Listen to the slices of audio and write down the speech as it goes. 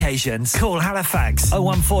occasions. Call Halifax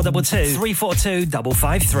 01422 342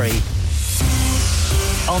 553.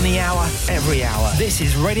 On the hour, every hour. This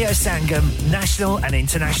is Radio Sangam, national and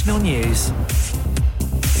international news.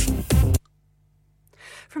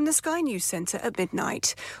 From the Sky News Centre at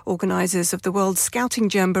midnight, organisers of the World Scouting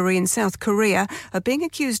Jamboree in South Korea are being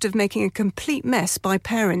accused of making a complete mess by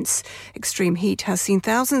parents. Extreme heat has seen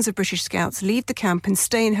thousands of British Scouts leave the camp and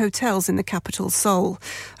stay in hotels in the capital, Seoul.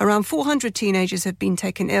 Around 400 teenagers have been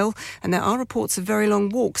taken ill, and there are reports of very long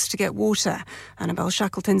walks to get water. Annabelle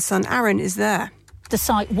Shackleton's son Aaron is there. The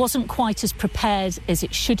site wasn't quite as prepared as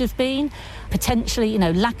it should have been. Potentially,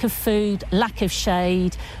 lack of food, lack of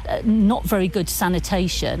shade, not very good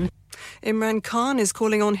sanitation. Imran Khan is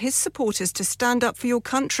calling on his supporters to stand up for your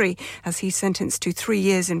country as he's sentenced to 3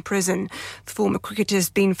 years in prison. The former cricketer has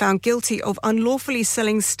been found guilty of unlawfully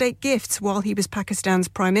selling state gifts while he was Pakistan's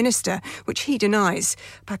Prime Minister, which he denies.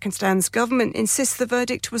 Pakistan's government insists the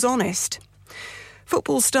verdict was honest.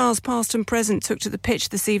 Football stars past and present took to the pitch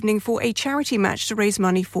this evening for a charity match to raise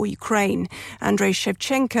money for Ukraine. Andrei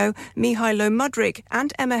Shevchenko, Mihailo Mudryk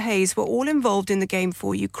and Emma Hayes were all involved in the game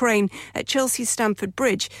for Ukraine at Chelsea's Stamford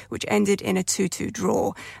Bridge, which ended in a 2-2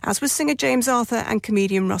 draw, as was singer James Arthur and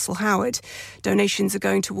comedian Russell Howard. Donations are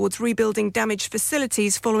going towards rebuilding damaged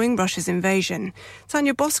facilities following Russia's invasion.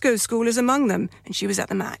 Tanya Bosco's school is among them, and she was at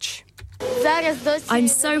the match. I'm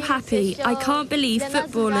so happy. I can't believe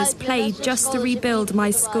footballers played just to rebuild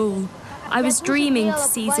my school. I was dreaming to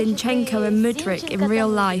see Zinchenko and Mudryk in real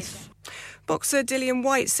life. Boxer Dillian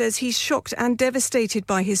Whyte says he's shocked and devastated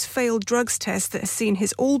by his failed drugs test that has seen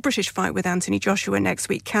his all-British fight with Anthony Joshua next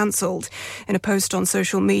week cancelled. In a post on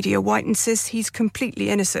social media, Whyte insists he's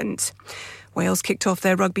completely innocent. Wales kicked off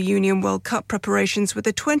their Rugby Union World Cup preparations with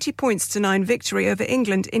a 20-9 victory over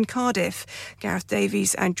England in Cardiff. Gareth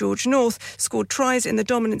Davies and George North scored tries in the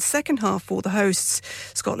dominant second half for the hosts.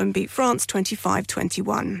 Scotland beat France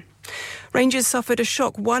 25-21. Rangers suffered a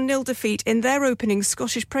shock 1-0 defeat in their opening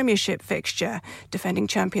Scottish Premiership fixture. Defending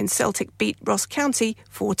champion Celtic beat Ross County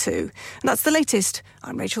 4-2. And that's the latest.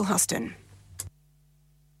 I'm Rachel Huston.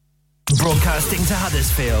 Broadcasting to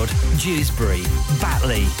Huddersfield, Dewsbury,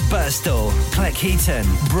 Batley, Birstall, Cleckheaton,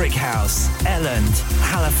 Brickhouse, Elland,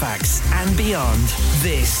 Halifax and beyond.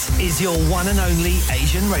 This is your one and only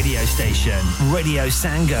Asian radio station. Radio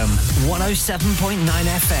Sangam, 107.9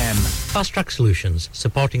 FM. Fast Track Solutions,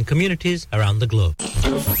 supporting communities around the globe.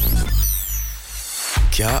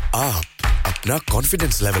 क्या आप अपना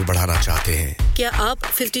confidence level बढ़ाना चाहते हैं? क्या आप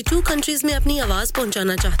 52 countries में अपनी आवाज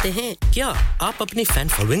पहुंचाना चाहते हैं? क्या आप अपनी फैन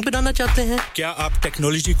फॉलोइंग बनाना चाहते हैं? क्या आप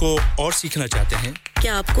टेक्नोलॉजी को और सीखना चाहते हैं?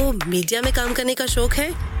 क्या आपको मीडिया में काम करने का शौक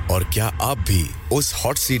है? और क्या आप भी उस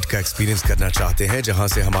हॉट सीट का एक्सपीरियंस करना चाहते हैं जहां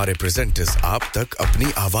से हमारे प्रेजेंटर्स आप तक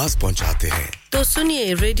अपनी आवाज पहुंचाते हैं? तो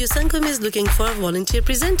सुनिए, Radio Sangam is looking for volunteer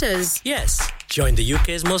presenters. Yes, join the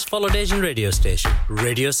UK's most followed Asian radio station,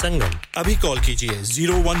 Radio Sangam. अभी कॉल कीजिए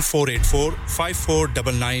 01484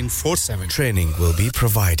 549947. Training will be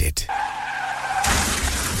provided.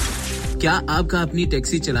 क्या आपका अपनी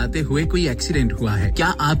टैक्सी चलाते हुए कोई एक्सीडेंट हुआ है? क्या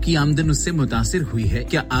आपकी आमदन उससे मुतासिर हुई है?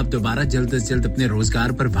 क्या आप दोबारा जल्द से जल्द अपने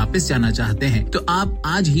रोजगार पर वापस जाना चाहते हैं? तो आप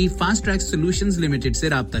आज ही फास्ट ट्रैक सॉल्यूशंस लिमिटेड से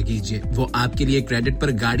राब्ता कीजिए। वो आपके लिए क्रेडिट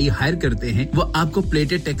पर गाड़ी हायर करते हैं। वो आपको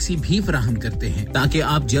प्लेटेड टैक्सी भी फराहम करते हैं ताकि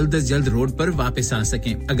आप जल्द से जल्द रोड पर वापस आ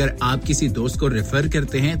सकें। अगर आप किसी दोस्त को रेफर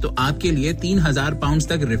करते हैं तो आपके लिए 3000 पाउंड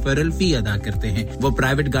तक रेफरल फी अदा करते हैं। वो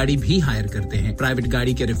प्राइवेट गाड़ी भी हायर करते हैं। प्राइवेट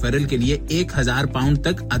गाड़ी के रेफरल के लिए 1000 पाउंड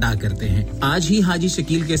तक अदा करते हैं। आज ही हाजी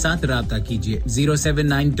शकील के साथ राब्ता कीजिए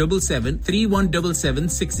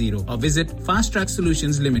 07977317760 और visit Fast Track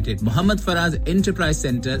Solutions Limited, Mohammad Faraz Enterprise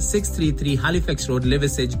Centre, 633 Halifax Road,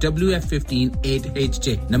 Liversedge, WF15 8HJ।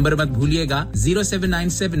 Number मत भूलिएगा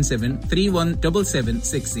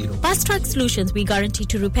 07977317760। Fast Track Solutions, we guarantee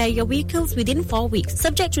to repair your vehicles within 4 weeks,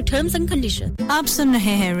 subject to terms and conditions. आप सुन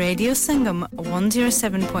रहे हैं रेडियो संगम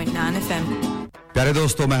 107.9 FM। प्यारे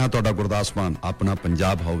दोस्तों, मैं हां तोड़ा गुरदास मान, अपना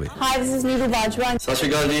पंजाब होवे। हाय, दिस इज नीरू बाजवा। सत श्री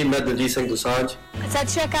अकाल जी, मैं दलजीत सिंह दुसांझ। सत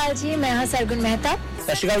श्री अकाल जी, मैं हां सरगुन मेहता।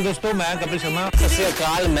 सत श्री अकाल दोस्तों, मैं कपिल शर्मा। सत श्री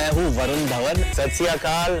अकाल, मैं हूं वरुण धवन। सत श्री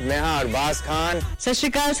अकाल, मैं हां अरबाज खान। सत श्री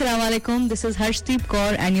अकाल, अस्सलाम वालेकुम, this is Harshdeep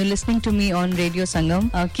Kaur and you're listening to me on Radio Sangam.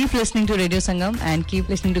 Keep listening to Radio Sangam and keep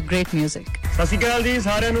listening to great music. ਸਤ ਸ਼੍ਰੀ ਅਕਾਲ ਜੀ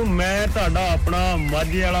ਸਾਰਿਆਂ ਨੂੰ, ਮੈਂ ਤੁਹਾਡਾ ਆਪਣਾ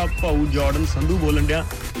ਮਾਝੇ ਵਾਲਾ ਭਾਊ ਜਾਰਡਨ ਸੰਧੂ ਬੋਲਣ ਡਿਆ।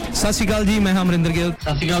 ਸਤ ਸ਼੍ਰੀ ਅਕਾਲ ਜੀ, ਮੈਂ ਹਾਂ ਅਮਰਿੰਦਰ ਗਿੱਲ।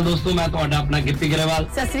 ਸਤ ਸ਼੍ਰੀ ਅਕਾਲ ਦੋਸਤੋ, ਮੈਂ ਤੁਹਾਡਾ ਆਪਣਾ ਗਿੱਪੀ ਗਰੇਵਾਲ।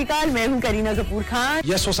 ਸਤ ਸ਼੍ਰੀ ਅਕਾਲ, मैं हूं Kareena Kapoor Khan.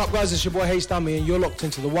 Yes, what's up guys, it's your boy Hayes Dummy and you're locked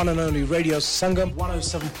into the one and only Radio Sangam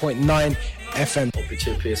 107.9 FM.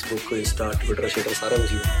 पीछे Facebook को Insta Twitter शेयर सारा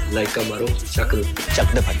कुछ लाइक का मारो, चक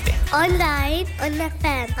दे फटते। Online on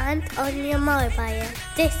FM and on your mobile.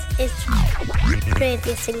 This is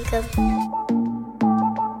Radio Sangam.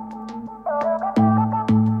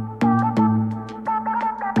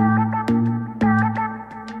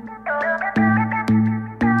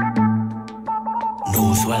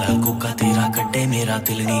 ਕੱਢੇ ਮੇਰਾ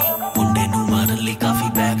ਦਿਲ ਨੀ ਮੁੰਡੇ ਨੂੰ ਮਾਰਨ ਲਈ ਕਾਫੀ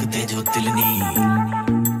ਬੈਗ ਤੇ ਜੋ ਦਿਲ ਨੀ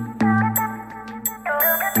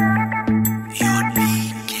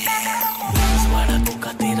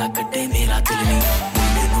ਕੱਢੇ ਮੇਰਾ ਦਿਲ ਨੀ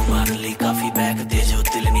ਮੁੰਡੇ ਨੂੰ ਮਾਰਨ ਲਈ ਕਾਫੀ ਬੈਗ ਤੇ ਜੋ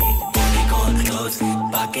ਦਿਲ ਨੀ ਬੋਡੀ ਕੋਲ ਕਲੋਜ਼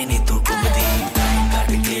ਬਾਕੇ ਨੀ ਤੂੰ ਘੁੰਮਦੀ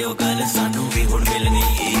ਕੱਢ ਕੇ ਉਹ ਗੱਲ ਸਾਨੂੰ ਵੀ ਹੁਣ ਮਿਲਣੀ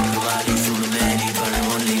ਇੱਕ ਵਾਰੀ ਸੁਣ ਮੇਰੀ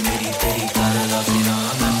ਬਣਾਉਣੀ ਮੇਰੀ ਤੇਰੀ ਕਰ ਲਾ ਫਿਰਾਂ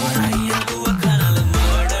ਮੈਂ ਬਣਾਈਆਂ ਤੂੰ ਅੱਖਾਂ ਨਾਲ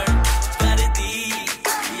ਮਰਡਰ ਕਰਦੀ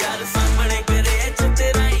ਯਾਰ ਸਾਹਮਣੇ ਕਰੇ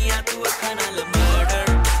ਚੁੱਤੇ ਰਹੀਆਂ ਤੂੰ ਅੱਖਾਂ ਨਾਲ ਮਰਡਰ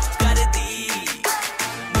ਕਰਦੀ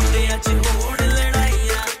ਮੁੰਡਿਆਂ 'ਚ ਹੋਣ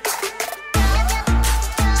ਲੜਾਈਆਂ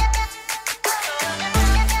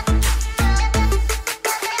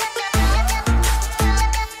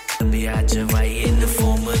Jawai in the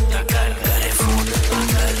form of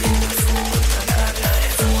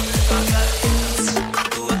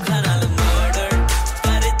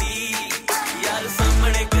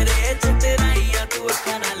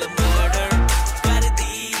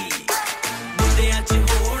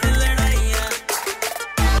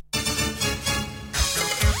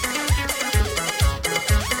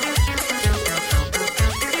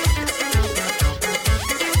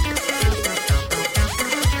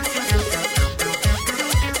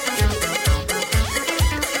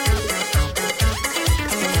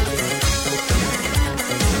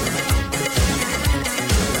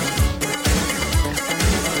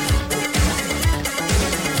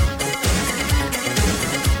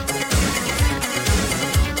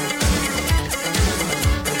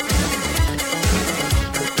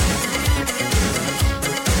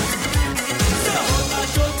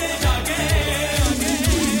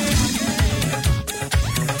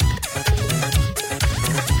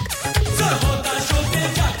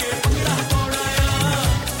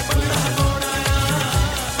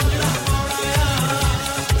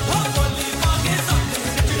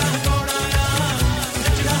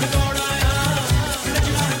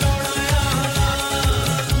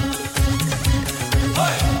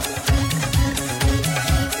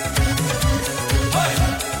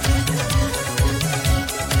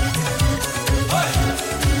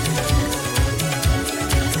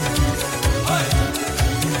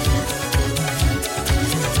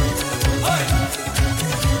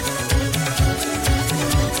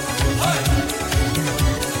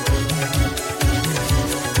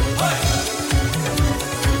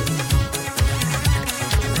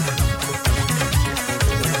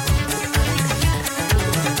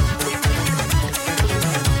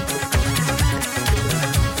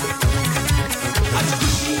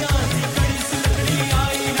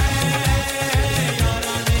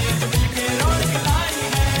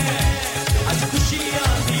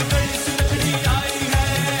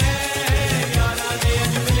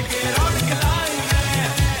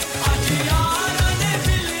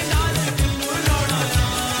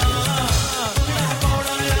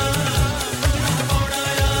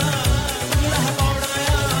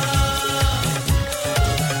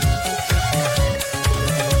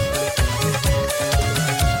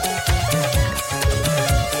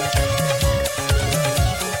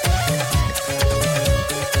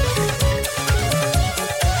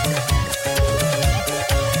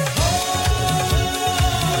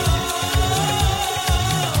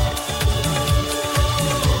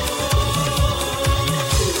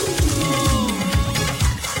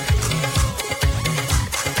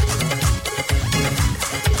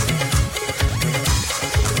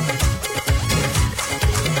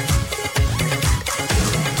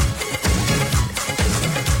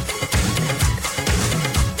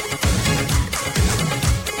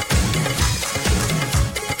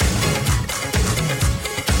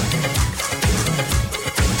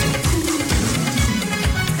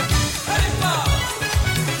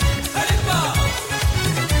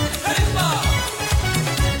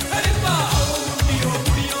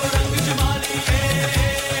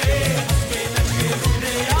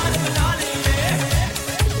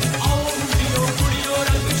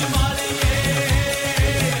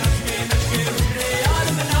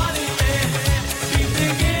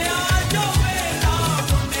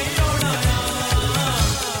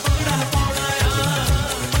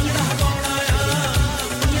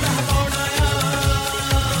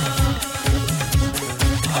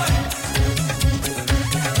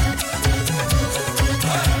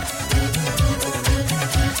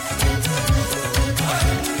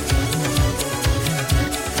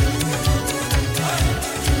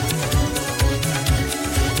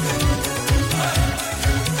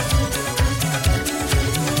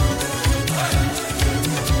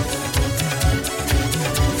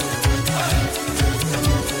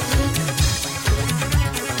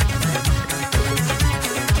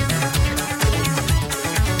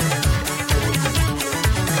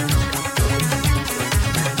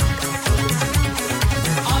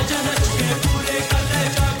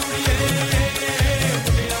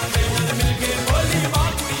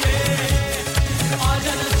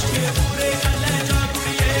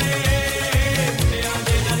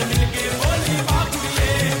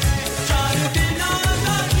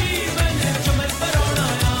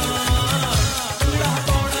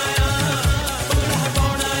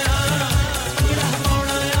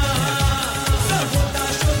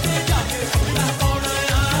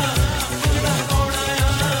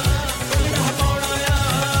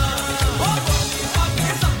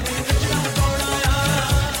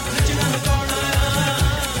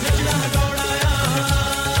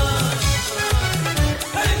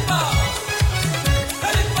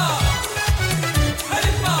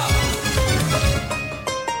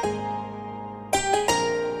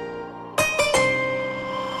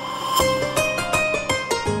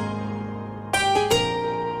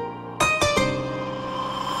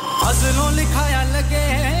हज़लों लिखाया लगे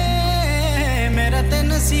मेरा ते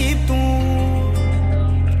नसीब तू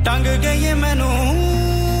टंग गई है मैनू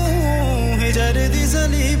हिजर दी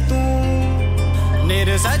सलीब तू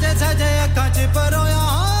नेरे सजे सजे अखां च परोया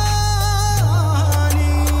नी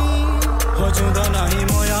हो जुदा नहीं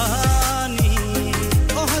मोया नी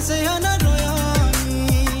ओ हसिया ना रोया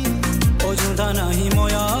नी ओ जुदा नहीं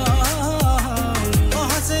मोया ओ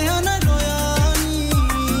हसिया ना रोया नी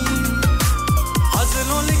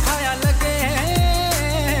हज़लों लिखाया लगे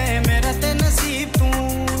मेरा ते नसीब तू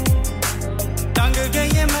टंग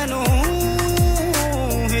गई है मैनू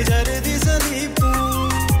हिजर दी सलीब तू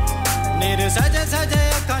मेरे सजे सजे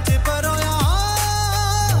अखां च परोया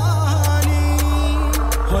नी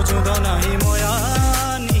हो जुदा नहीं मोया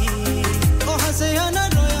नी ओ हसिया ना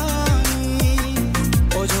रोया नी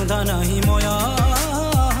ओ जुदा नहीं मोया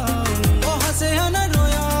ओ हसिया ना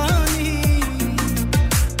रोया नी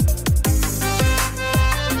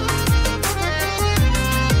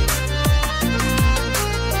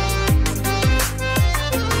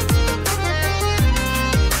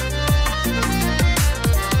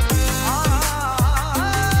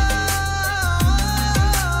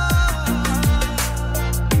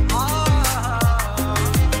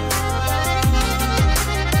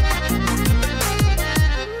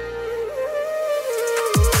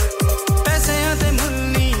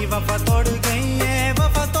वफा तोड़ गई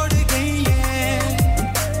है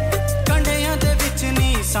कंडियां दे विच नी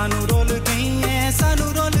सानू रोल गई है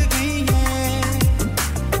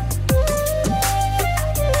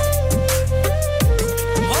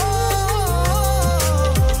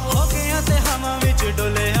हो गया ते हवा विच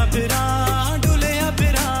डुले फिरा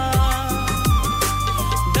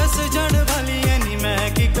दस जण वाली है नी मैं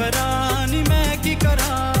की करा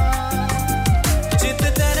चित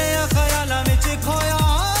तेरे ख्यालां विच खोया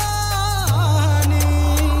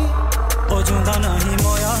ओ जुदा नहीं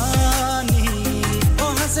मोया नी ओ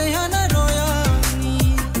हसिया ना रोया नी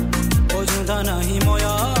ओ जुदा नहीं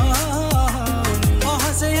मोया ओ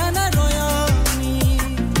हसिया ना रोया नी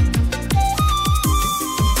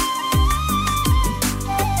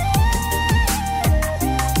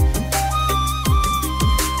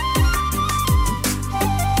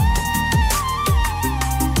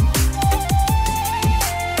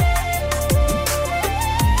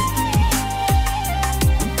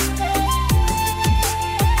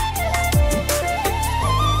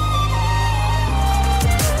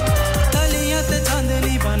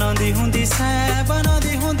बनादी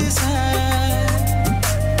हुंदी सै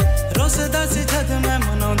रोज़ दस जद मैं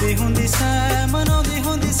मनादी हुंदी सै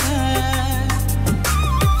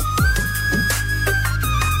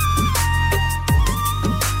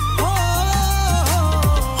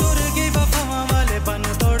तुर गई वफावां वाले बन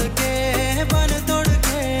तोड़ के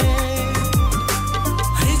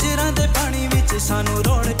हिजरां दे पानी विच सानू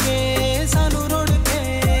रोड़ के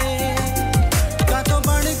कातों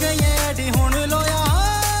बन गई एडी हुण लोया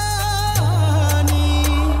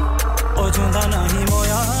ओ जुदा नहीं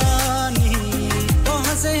मोया नी ओ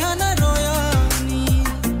हसिया ना रोया नी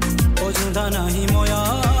ओ जुदा नहीं मोया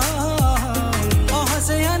ओ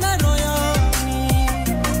हसिया ना रोया नी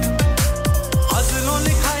हज़लों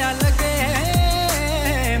लिखाया लगे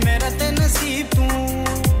मेरा ते नसीब तू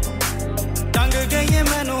टंग गई है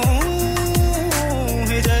मैनू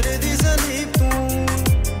हिजर दी सलीब तू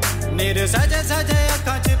मेरे सजे सजे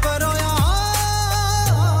अखां च परोया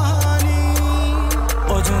नी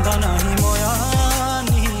ओ जुदा नहीं मोया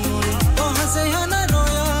नी ओ हसिया ना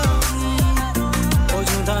रोया नी ओ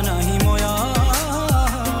जुदा नहीं मोया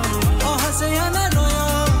ओ हसिया ना रोया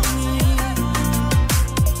नी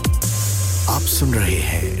आप सुन रहे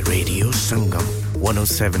हैं रेडियो संगम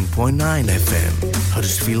 107.9 FM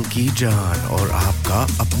हडर्सफील्ड की जान और आपका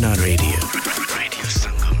अपना रेडियो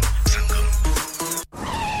संगम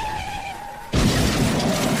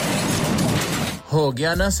हो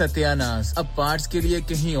गया ना सत्यानाश अब पार्ट्स के लिए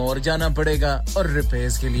कहीं और जाना पड़ेगा और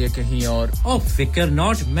रिपेयर्स के लिए कहीं और ओ फिकर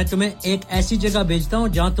नॉट मैं तुम्हें एक ऐसी जगह भेजता हूं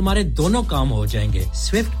जहां तुम्हारे दोनों काम हो जाएंगे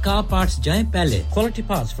स्विफ्ट कार पार्ट्स जाएं पहले quality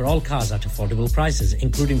parts for all cars at affordable prices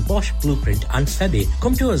including Bosch Blueprint and Febby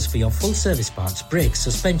come to us for your full service parts brakes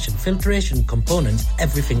suspension filtration components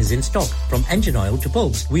everything is in stock from engine oil to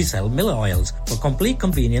bulbs we sell Miller oils for complete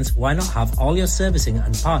convenience why not have all your servicing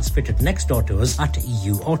and parts fitted next door to us at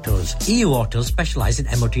EU Autos specialise in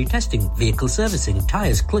MOT testing, vehicle servicing,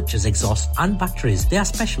 tyres, clutches, exhausts and batteries. They are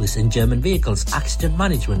specialists in German vehicles, accident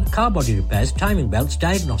management, car body repairs, timing belts,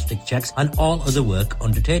 diagnostic checks and all other work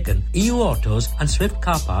undertaken. EU Autos and Swift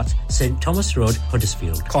Car Parts, St Thomas Road,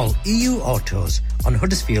 Huddersfield. Call EU Autos on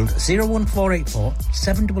Huddersfield 01484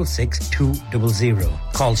 766 200.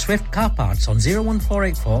 Call Swift Car Parts on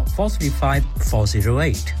 01484 435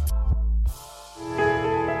 408.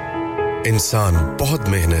 इंसान बहुत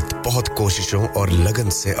मेहनत, बहुत कोशिशों और लगन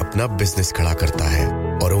से अपना business खड़ा करता है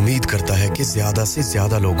और उम्मीद करता है कि ज्यादा से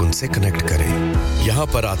ज्यादा लोग उनसे कनेक्ट करें। यहाँ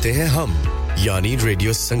पर आते हैं हम, यानी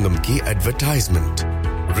रेडियो संगम की एडवर्टाइजमेंट।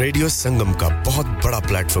 रेडियो संगम का बहुत बड़ा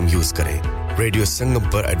प्लेटफॉर्म यूज करें। रेडियो संगम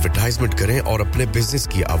पर एडवर्टाइजमेंट करें और अपने बिजनेस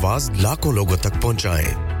की आवाज लाखों लोगों तक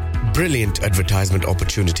पहुंचाएं। Brilliant advertisement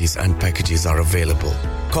opportunities and packages are available.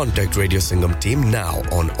 Contact Radio Sangam team now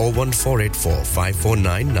on 01484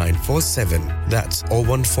 549 947. That's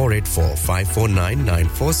 01484 549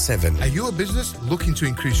 947. Are you a business looking to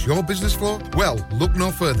increase your business flow? Well, look no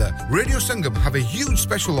further. Radio Sangam have a huge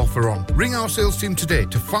special offer on. Ring our sales team today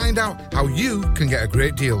to find out how you can get a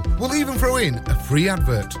great deal. We'll even throw in a free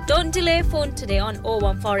advert. Don't delay, phone today on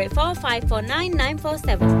 01484 549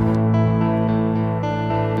 947.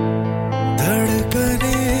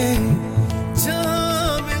 धड़कनें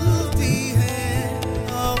जहाँ मिलती हैं,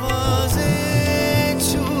 आवाज़ें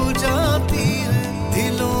छू जाती हैं,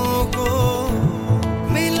 दिलों को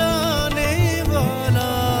मिलाने वाला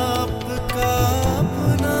आपका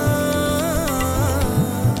अपना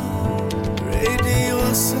Radio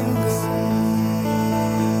Sangam.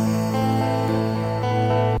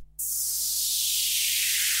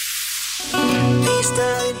 Pista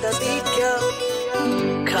in the beat,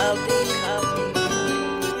 copy.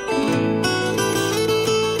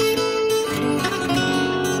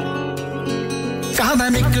 ਕਾਹਦਾ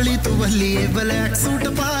ਨਿਕਲੀ ਤੂੰ ਵੱਲੀਏ ਬਲੈਕ ਸੂਟ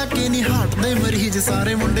ਪਾ ਕੇ ਨੀ ਹਾਰਟ ਦੇ ਮਰੀਜ਼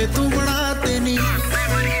ਸਾਰੇ ਮੁੰਡੇ ਤੂੰ ਬਣਾਤੇ ਨੀ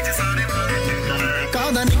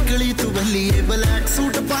ਕਾਹਦਾ ਨਿਕਲੀ ਤੂੰ ਵੱਲੀਏ ਬਲੈਕ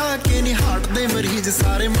ਸੂਟ ਪਾ ਕੇ ਨੀ ਹਾਰਟ ਦੇ ਮਰੀਜ਼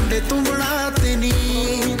ਸਾਰੇ ਮੁੰਡੇ ਤੂੰ ਬਣਾਤੇ ਨੀ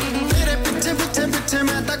ਤੇਰੇ ਪਿੱਛੇ ਪਿੱਛੇ ਪਿੱਛੇ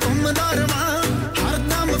ਮੈਂ ਤਾਂ ਘੁੰਮਦਾ ਰਵਾਂ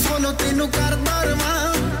ਹਰਦਮ ਫੋਲੋ ਤੈਨੂੰ ਕਰਦਾ ਰਵਾਂ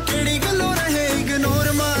ਕਿਹੜੀ ਗੱਲੋਂ ਰਹੇ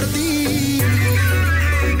ਇਗਨੋਰ ਮਾਰਦੀ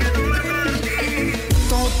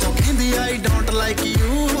ਤੋ ਕਹਿੰਦੀ ਆਈ ਡੋਂਟ ਲਾਈਕ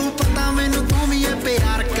ਯੂ ਪਤਾ ਮੈਨੂੰ ਤੂੰ ਵੀ ਇਹ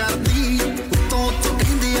ਪਿਆਰ ਕਰਦੀ ਤੋ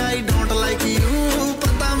ਕਹਿੰਦੀ ਆਈ ਡੋਂਟ ਲਾਈਕ ਯੂ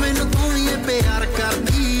ਪਤਾ ਮੈਨੂੰ ਤੂੰ ਵੀ ਇਹ ਪਿਆਰ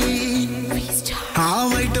ਕਰਦੀ ਹਾਂ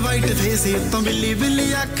ਵਾਈਟ ਵਾਈਟ ਫੇਸ ਤੋਂ ਬਿੱਲੀ ਬਿੱਲੀ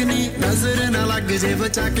ਅੱਖ ਨੀ ਨਜ਼ਰ ਨਾ ਲੱਗ ਜੇ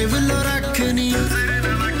ਬਚਾ ਕੇ ਬਿੱਲੋ ਰੱਖਨੀ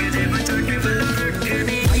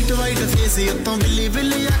ਵਾਈਟ ਵਾਈਟ ਫੇਸ ਤੋਂ ਬਿੱਲੀ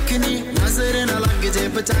ਬਿੱਲੀ ਅੱਖ ਨੀ ਨਜ਼ਰ ਨਾ ਲੱਗ ਜੇ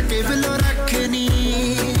ਬਚਾ ਕੇ ਬਿੱਲੋ ਰੱਖਨੀ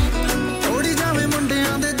ਥੋੜੀ ਜਾਵੇ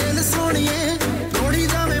ਮੁੰਡਿਆਂ ਦੇ ਦਿਲ ਸੋਹਣੀਏ ਥੋੜੀ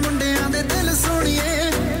ਜਾਵੇ ਮੁੰਡਿਆਂ ਦੇ ਦਿਲ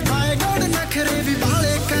ਸੋਹਣੀਏ ਮਾਏ ਗੋਡ ਨਖਰੇ ਵੀ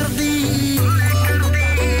ਬਾਲੇ ਕਰਦੀ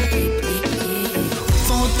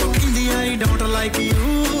ਤੋ ਕਹਿੰਦੀ ਆਈ ਡੋਂਟ ਲਾਈਕ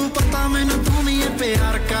ਯੂ ਪਤਾ ਮੈਨੂੰ ਤੂੰ ਵੀ ਇਹ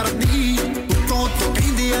ਪਿਆਰ ਕਰਦੀ ਤੋ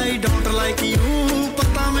ਕਹਿੰਦੀ ਆਈ ਡੋਂਟ ਲਾਈਕ ਯੂ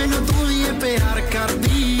ਪਤਾ ਮੈਨੂੰ ਤੂੰ ਵੀ ਇਹ ਪਿਆਰ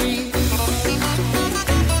ਕਰਦੀ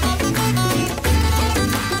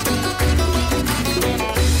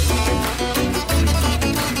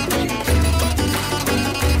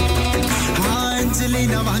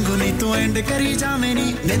ਨਾ ਵਾਂਗੂ ਨੀ ਤੂੰ ਐਂਡ ਕਰੀ ਜਾਵੇਂ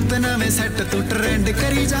ਨੀ ਨਿਤ ਨਵੇਂ ਸੈੱਟ ਤੂੰ ਟ੍ਰੈਂਡ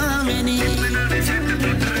ਕਰੀ ਜਾਵੇਂ ਨੀ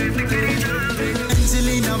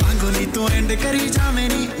ਅੰਜਲੀ ਨਾ ਵਾਂਗੂ ਨੀ ਤੂੰ ਐਂਡ ਕਰੀ ਜਾਵੇਂ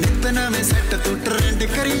ਨੀ ਨਿਤ ਨਵੇਂ ਸੈੱਟ ਤੂੰ ਟ੍ਰੈਂਡ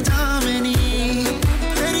ਕਰੀ ਜਾਵੇਂ ਨੀ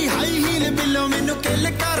ਤੇਰੀ ਹਾਈ ਹੀਲ ਬਿੱਲੋ ਮੈਨੂੰ ਕਿੱਲ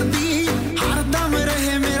ਕਰਦੀ ਹਰਦਮ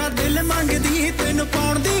ਰਹੇ ਮੇਰਾ ਦਿਲ ਮੰਗਦੀ ਤੈਨੂੰ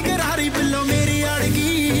ਪਾਉਣ ਦੀ ਗਰਾਰੀ ਬਿੱਲੋ ਮੇਰੀ ਅੜ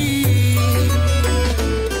ਗਈ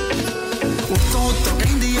ਉਤੋਂ ਤੋਂ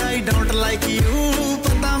ਕਹਿੰਦੀ ਆਈ ਡੋਂਟ ਲਾਈਕ ਯੂ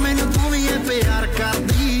ਪਤਾ ਮੈਨੂੰ ਤੂੰ ਵੀ ਇਹ ਪਿਆਰ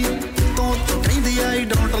ਕਰਦੀ ਤੂੰ ਕਹਿੰਦੀ ਆਈ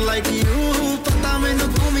ਡੋਂਟ ਲਾਈਕ ਯੂ ਪਤਾ ਮੈਨੂੰ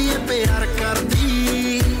ਤੂੰ ਵੀ ਇਹ ਪਿਆਰ ਕਰਦੀ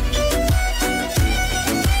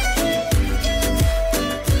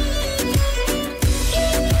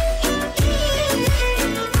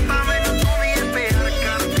ਪਤਾ ਮੈਨੂੰ ਤੂੰ ਵੀ ਇਹ ਪਿਆਰ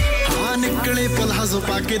ਕਰਦੀ ਹਾਂ ਨਿਕਲੇ ਪਲਾਜ਼ੋ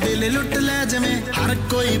ਪਾ ਕੇ ਦਿਲ ਲੁੱਟ ਲੈ ਜਿਵੇਂ ਹਰ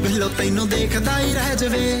ਕੋਈ ਬਿੱਲੋ ਤੈਨੂੰ ਦੇਖਦਾ ਹੀ ਰਹਿ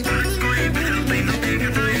ਜਾਵੇ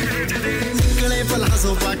ਨਿਕਲੇ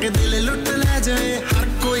ਪਲਾਜ਼ੋ ਪਾ ਕੇ ਦਿਲ ਲੁੱਟ ਲੈ ਜਾਵੇ ਹਰ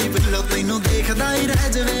ਕੋਈ ਬਿੱਲੋ ਤੈਨੂੰ ਦੇਖਦਾ ਹੀ ਰਹਿ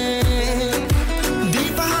ਜਾਵੇ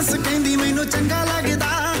ਦੀਪ ਹੱਸ ਕਹਿੰਦੀ ਮੈਨੂੰ ਚੰਗਾ ਲੱਗਦਾ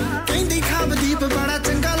ਕਹਿੰਦੀ ਖਾਬ ਦੀਪ ਬੜਾ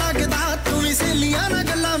ਚੰਗਾ ਲੱਗਦਾ ਤੂੰ ਵੀ ਸਹੇਲੀਆਂ ਨਾਲ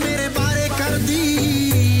ਗੱਲਾਂ ਮੇਰੇ ਬਾਰੇ ਕਰਦੀ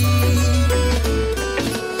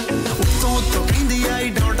ਤੋ ਕਹਿੰਦੀ ਆਈ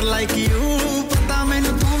ਡੋਂਟ ਲਾਈਕ ਯੂ ਪਤਾ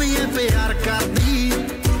ਮੈਨੂੰ ਤੂੰ ਵੀ ਇਹ ਪਿਆਰ ਕਰਦੀ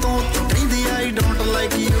ਤੋ ਕਹਿੰਦੀ ਆਈ ਡੋਂਟ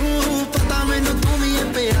ਲਾਈਕ ਯੂ ਪਤਾ ਮੈਨੂੰ ਤੂੰ ਵੀ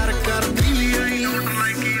ਇਹ ਪਿਆਰ ਕਰਦੀ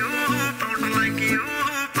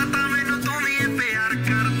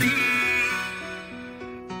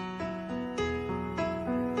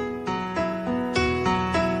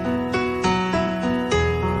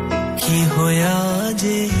होया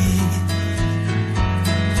जे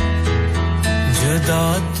जुदा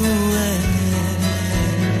तू है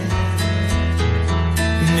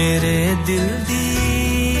मेरे दिल दी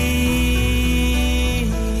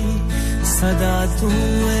सदा तू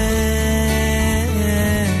है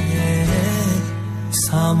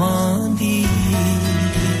सामा दी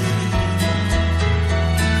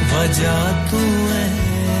वजह तू है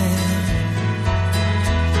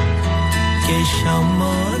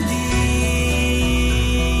शामां दी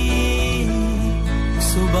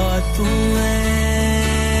सुबह तू है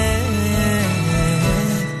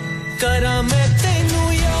करा मैं तैनू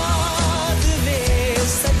याद वे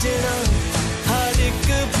सजना हर एक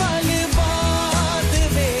पल बाद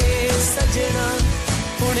वे सजना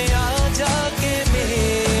हुण आ जाके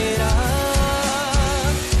मेरा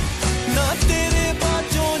ना तेरे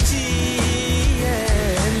बाजों जी है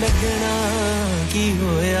लगना की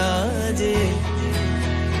होया जे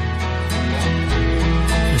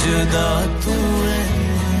जुदा तू है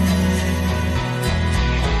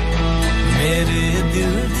मेरे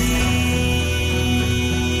दिल दी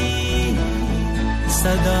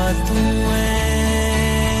सदा तू है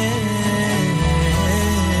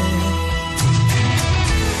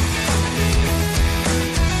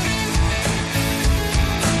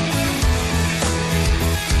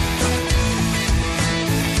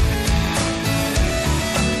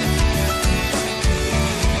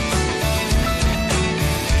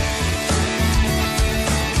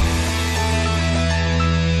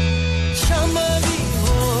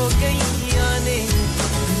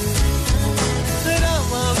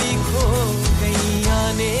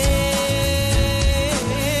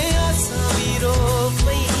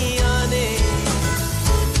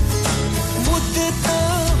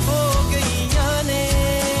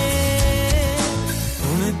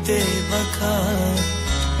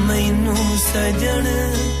मैनू सजन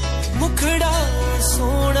मुखड़ा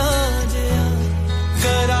सोना जिया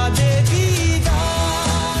करा दे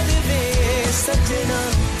दीदार वे सजना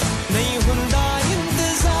नहीं हुंदा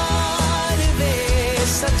इंतजार वे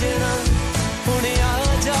सजना हुण आ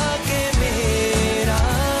जाके मेरा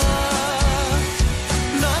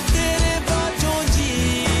ना तेरे बाजों जी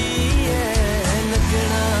है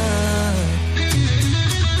लगना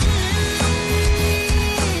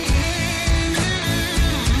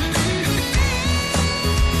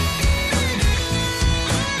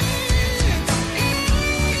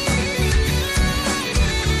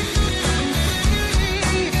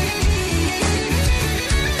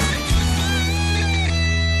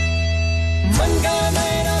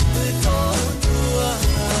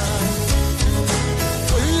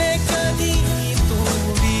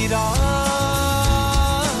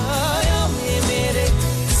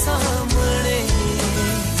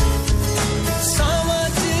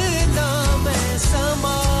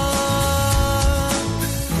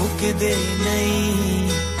दे नहीं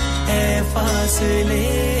है फासले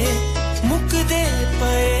मुकदे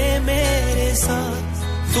पे मेरे साथ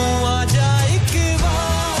तू आ जा एक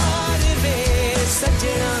बार वे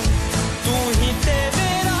सजना तू ही ते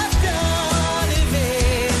मेरा प्यार वे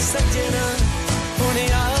सजना हुण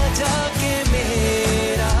आ जाके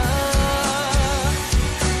मेरा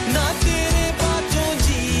ना तेरे बाजों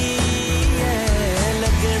जी है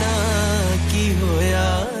लगना की होया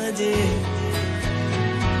जे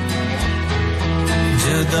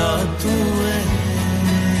जुदा तू है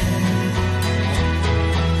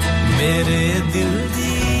मेरे दिल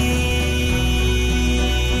दी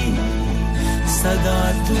सदा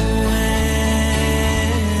तू है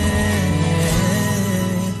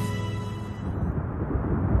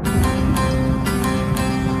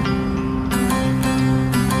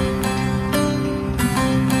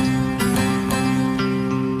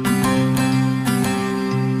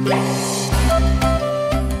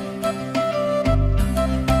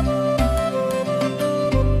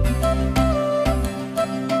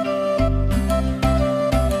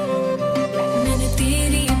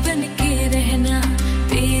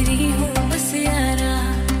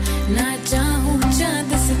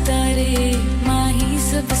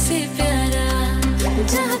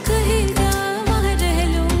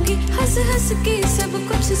के सब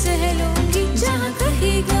कुछ सह लूंगी जहां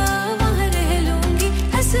कहेगा वहां रह लूंगी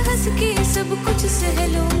हंस हंस के सब कुछ सह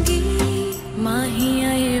लूंगी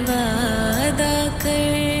माहिया ये वादा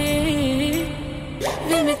कर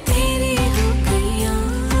वे मैं तेरी हो गया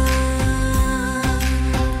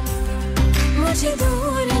मुझे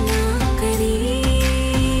दूर ना करी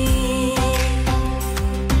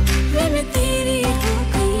वे मैं तेरी हो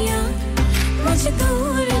गया मुझे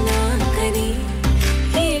दूर ना करी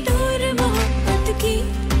की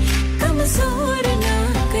कमजोर ना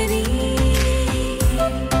करी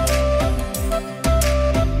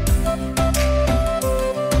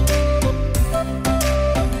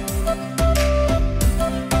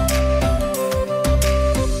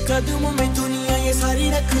कदमों में दुनिया ये सारी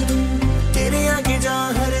रख दूं तेरे आगे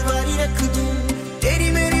जहां हर बारी रख दूं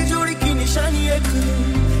तेरी मेरी जोड़ी की निशानी रख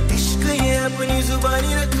दूं इश्क ये अपनी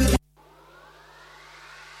जुबानी रख दूं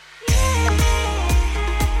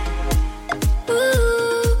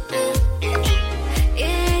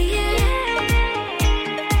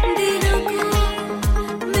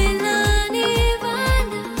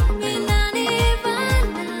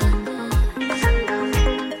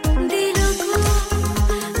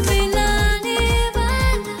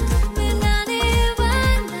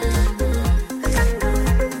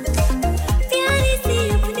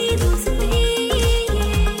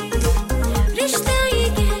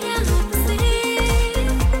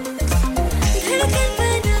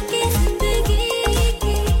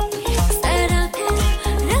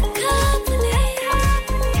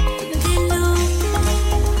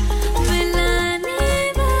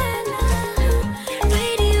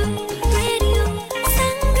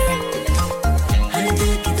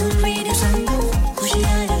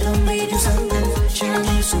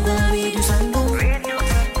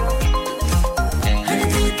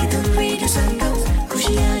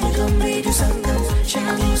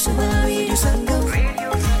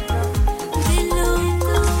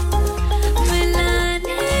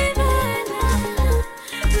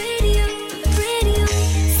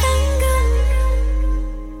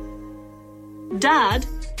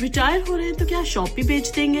रिटायर हो रहे हैं तो क्या शॉप भी बेच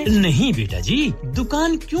देंगे? नहीं बेटा जी,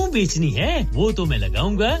 दुकान क्यों बेचनी है? वो तो मैं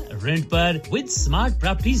लगाऊंगा रेंट पर with Smart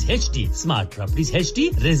Properties HD. Smart Properties HD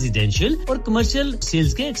residential और कमर्शियल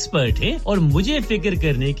सेल्स के एक्सपर्ट हैं और मुझे फिक्र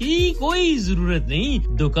करने की कोई जरूरत नहीं।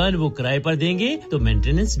 दुकान वो किराए पर देंगे तो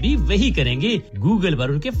मेंटेनेंस भी वही करेंगे। गूगल पर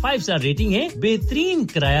उनके 5 स्टार रेटिंग है, बेहतरीन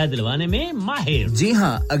किराया दिलवाने में माहिर। जी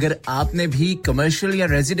हां, अगर आपने भी कमर्शियल या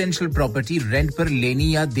रेजिडेंशियल प्रॉपर्टी रेंट पर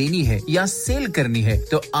लेनी या देनी है या सेल करनी है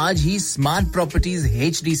तो आज ही स्मार्ट प्रॉपर्टीज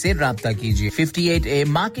एचडी से राब्ता कीजिए। 58A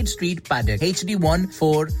market street Paddock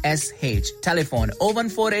HD14SH। Telephone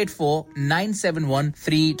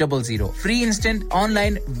 01484971300। Free instant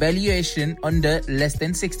online valuation under less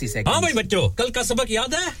than 60 seconds. हां भाई बच्चों, कल का सबक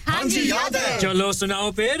याद है? हां जी याद है। चलो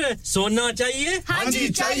सुनाओ फिर। सोना चाहिए? हां जी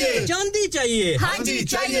चाहिए। चांदी चाहिए? हां जी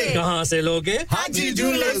चाहिए। कहां से लोगे? हाजी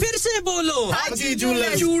जूलर्स। फिर से बोलो। हाजी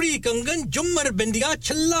जूलर्स। चूड़ी, कंगन, झुमर, बिंदिया,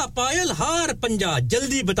 छल्ला, पायल, हार, पंजा,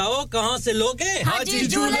 जल्दी बताओ कहां से लोगे? हाजी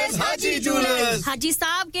जूलर्स। हाजी जूलर्स। हाजी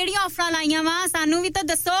साहब केड़ी ऑफर लाईया वा सानू भी तो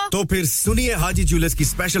दसो। तो फिर सुनिए हाजी जूलर्स की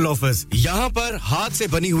स्पेशल ऑफर्स। यहाँ पर हाथ से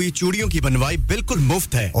बनी हुई चूड़ियों की बनवाई बिल्कुल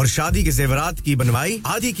मुफ्त है और शादी के जेवरात की बनवाई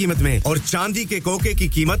आधी कीमत में और चांदी के कोके की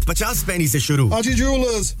कीमत 50 पैसे से शुरू। Haji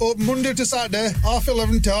Jewellers open Monday to Saturday,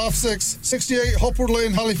 11:30 to 6:30, 68 Hopwood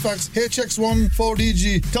Lane, Halifax, HX1 4DG.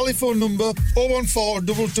 Telephone number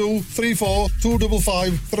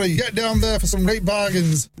 01422342553. Get down there for some great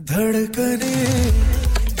bargains. धड़कने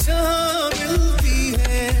जहाँ मिलती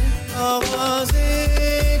है, आवाज़ें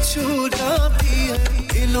छू जाती है,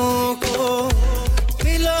 दिलों को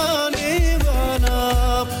मिलाने वाला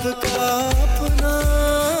आपका अपना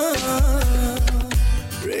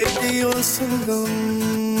रेडियो संगम।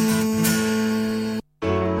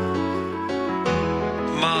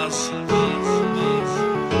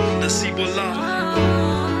 Nasibullah.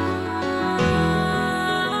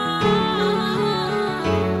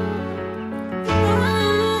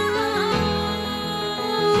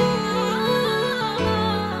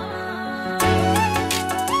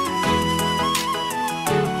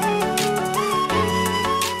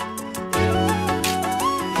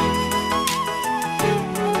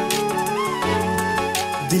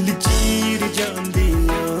 दिल चीर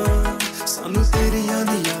ਜਾਂਦੀਆਂ ਸਾਨੂੰ ਤੇਰੀਆਂ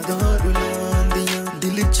ਨੀ ਯਾਦਾਂ ਰੁਲਾਉਂਦੀਆਂ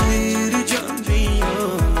ਦਿਲ ਚੀਰ ਜਾਂਦੀਆਂ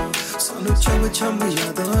ਸਾਨੂੰ ਛਮ ਛਮ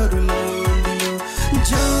ਯਾਦਾਂ ਰੁਲਾਉਂਦੀਆਂ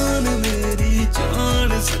ਜਾਨ ਮੇਰੀ ਜਾਨ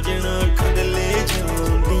ਸਜਣਾ ਖੜ ਲੈ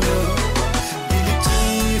ਜਾਂਦੀਆਂ ਦਿਲ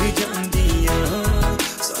ਚੀਰ ਜਾਂਦੀਆਂ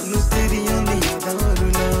ਸਾਨੂੰ ਤੇਰੀਆਂ ਨੀ ਯਾਦਾਂ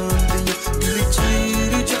ਰੁਲਾਉਂਦੀਆਂ ਦਿਲ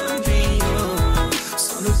ਚੀਰ ਜਾਂਦੀਆਂ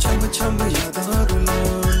ਸਾਨੂੰ ਛਮ ਛਮ ਯਾਦਾਂ ਰੁਲਾਉਂਦੀਆਂ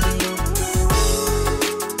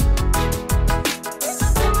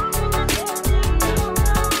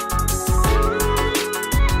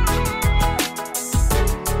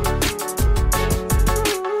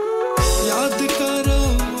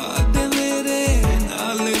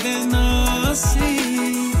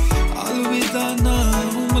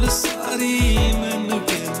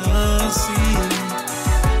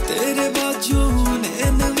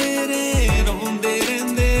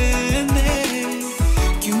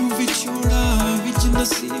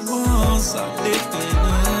ਸਾਡੇ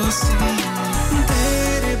ਪੈਣਾ ਸੀ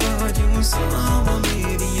ਤੇਰੇ ਬਾਝੋਂ ਸਾਵਾਂ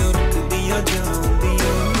ਮੇਰੀਆਂ ਰੁਕਦੀਆਂ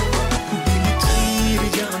ਜਾਂਦੀਆਂ ਦਿਲ ਚੀਰ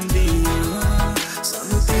ਜਾਂਦੀਆਂ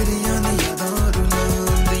ਸਾਨੂੰ ਤੇਰੀਆਂ ਨੀ ਯਾਦਾਂ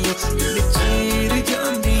ਰੁਲਾਉਂਦੀਆਂ ਦਿਲ ਚੀਰ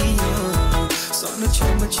ਜਾਂਦੀਆਂ ਸਾਨੂੰ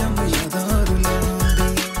ਛਮ ਛਮ ਯਾਦਾਂ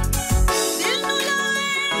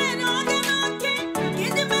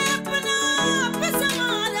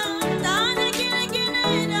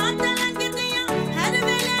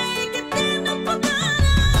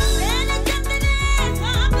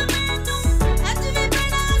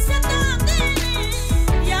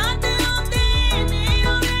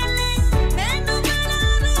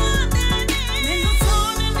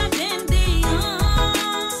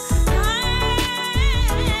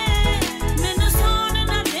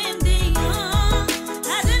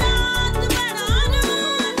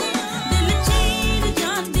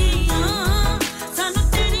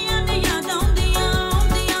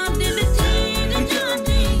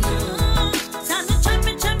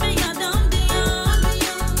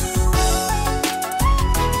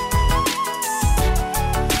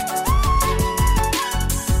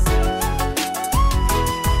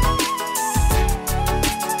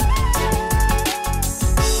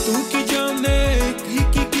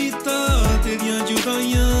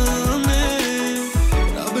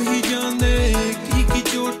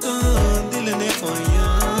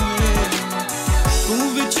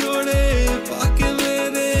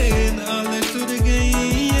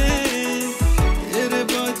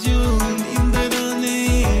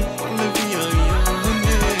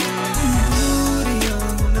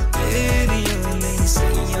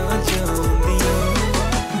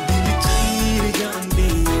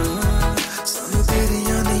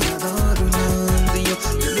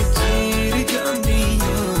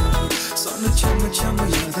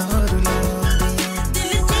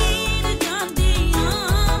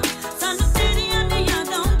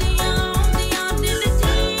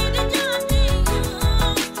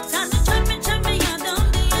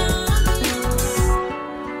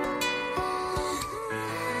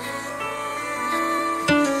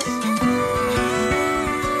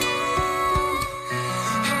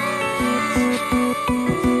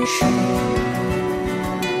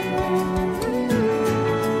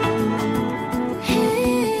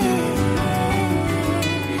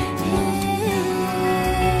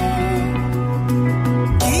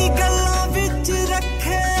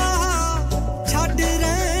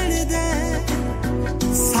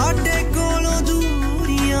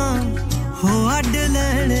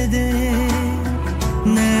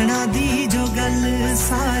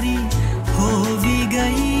सारी हो भी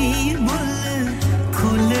गई भुल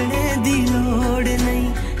खोलने दी लोड़ नहीं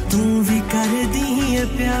तू भी कर दी है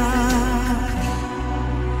प्यार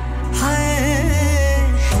हाय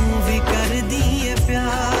तू भी कर दी है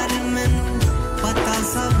प्यार मैनू पता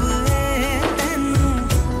सब है तैनू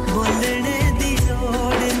बोलने दी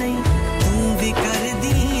लोड़ नहीं तू भी कर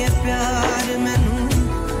दी है प्यार मैनू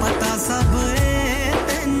पता सब है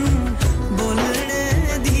तैनू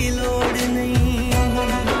बोलने दी लोड़ नहीं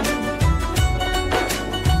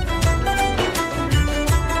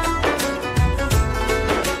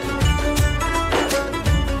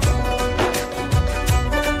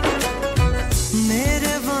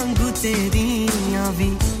मेरे वांगू तेरियां भी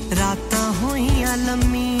रातां होइयां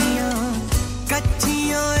लम्मियां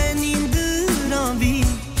कच्चियां नींदरां भी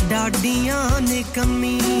डाडियां ने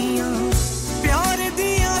कमियां प्यार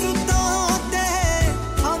दियां रुतां ते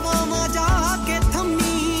हवावां जाके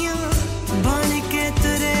थम्मियां बन के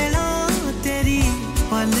तरेला तेरी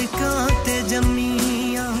पलकां ते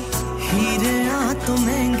जम्मियां हीरियां तो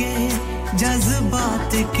महंगे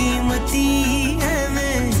जज्बात कीमती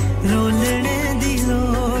एवें रोलने दी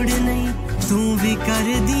लोड़ नहीं तू भी कर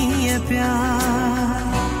दी है प्यार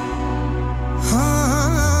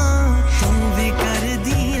हाँ तू भी कर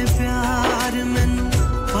दी है प्यार मैनू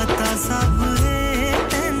पता सब है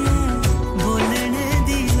तैनू बोलने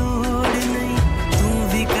दी लोड़ नहीं तू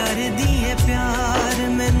भी कर दी है प्यार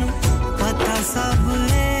मैनू पता सब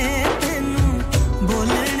है तैनू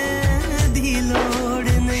बोलने दी लोड़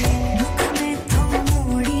नहीं दुख में तो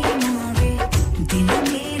मोड़ी ना वे दिल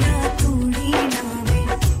मेरा तोड़ी ना वे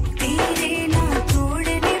तेरे ना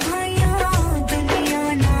तोड़ने भाइया दुनिया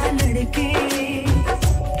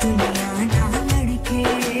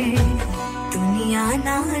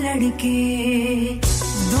ना लड़के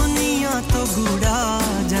दुनिया तो गुड़ा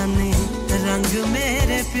जाने रंग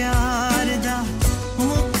मेरे प्यार दा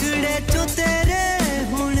मुखड़े चो तेरे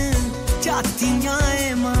हुण चातियां ए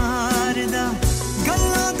मारदा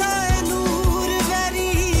गल्लां दा नूर वैरी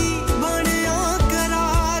बनया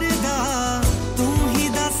करार दा तू ही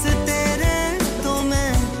दस तेरे तो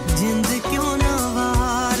मैं जिंद क्यों ना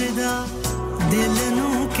वारदा दिल नू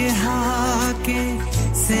कहा के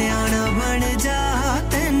सियाना बन जा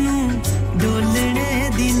तैनू डोलने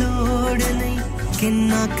दी लोड़ नहीं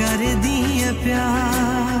किन्ना कर दी है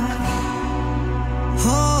प्यार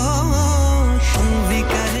हो तू भी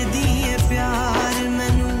कर दी है प्यार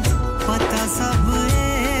मैनू पता सब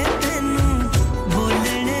है तैनू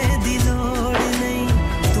बोलने दी लोड़ नहीं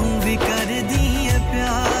तू भी कर दी है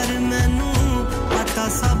प्यार मैनू पता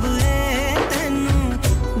सब है तैनू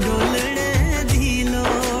डोलने दी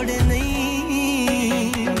लोड़ नहीं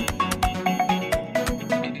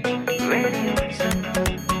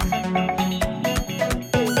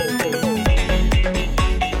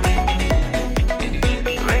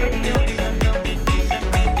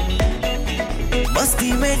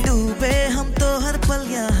मस्ती में डूबे हम तो हर पल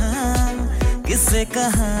यहाँ किस्से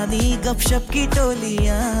कहानी गपशप की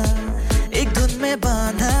टोलियाँ एक धुन में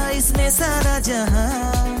बांधा इसने सारा जहां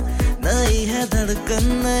नई है धड़कन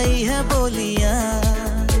नई है बोलियाँ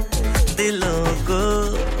दिलों को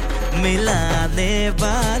मिलाने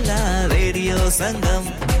वाला रेडियो संगम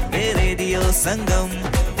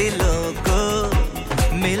दिलों को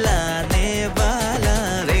मिलाने वाला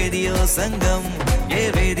रेडियो संगम ये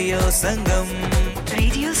रेडियो संगम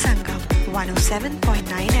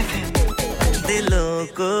 107.9 FM दिलों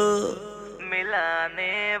को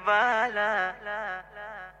मिलाने वाला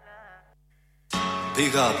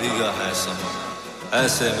भीगा भीगा है समा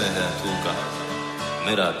ऐसे में है तू कहाँ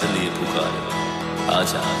मेरा दिल ये पुकारे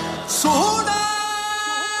आजा सोना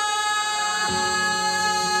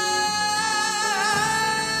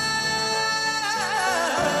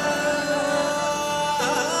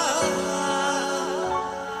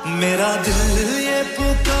मेरा दिल ये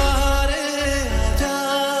पुकारे आजा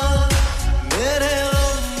मेरे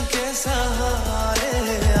गम के सहारे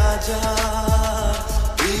आजा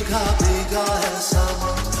भीगा भीगा है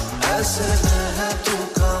समा ऐसे में है तू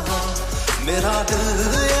कहाँ मेरा दिल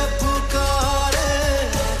ये पुकारे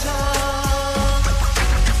आजा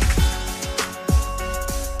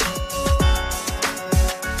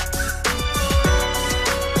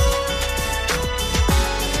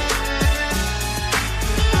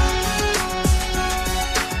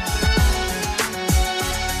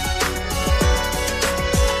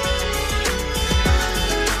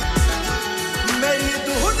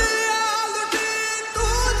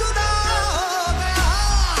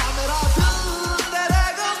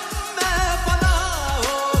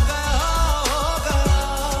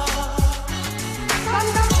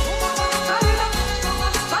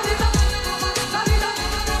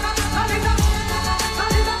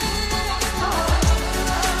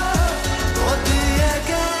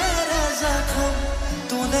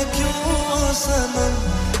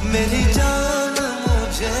मेरी जान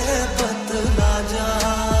मुझे बतला जा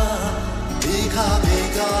भीगा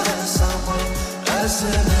भीगा है समा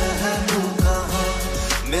ऐसे में है तू कहाँ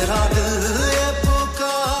मेरा दिल ये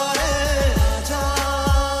पुकारे आजा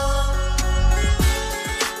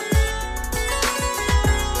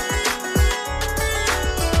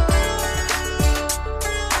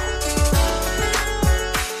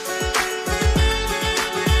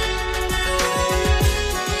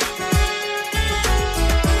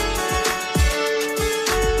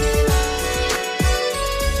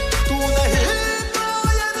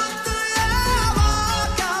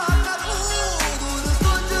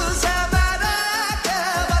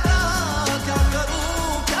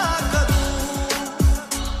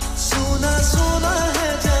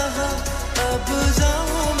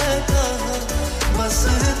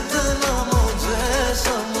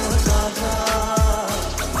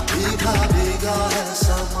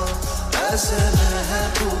ऐसे में है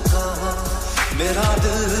तू कहाँ मेरा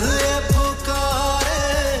दिल ये पुकारे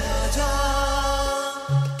आजा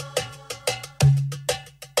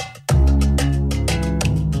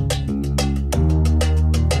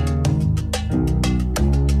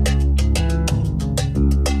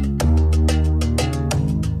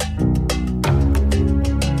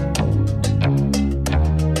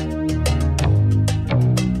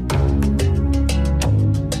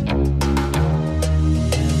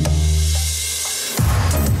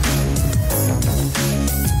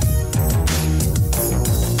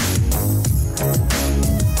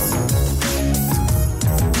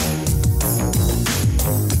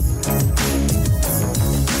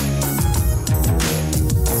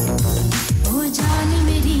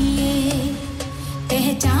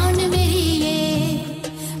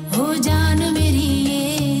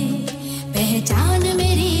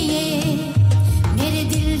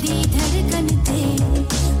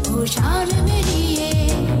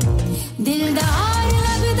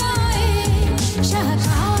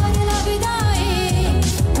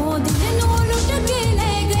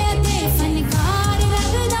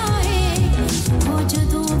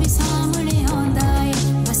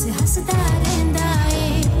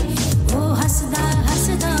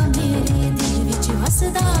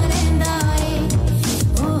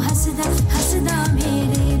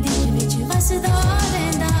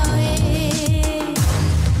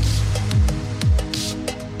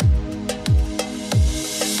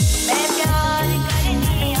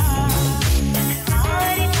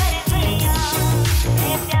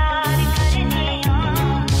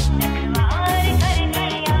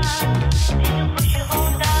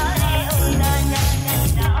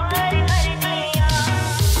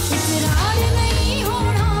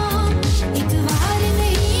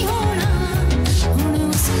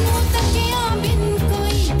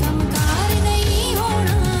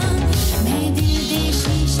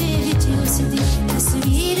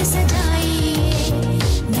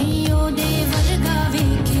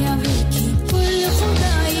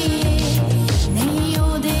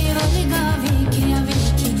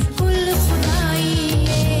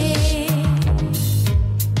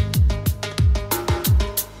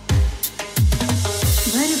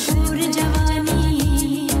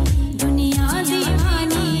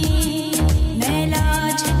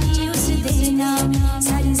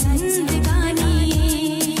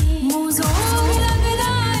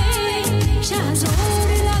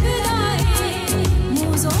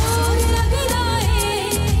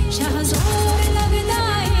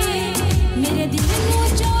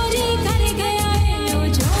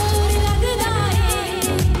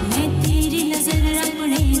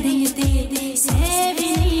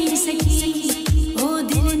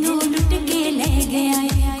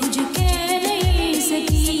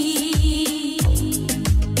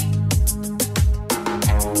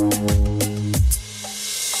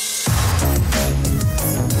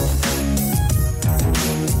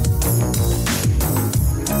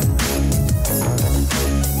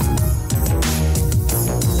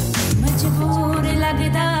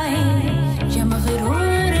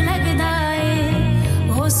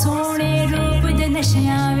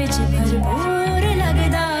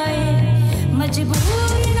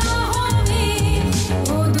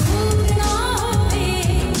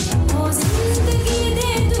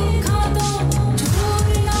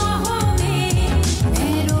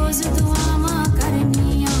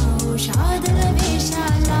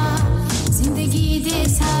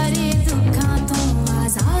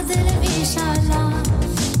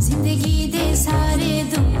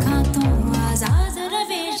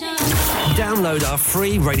Download our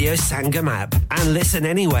free Radio Sangam app and listen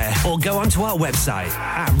anywhere or go onto our website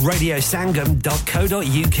at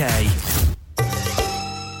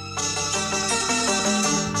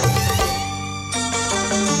radiosangam.co.uk.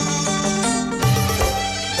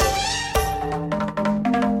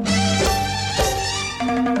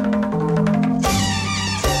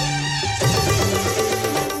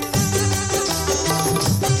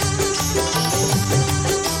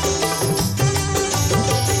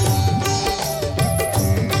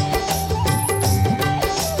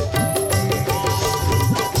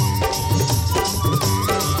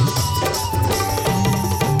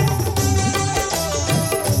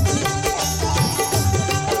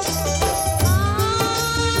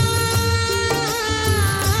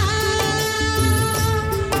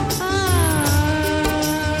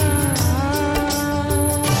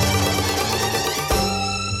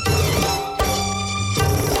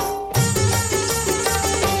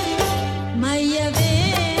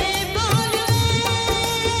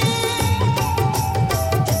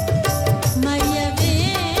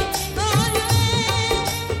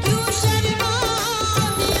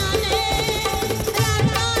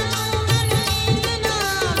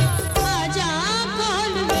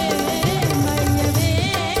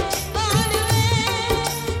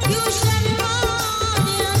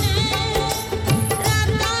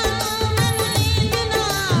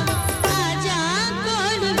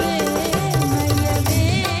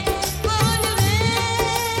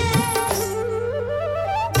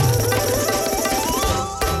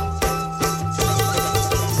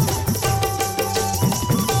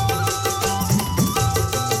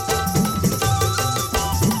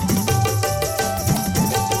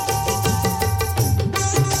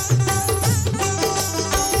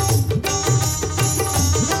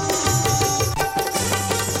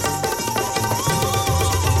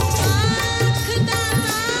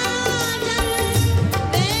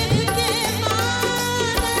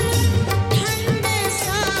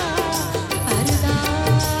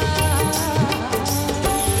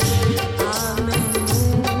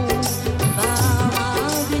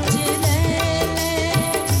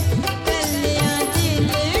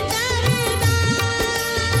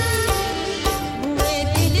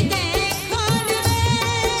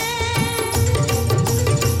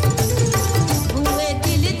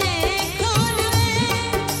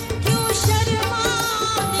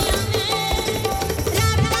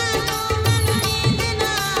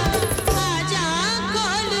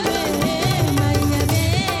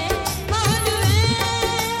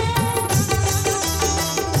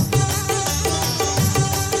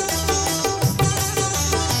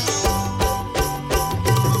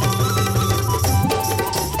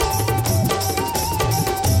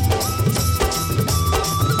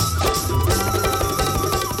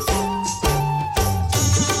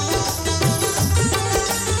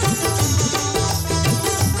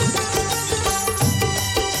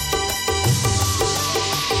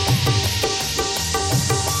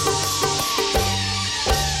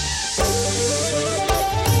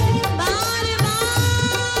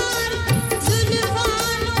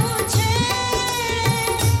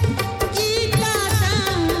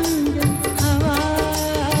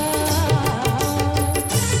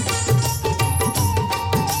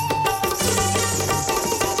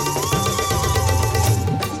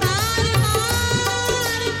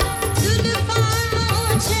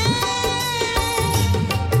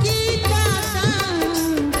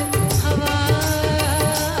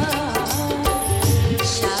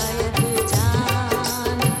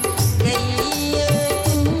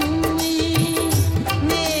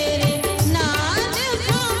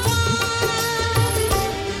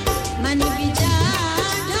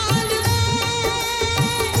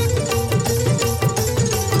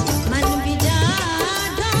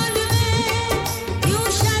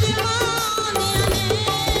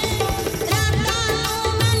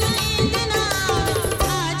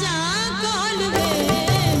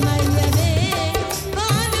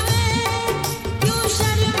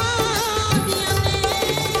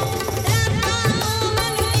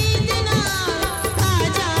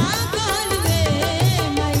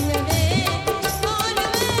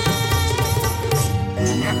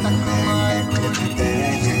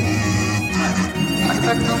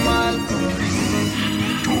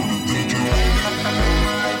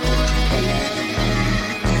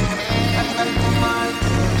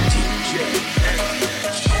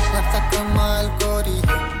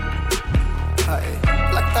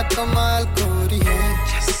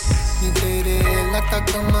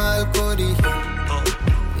 लगता कमाल कोरी है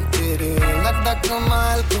तेरे लगता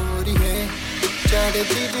कमाल कोरी है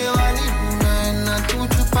चढ़ती जवानी ना तू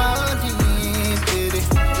छुपा दी तेरे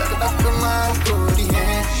लगता कमाल कोरी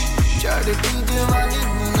है चढ़ती जवानी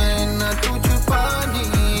ना तू छुपा दी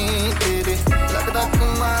तेरे लगता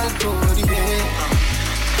कमाल कोरी है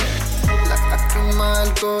लगता कमाल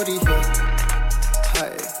कोरी है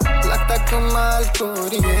हाय लगता कमाल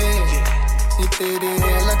कोरी है नी तेरे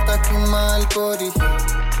लगता कमाल कोरी है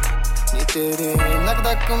नी तेरे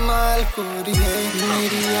लगता कमाल कोरी है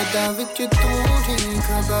मेरी अदा विच तू ही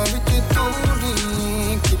खबा विच तू ही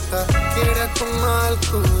किता केड़ा कमाल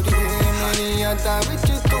कोरी है मेरी अदा विच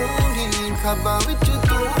तू ही खबा विच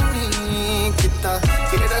तू ही किता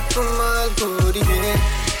केड़ा कमाल कोरी है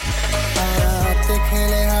ते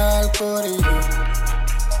खेले हाल कोरी है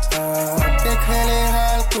ते खेले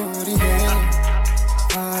हाल कोरी है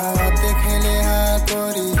ते खेले हाल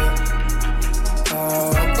कोरी है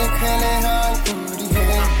ते खेले हाल कोरी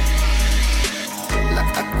है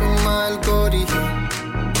लगता कमाल कोरी है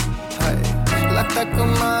हाय लगता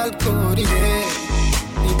कमाल कोरी है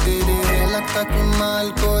नी तेरे लगता कमाल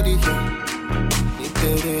कोरी है नी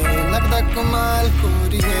तेरे लगता कमाल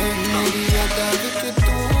कोरी है मेरी अदा विच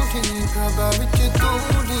तू ही खबा विच तू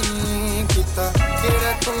ही किता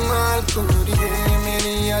केड़ा कमाल कोरी है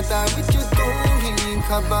मेरी अदा विच तू ही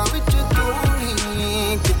खबा विच तू ही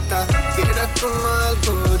किता केड़ा कमाल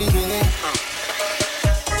कोरी है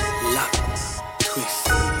ला ट्विस्ट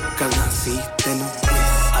करना सी तेनू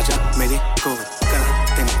आजा मेरे को करा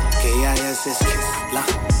तेनू KISS kiss ला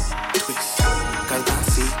ट्विस्ट करना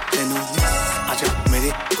सी तेनू आजा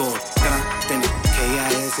मेरे को करा तेनू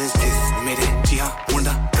KISS kiss मेरे जी हां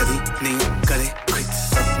मुंडा कदी नहीं करे क्विट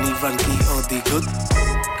अपनी वर्गी ओदी गुड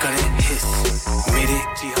करे हिस मेरे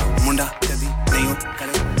जी हां मुंडा कदी नहीं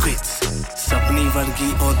करे क्विट अपनी वर्गी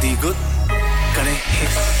ओदी गुड करे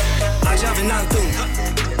हिस आजा बिना तू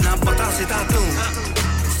ना पता सिता तू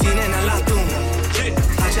सीने न ला तू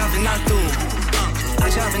आजा बिना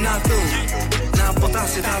तू ना पता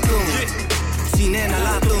सिता तू सीने न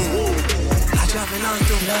ला तू आजा बिना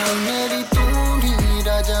तू मेरी तू ही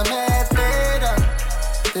राजा मैं तेरा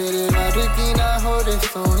तेरे वर्गी ना हो रे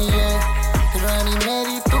सोनिए रानी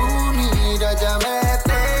मेरी तू ही राजा मैं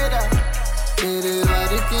तेरा तेरे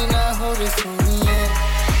वर्गी ना हो रे सोनिए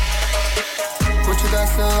कुछ दा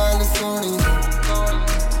सवाल सोनी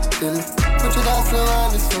दिल कुछ दा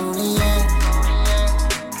सवाल सोनिए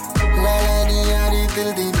लाला नी यारी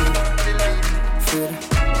दिल दी फिर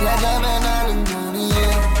लगा मैं नाल मोनिए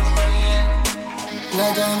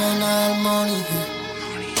लगा मैं नाल मोनी है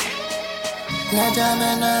लगा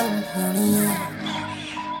मैं नाल मोनिए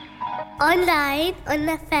Online, on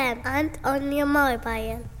FM and on your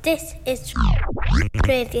mobile. This is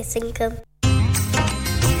Radio Sangam.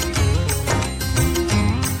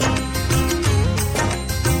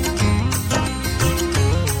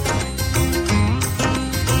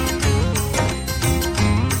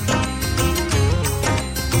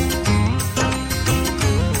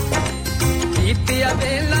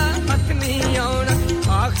 वेला मत नहीं आउना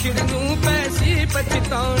आखिर नूं पैसी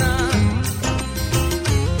पछताउना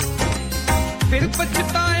फिर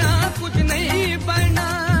पछताया कुछ नहीं बनना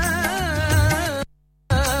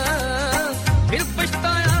फिर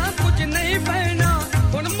पछताया कुछ नहीं बनना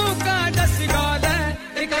हुन मौका दस गाल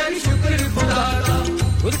है कर शुक्र खुदा दा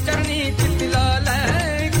गुरचरनी चितला ले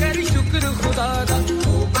कर शुक्र खुदा दा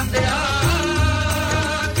ओ बंदिया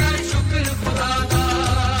कर शुक्र खुदा दा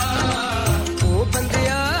ओ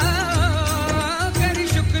बंदिया कर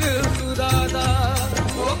शुक्र खुदा दा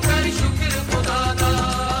ओ कर शुक्र खुदा दा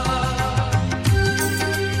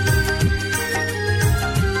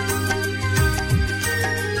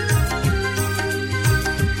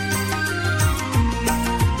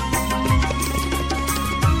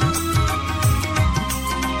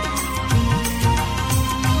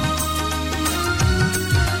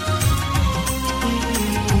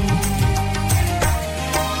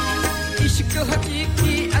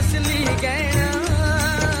हकीकी असली गहना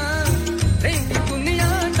रहती दुनिया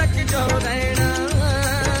तक जो रहना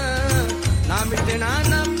ना मिटना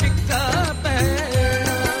ना फिक्का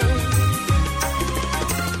पैना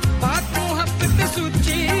बात मुहब्बत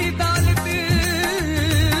सुच्ची दालत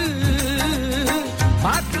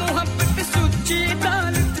बात मुहब्बत सुच्ची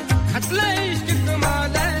दालत खतला इश्क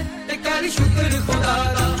कमाल है कर शुक्र खुदा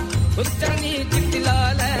दा उतरनी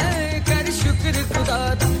चितलाल है कर शुक्र खुदा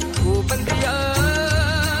दा ओ बंदिया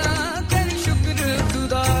कर शुक्र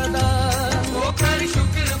खुदा दा ओ कर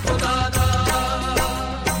शुक्र खुदा दा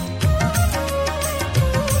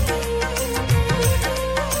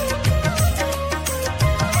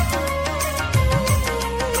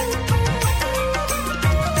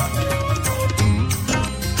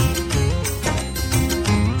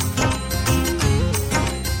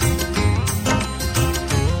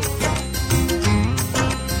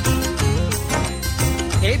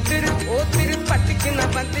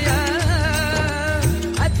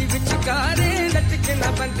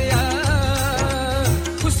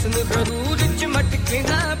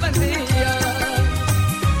बिना बंदिया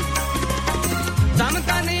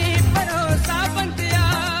दमका नहीं भरोसा बंदिया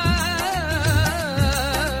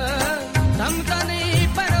दमका नहीं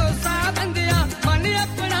भरोसा बंदिया मन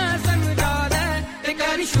अपना समझा ले ते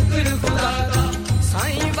कर शुक्र खुदा दा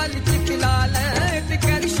साईं वल चिकला ले ते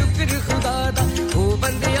कर शुक्र खुदा दा ओ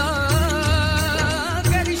बंदिया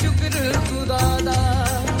कर शुक्र खुदा दा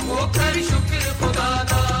ओ कर शुक्र खुदा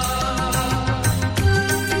दा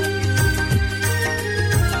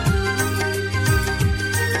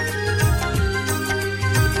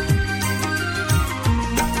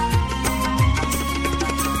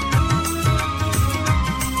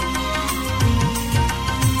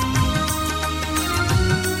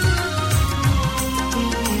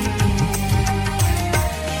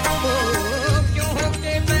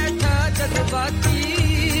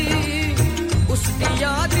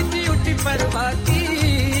याद दी उठी परवाती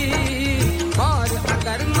और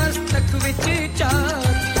अगर मस्तक विच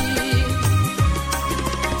चाहती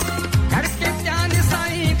करके ध्यान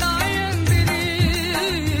साईं दा अंदरी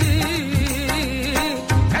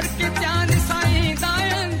करके ध्यान साईं दा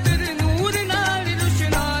अंदर नूर नाल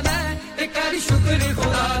रुशना ले ते कर शुक्र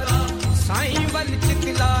खुदा दा साईं वल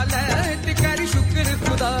चिकला ले ते कर शुक्र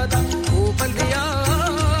खुदा दा ओ बंदिया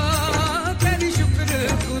कर शुक्र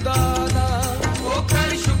खुदा दा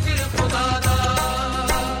कर शुक्र खुदा दा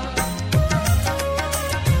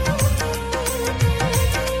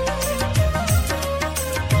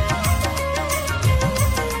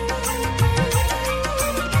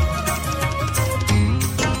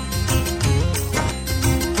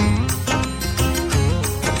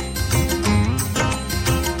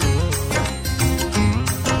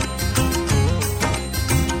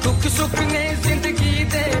दुख सुख ने जिंदगी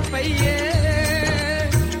दे पईए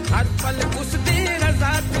हर पल उस दी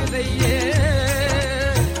रज़ा ते रहिए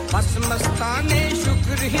बस मस्ताने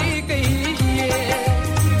शुक्र ही कहिए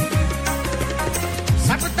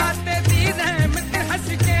सब दाते दी रहमत हंस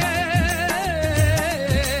के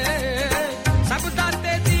सब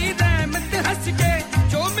दाते दी रहमत हंस के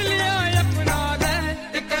जो मिलिया अपना ले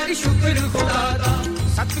ते कर शुक्र खुदा दा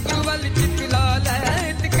सतगुरु वल चितला ले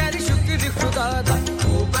ते कर शुक्र खुदा दा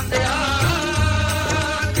ओ बंदिया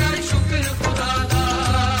कर शुक्र खुदा दा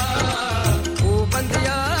ओ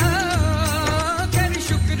बंदिया कर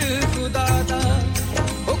शुक्र खुदा दा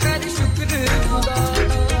ओ कर शुक्र खुदा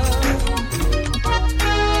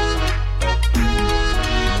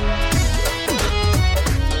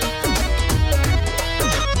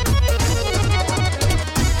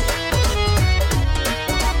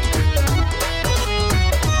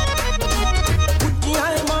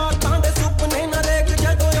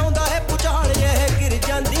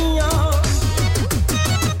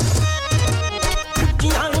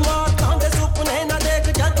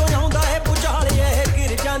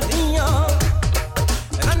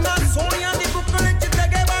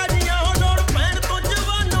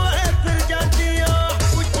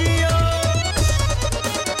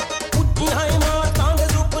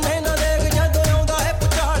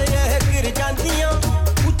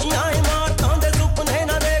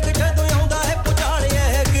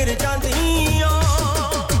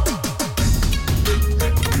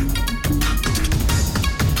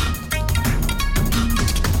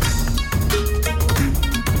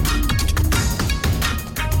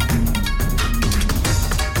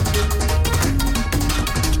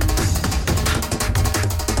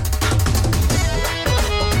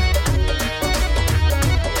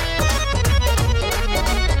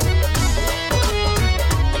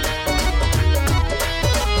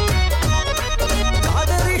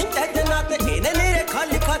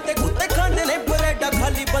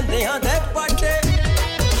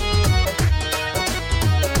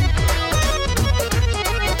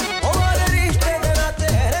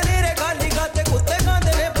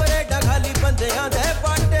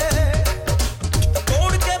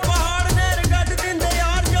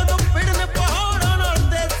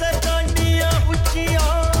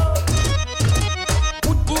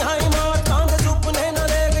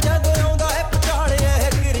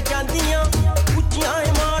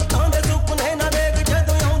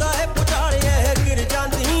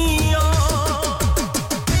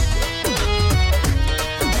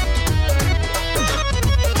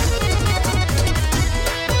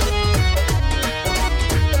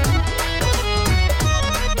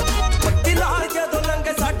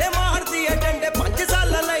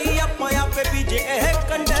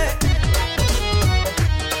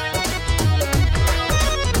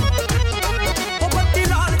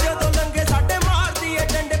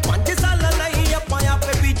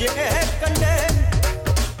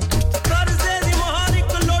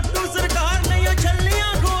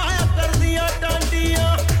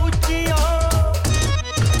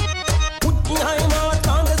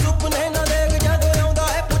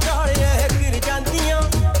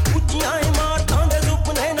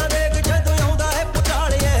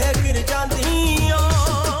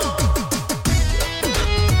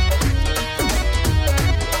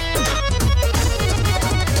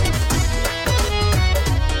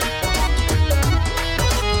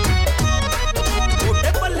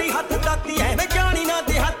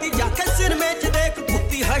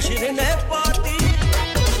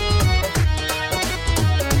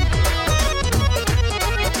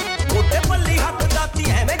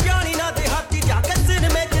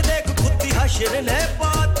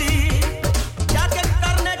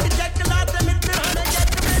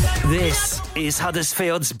is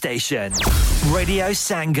Huddersfield's station. Radio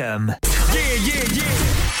Sangam.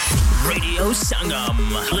 Yeah. Radio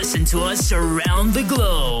Sangam. Listen to us around the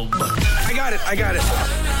globe. I got it.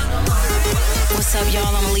 What's up,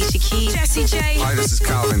 y'all? I'm Alicia Keys. Jessie J. Hi, this is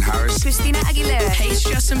Calvin Harris. Christina Aguilera. Hey, it's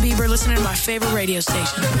Justin Bieber. Listening to my favorite radio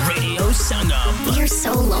station. Radio Sangam. You're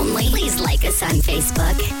so lonely. Please like us on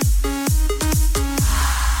Facebook.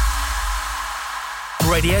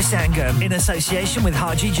 Radio Sangam in association with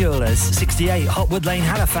Haji Jewellers, 68 Hotwood Lane,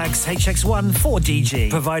 Halifax, HX1 4DG.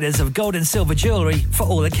 Providers of gold and silver jewellery for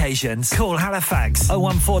all occasions. Call Halifax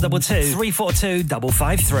 01422 342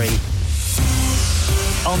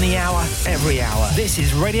 553. On the hour, every hour. This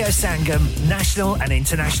is Radio Sangam, national and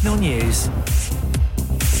international news.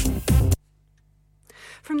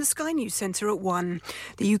 From the Sky News Centre at 1.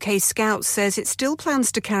 The UK Scouts says it still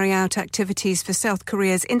plans to carry out activities for South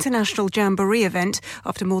Korea's International Jamboree event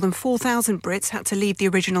after more than 4,000 Brits had to leave the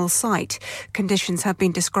original site. Conditions have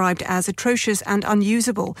been described as atrocious and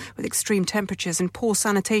unusable, with extreme temperatures and poor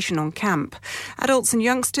sanitation on camp. Adults and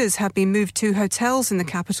youngsters have been moved to hotels in the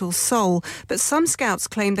capital, Seoul, but some Scouts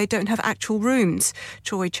claim they don't have actual rooms.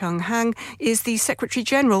 Choi Chung-hang is the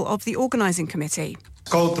Secretary-General of the organising committee.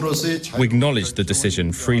 We acknowledge the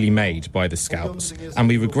decision freely made by the Scouts, and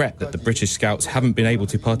we regret that the British Scouts haven't been able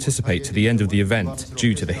to participate to the end of the event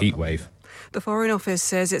due to the heatwave. The Foreign Office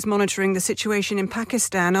says it's monitoring the situation in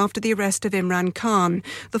Pakistan after the arrest of Imran Khan.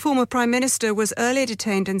 The former Prime Minister was earlier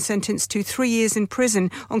detained and sentenced to 3 years in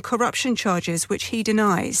prison on corruption charges, which he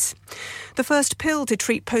denies. The first pill to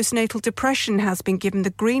treat postnatal depression has been given the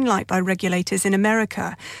green light by regulators in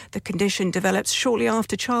America. The condition develops shortly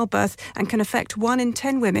after childbirth and can affect 1 in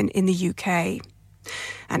 10 women in the UK.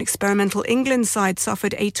 An experimental England side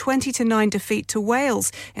suffered a 20-9 defeat to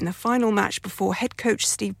Wales in the final match before head coach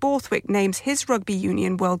Steve Borthwick names his Rugby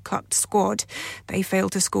Union World Cup squad. They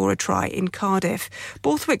failed to score a try in Cardiff.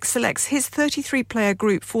 Borthwick selects his 33-player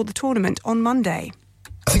group for the tournament on Monday.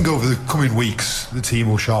 I think over the coming weeks, the team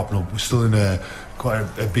will sharpen up. We're still in quite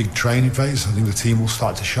a big training phase. I think the team will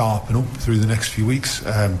start to sharpen up through the next few weeks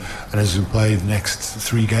and as we play the next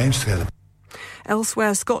 3 games together.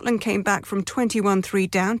 Elsewhere, Scotland came back from 21-3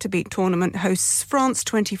 down to beat tournament hosts France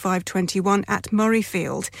 25-21 at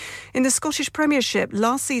Murrayfield. In the Scottish Premiership,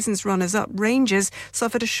 last season's runners-up Rangers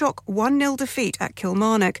suffered a shock 1-0 defeat at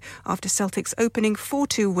Kilmarnock after Celtic's opening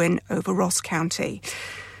 4-2 win over Ross County.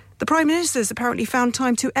 The Prime Minister's apparently found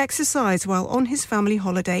time to exercise while on his family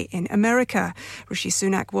holiday in America. Rishi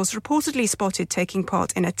Sunak was reportedly spotted taking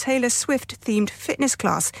part in a Taylor Swift-themed fitness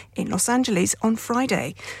class in Los Angeles on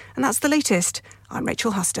Friday. And that's the latest. I'm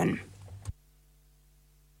Rachel Huston.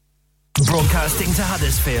 Broadcasting to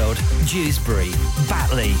Huddersfield, Dewsbury,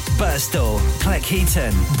 Batley, Birstall,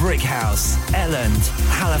 Cleckheaton, Brickhouse, Elland,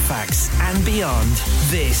 Halifax and beyond.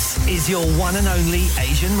 This is your one and only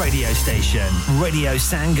Asian radio station. Radio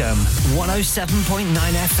Sangam, 107.9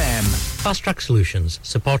 FM. Fast Track Solutions,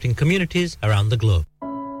 supporting communities around the globe.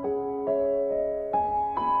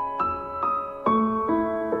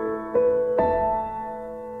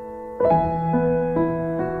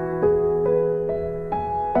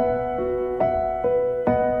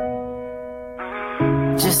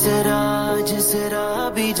 जिस राह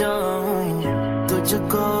भी जाऊं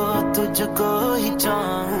तुझको ही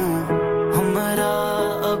चाहूं हमारा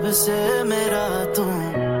अब से मेरा तू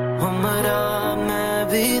हमारा मैं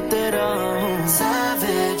भी तेरा हूं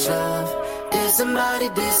savage love did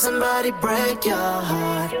somebody break your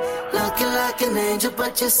heart looking like an angel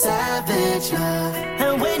but you're savage love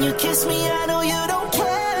and when you kiss me I know you don't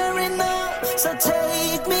care enough so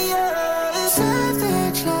take me up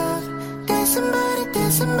savage love did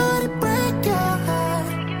somebody break your heart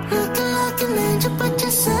looking like an angel but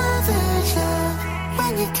you're savage love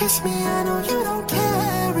when you kiss me I know you don't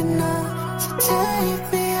care enough so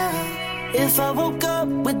take me out if I woke up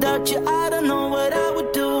without you I don't know what I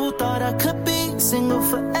would do thought I could be single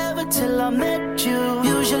forever till I met you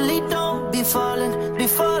usually don't be falling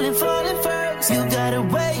first you got a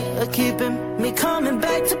way of keeping me coming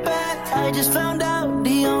back to back I just found out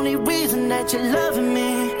the only reason that you're loving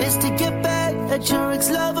me is to get back at your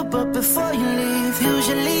ex-lover but before you leave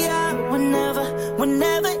usually I would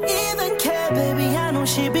never even care baby I know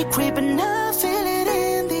she be creeping I feel it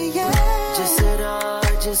in the air just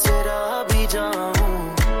said I'll be down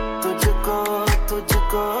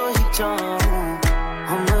तुझको ही चाहूं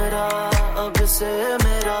हमारा अब से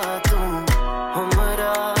मेरा तू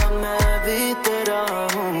हमारा मैं भी तेरा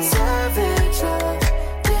हूं savage love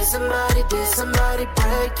did somebody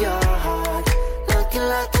break your heart looking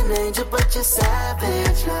like an angel but you're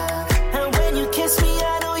savage love and when you kiss me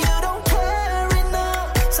I know you don't care enough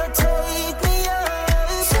so take me up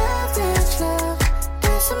savage love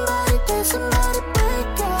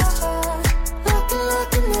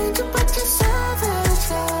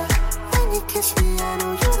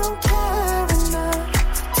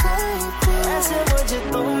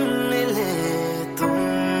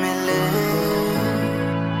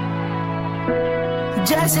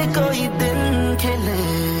खिले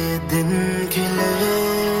दिन खिले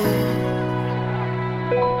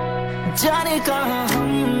जाने कहाँ हम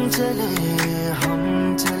चले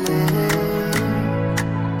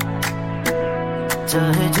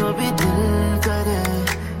चाहे जो भी दिल करे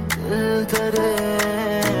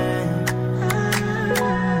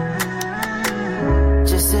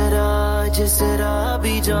जिस राह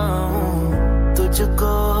भी जाऊं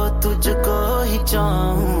तुझको ही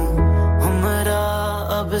चाहूं हमरा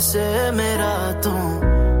अब से मेरा तू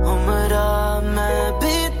हमरा मैं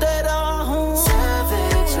भी तेरा हूँ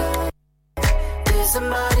Savage love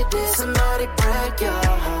Did somebody break your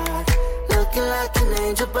heart Looking like an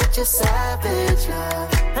angel but you're savage love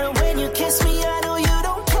And when you kiss me I know you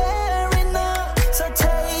don't care enough So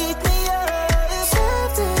take me up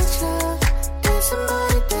Savage love Did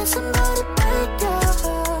somebody break your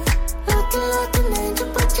heart Looking like an angel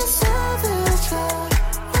but you're savage love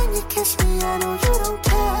When you kiss me I know you don't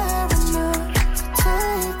care enough So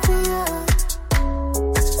take me up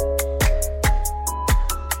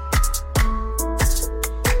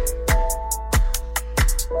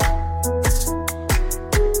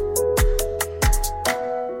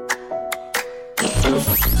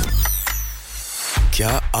क्या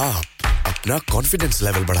आप अपना confidence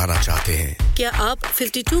level बढ़ाना चाहते हैं? क्या आप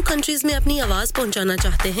 52 countries में अपनी आवाज पहुंचाना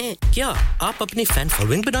चाहते हैं? क्या आप अपनी फैन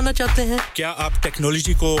फॉलोइंग बनाना चाहते हैं? क्या आप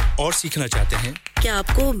टेक्नोलॉजी को और सीखना चाहते हैं? क्या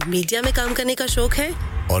आपको मीडिया में काम करने का शौक है?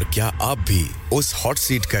 और क्या आप भी उस हॉट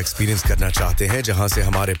सीट का एक्सपीरियंस करना चाहते हैं जहां से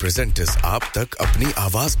हमारे प्रेजेंटर्स आप तक अपनी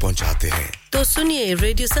आवाज पहुंचाते हैं? तो सुनिए,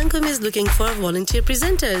 Radio Sangam is looking for volunteer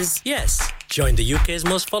presenters. Yes, join the UK's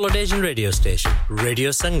most followed Asian radio station, Radio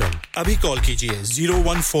Sangam. अभी कॉल कीजिए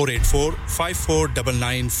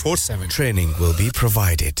 01484549947. Training will be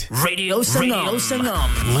provided. Radio Sangam.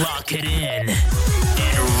 Lock it in and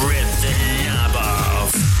rip the knob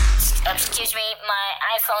off. Excuse me, my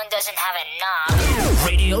iPhone doesn't have a knob.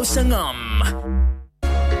 Radio Sangam.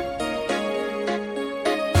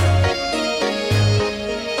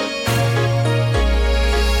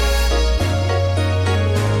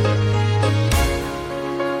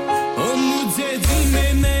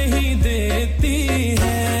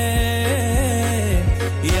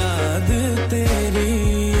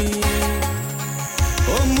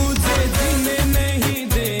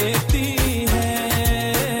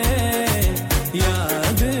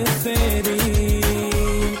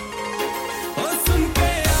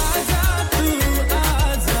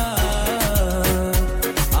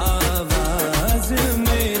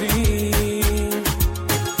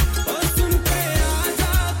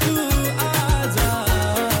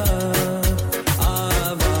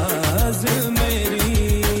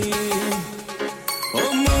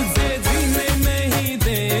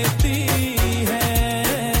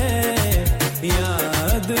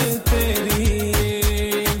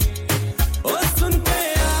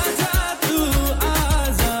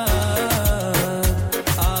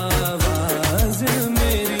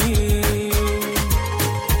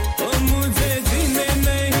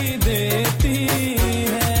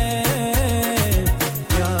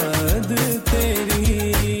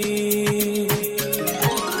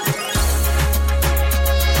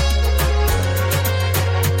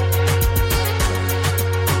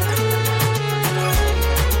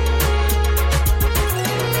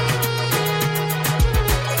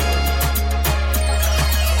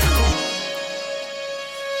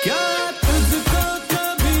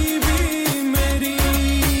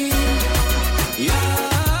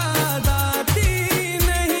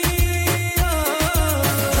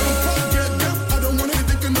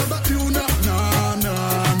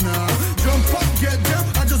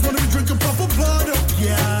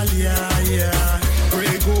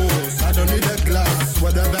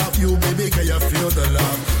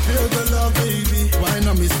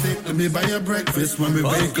 me buy your breakfast when we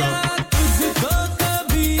wake up.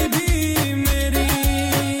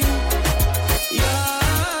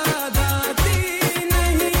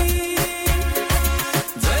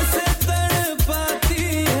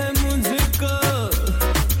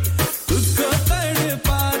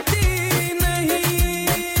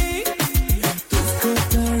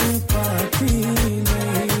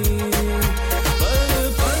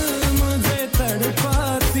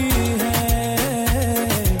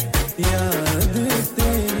 याद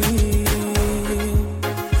तेरी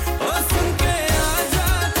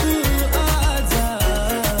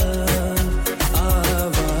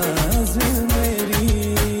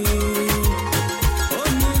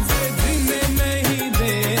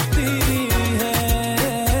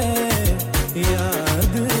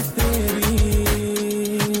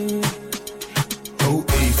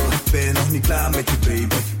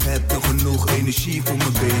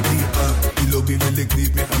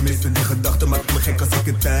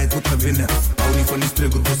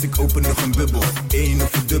dus ik open nog een bubbel. 1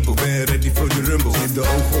 of een dubbel, ben ready voor de rumble. Zit de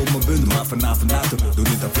ogen op mijn bundel, maar vanavond later doe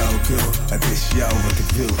dit aan flauwekul. Het is jou wat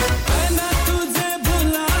ik wil. Bijna तुझे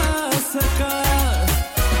भुला सका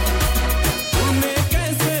तूने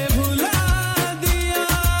कैसे भुला दिया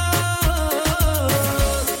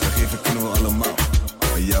Vergeven kunnen we allemaal,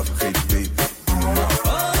 maar jou vergeet ik baby.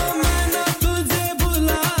 मैंने तुझे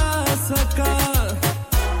भुला सका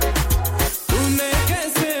तूने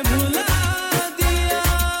कैसे भुला दिया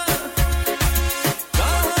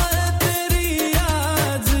कहाँ है तेरी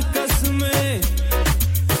आज कसमें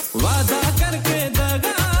वादा करके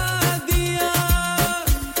दगा दिया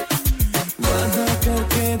वादा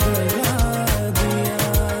करके दगा दिया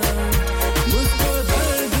मुझको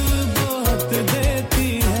दर्द बहुत देती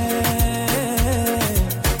है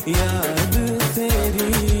याद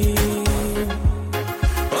तेरी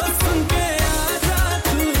ओ सुन के आजा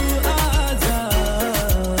तू आजा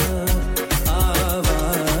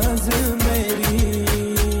आवाज मेरी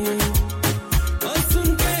ओ सुन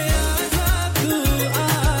के आजा तू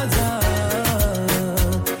आजा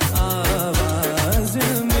आवाज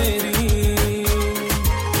मेरी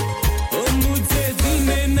ओ मुझे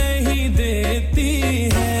जीने नहीं देती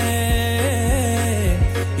है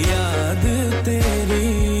याद तेरी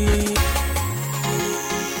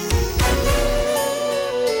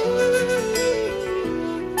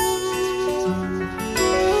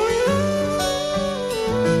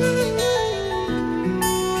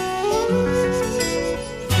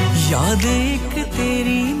याद एक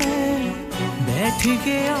तेरी मैं बैठ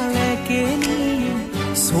गया लेके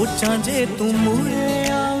नी सोचा जे तू मुड़े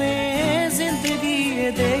आवे जिंदगी ये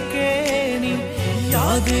देके नी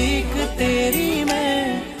याद एक तेरी मैं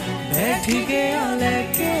बैठ गया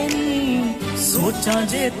लेके नी सोचा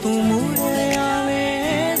जे तू मुड़े आवे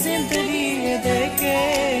जिंदगी ये देके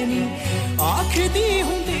नी आखदी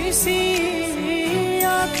हुंदी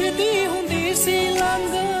सी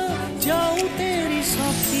लंघ जाऊं तेरी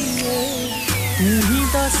साथीए तू ही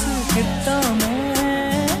दस कितना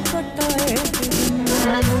मैं कटाए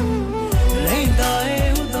रहंदा है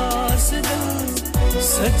उदास दिल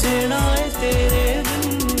सजना है तेरे बिन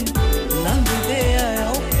लंघदे आ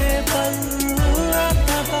औखे पल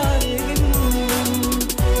आता तारे गिन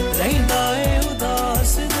रहंदा है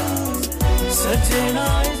उदास दिल सजना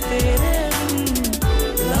है तेरे बिन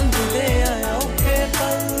लंघदे आ औखे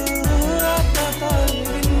पल आता तारे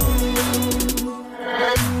गिन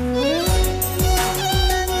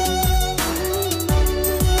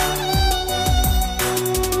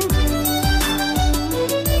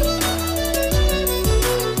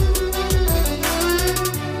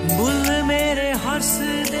बुल मेरे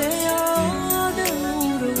हसदे याद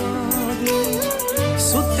उड़वागे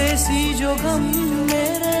सुते सी जो गम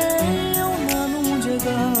मेरे उन्हां नूं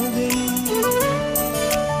जगा गई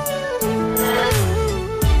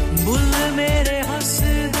बुल मेरे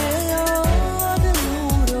हसदे याद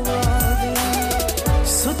उड़वागे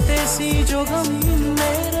सुते सी जो गम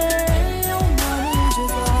मेरे उन्हां नूं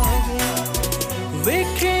जगा गई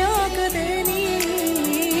वेखिया कदे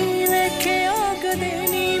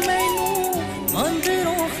नी मैनू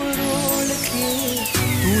अंदरों फरोल के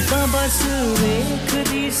तू तां बस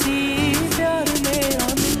वेखदी सी प्यार मेरा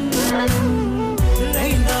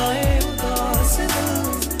रहंदा है उदास दिल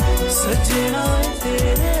सजना है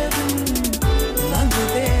तेरे बिन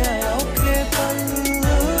लंघदे आ औखे पल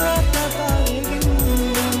आता तारे गिन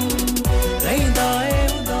रहंदा है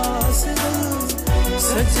उदास दिल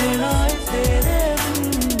सजना है तेरे बिन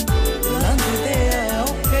लंघदे आ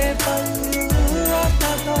औखे पल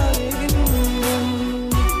आता तारे गिन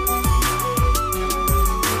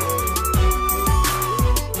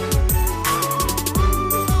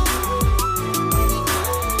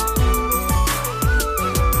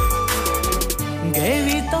ਗਏ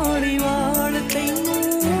ਵੀ ਤਾੜੀ ਵਾਲ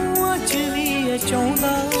ਤੈਨੂੰ ਅੱਜ ਵੀ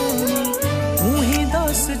ਚਾਹੁੰਦਾ ਤੂੰ ਹੀ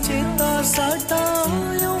ਦੱਸ ਚੇਤਾ ਸਾਡਾ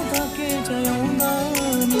ਆਉਂਦਾ ਕਿ ਜਾਉਂਦਾ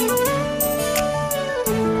ਨੀ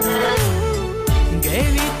ਗਏ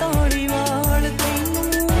ਵੀ ਤਾੜੀ ਵਾਲ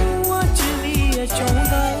ਤੈਨੂੰ ਅੱਜ ਵੀ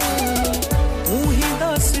ਚਾਹੁੰਦਾ ਤੂੰ ਹੀ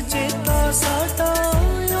ਦੱਸ ਚੇਤਾ ਸਾਡਾ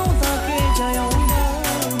ਆਉਂਦਾ ਕਿ ਜਾਉਂਦਾ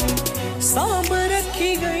ਨੀ ਸਾਂਭ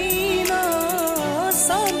ਰੱਖੀ ਗਈ ਨਾ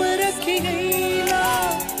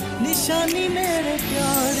निशानी मेरे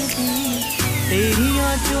प्यार की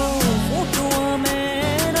तेरियां जो फोटोआं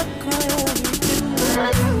मैं रखा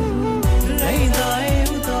रहंदा है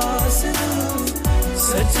उदास दिल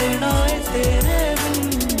सजना है तेरे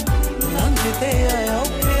बिन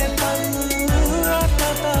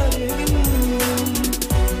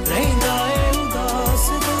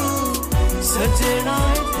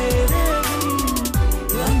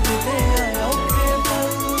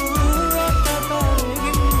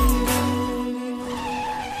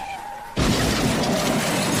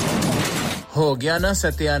गया ना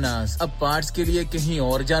सत्यानाश अब पार्ट्स के लिए कहीं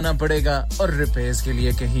और जाना पड़ेगा और रिपेयर्स के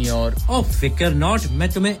लिए कहीं और ओ फिकर नॉट मैं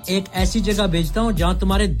तुम्हें एक ऐसी जगह भेजता हूं जहां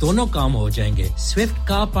तुम्हारे दोनों काम हो जाएंगे स्विफ्ट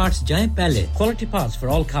कार पार्ट्स जाएं पहले quality parts for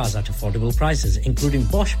all cars at affordable prices including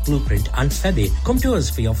Bosch Blueprint and Febby come to us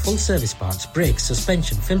for your full service parts brakes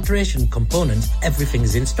suspension filtration components everything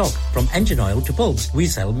is in stock from engine oil to bulbs we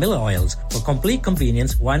sell Miller oils for complete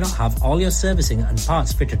convenience why not have all your servicing and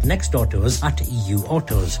parts fitted next door to us at EU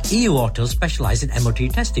Autos EU Autos specialise in MOT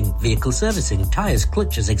testing vehicle servicing tyres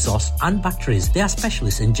clutches exhaust and batteries they are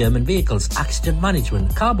specialists in German vehicles accident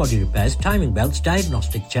management car body repairs timing belts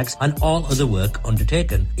diagnostic checks and all other work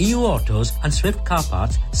undertaken EU Autos and Swift Car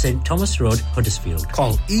Parts St Thomas Road Huddersfield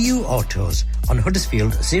call EU Autos on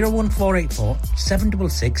Huddersfield 01484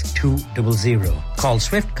 766 200 call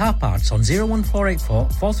Swift Car Parts on 01484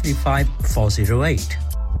 435 408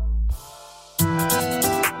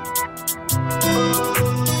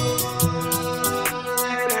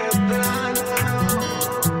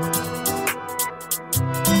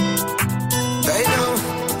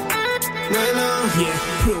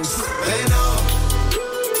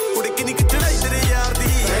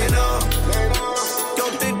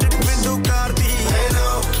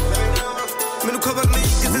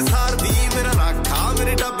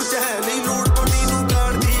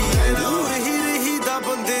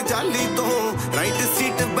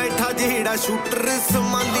 shooter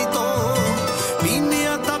ਸਮਾਲੀ ਤੋਂ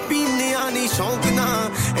ਪੀਨਿਆ ਤਾਂ ਪੀਨਿਆ ਨਹੀਂ ਸ਼ੌਂਕ ਨਾ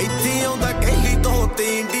ਇੱਥੇ ਆਉਂਦਾ ਕਹਿਲੀ ਤੋਂ ਤੇ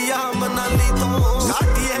India Manali ਤੋਂ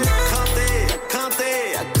ਸਾਡੀਏ ਅੱਖਾਂ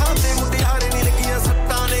ਤੇ ਮੁੰਡਿਆਰੇ ਨਹੀਂ ਲੱਗੀਆਂ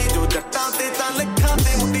ਸੱਟਾਂ ਨੇ ਜੋ ਜੱਟਾਂ ਤੇ ਤਾਂ ਲੱਖਾਂ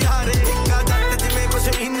ਤੇ ਮੁੰਡਿਆਰੇ ਇੱਕਾ ਜੱਟ ਜਿਵੇਂ ਕੁਛ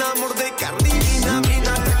ਮਹੀਨਾ ਮੁੜਦੇ ਕਰਦੀ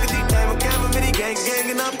ਮਹੀਨਾ ਤੱਕਦੀ ਟਾਈਮ ਕੈਮ ਮੇਰੀ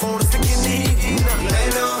ਗੈਂਗ ਨਾ ਪਾਉਣ ਸਕਿਨੀ ਜੀਨਾ ਲੈ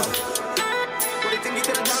ਲੋ ਕੋਈ ਚੰਗੀ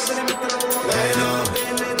ਤਰ੍ਹਾਂ ਜਾਣਦੇ ਨੇ ਮਿੱਤਰੋ ਲੈ ਲੋ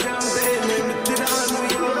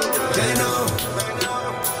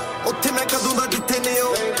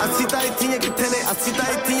ਅਸੀਂ ਤਾਂ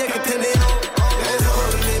ਇੱਥੇ ਕਿੱਥੇ ਨੇ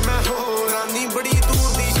ਹੋਰ ਨੇ ਮੈਂ ਹੋਰਾਨੀ ਬੜੀ ਦੂਰ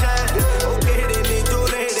ਦੀ ਸ਼ਹਿਰ ਉਹ ਕਿਹੜੇ ਨੇ ਜੋ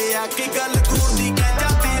ਨੇੜੇ ਆ ਕੇ ਗੱਲ ਦੂਰ ਦੀ ਕਹਿ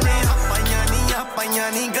ਜਾਂਦੇ ਨੇ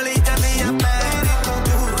ਪਾਈਆਂ ਨੀ ਗਲੇ ਜਾਨੇ ਆ ਪੈਰ ਤੋਂ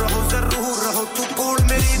ਦੂਰ ਰਹੋ ਜ਼ਰੂਰ ਰਹੋ ਤੂੰ ਕੋਲ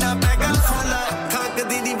ਮੇਰੀ ਨਾ ਪੈ ਗੱਲ ਸੁਣ ਲੈ ਅੱਖਾਂ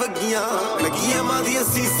ਕਦੀ ਨਹੀਂ ਵਗੀਆਂ ਲੱਗੀਆਂ ਮਾਂ ਦੀਆਂ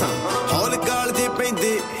ਸੀਸਾਂ ਹੌਲ ਗਾਲ ਜੇ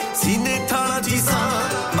ਪੈਂਦੇ ਸੀਨੇ ਠਾਲਾ ਜੀਸਾਂ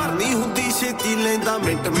ਭਰਨੀ ਹੁੰਦੀ ਛੇਤੀ ਲੈਂਦਾ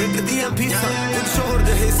ਮਿੰਟ ਦੀਆਂ ਫੀਸਾਂ ਕੁਝ ਸ਼ੋਰ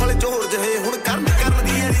ਜਹੇ ਸਲ ਜੋਰ ਜਹੇ ਹੁਣ ਕਰਨ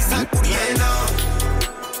ਦੀਆਂ ਰੀਸਾਂ ਕੁੜੀਆਂ ਨਾ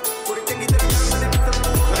ਕੁੜੀ ਚੰਗੀ ਤਰ੍ਹਾਂ ਜਾਣਦੇ ਨੇ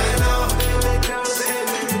ਲੈਣਾ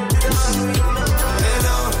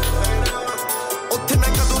ਉੱਥੇ ਮੈਂ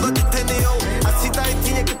ਕਦੋਂ ਦਾ ਜਿੱਥੇ ਨੇ ਅਸੀਂ ਤਾਂ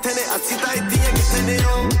ਇੱਥੇ ਕਿੱਥੇ ਨੇ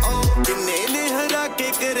ਕਿੰਨੇ ਨੇ ਹਰਾ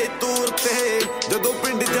ਕੇ ਕਰੇ ਦੂਰ ਤੇ ਜਦੋਂ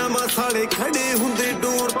ਪਿੰਡ ਜਾਵਾਂ ਸਾਲੇ ਖੜੇ ਹੁੰਦੇ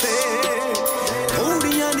ਡੋਰ ਤੇ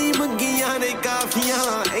ਥੋੜੀਆਂ ਨਹੀਂ ਮੰਗੀਆਂ ਨੇ ਕਾਫੀਆਂ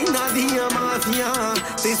ਇਹਨਾਂ ਦੀਆਂ ਮਾਫੀਆਂ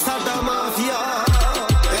ਤੇ ਸਾਡਾ ਮਾਫੀਆ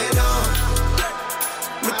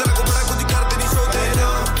ਮਿੱਤਰ ਕੋ ਬੜਾ ਕੁਝ ਕਰਦੇ ਨਹੀਂ ਸੋਚਦੇ ਨਾ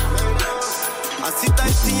ਅਸੀਂ ਤਾਂ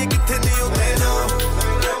ਇੱਥੇ ਕਿੱਥੇ ਨੇ ਉਹਦੇ ਨਾ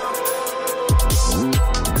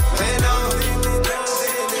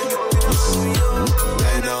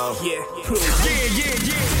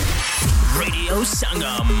Radio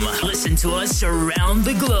Sangam. Listen to us around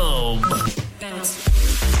the globe.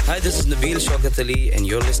 Hi, this is Nabil Shaukat Ali and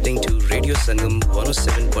you're listening to Radio Sangam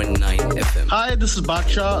 107.9 FM. Hi, this is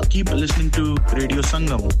Baksha. Keep listening to Radio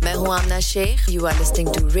Sangam. मैं हूँ आमना Sheikh. You are listening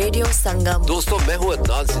to Radio Sangam. दोस्तों मैं हूँ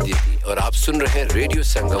अदनान सिद्दीकी और आप सुन रहे हैं radio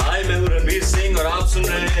संगम. Hi, मैं हूँ रणवीर सिंह और आप सुन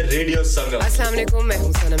रहे हैं रेडियो संगम. अस्सलाम वालेकुम. मैं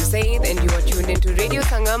हूँ सनम Saeed and you are tuned into Radio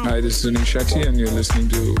Sangam. Hi, this is Zunin Shakti and you're listening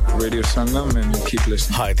to Radio Sangam and keep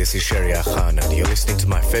listening. Hi, this is Sharia Khan and you're listening to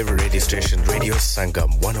my favorite radio station Radio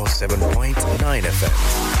Sangam 107.9 FM.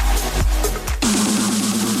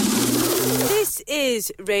 This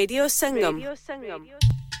is Radio Sangam. Radio Sangam.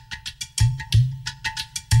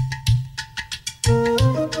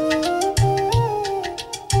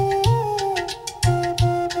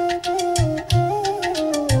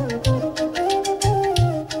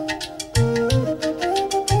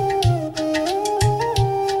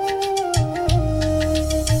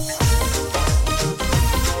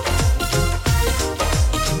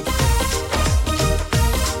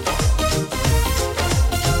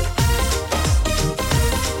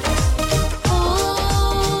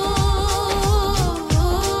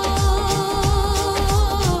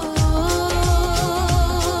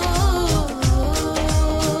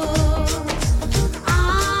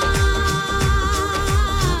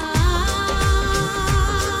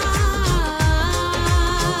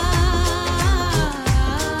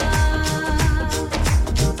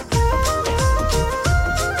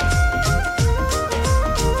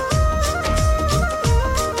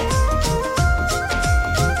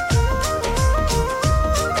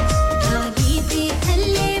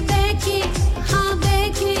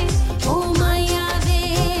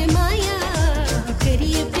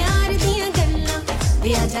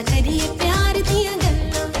 वे आजा करिए प्यार दिया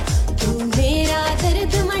गल्ला तू मेरा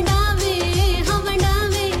दर्द मंडावे हाँ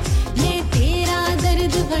मंडावे मैं तेरा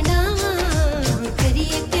दर्द मंडावा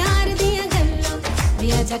करिए प्यार दिया गल्ला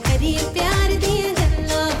वे आजा करिए प्यार दिया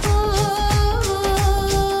गल्ला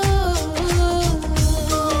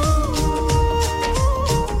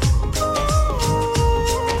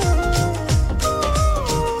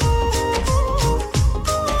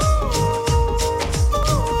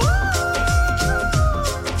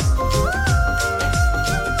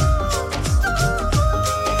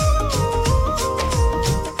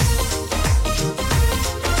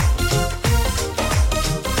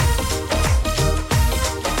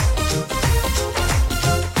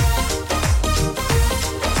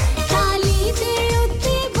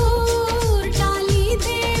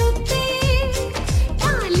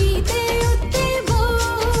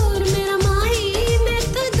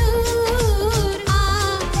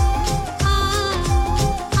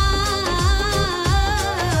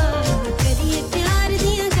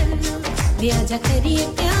आजा करिए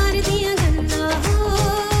प्यार दिया गल्ला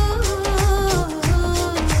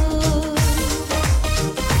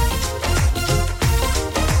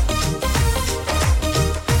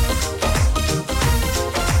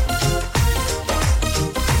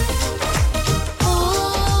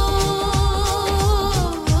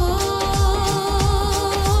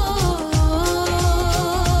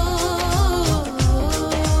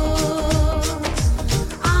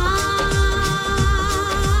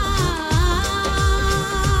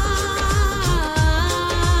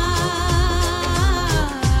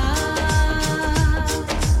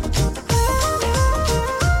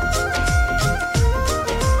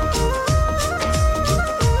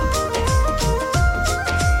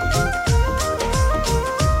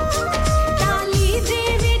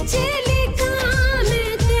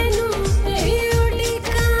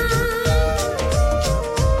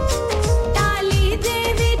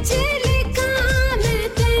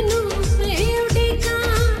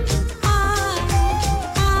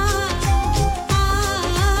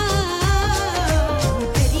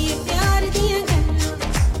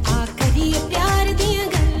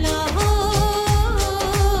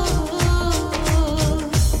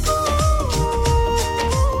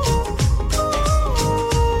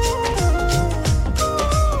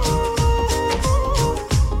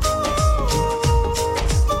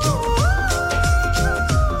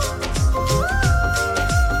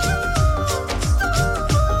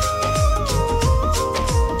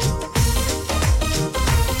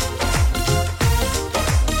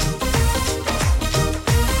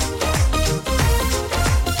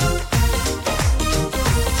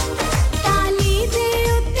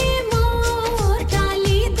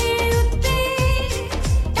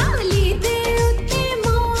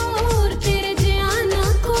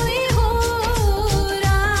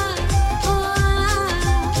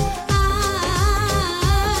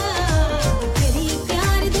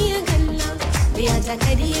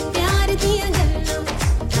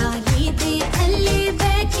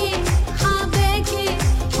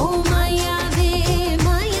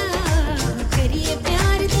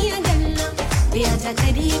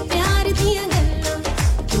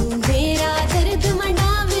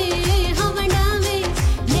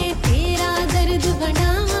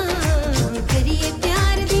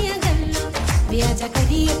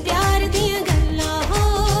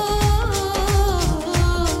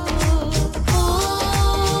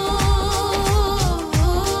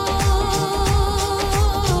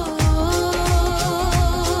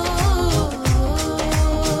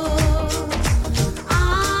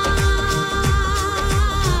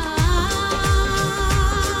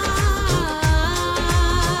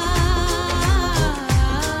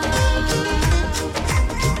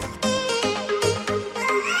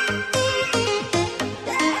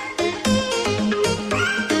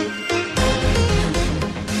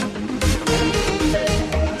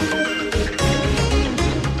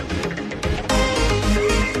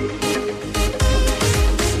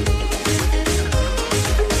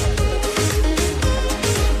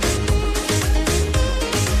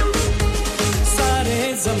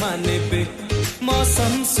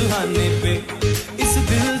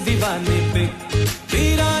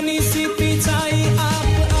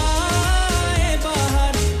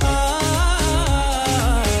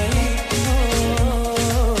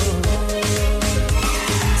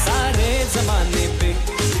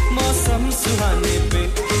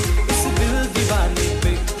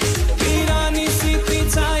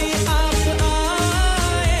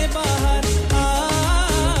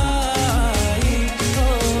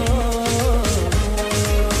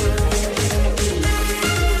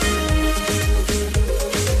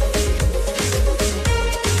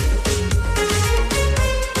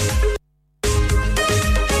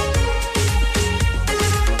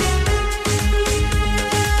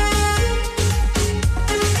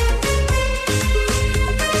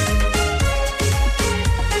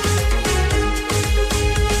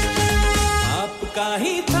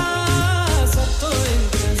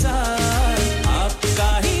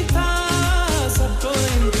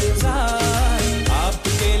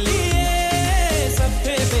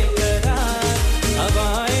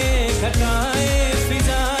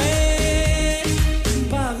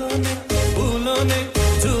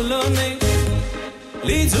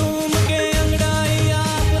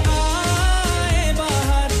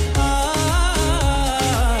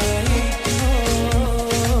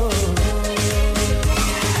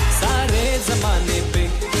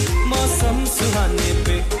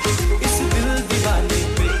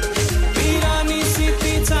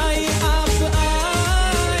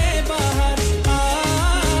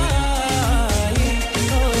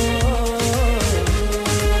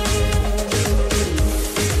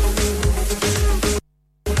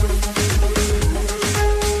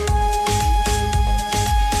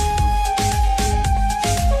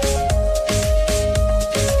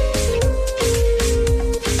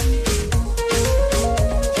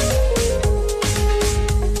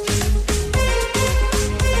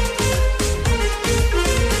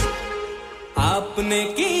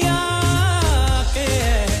आपने किया के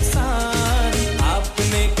एहसान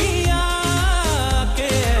आपने किया के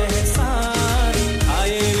एहसान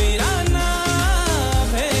आए वीराना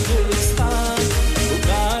है गुलिस्तान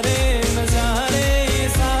पुकारे नजारे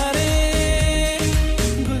सारे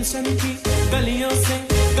गुलशन की गलियों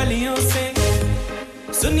से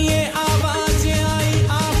सुनिए आवाज आई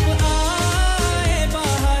आप आए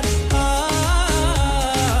बाहर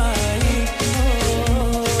आए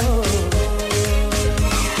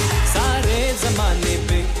सारे जमाने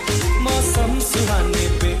पे मौसम सुहाने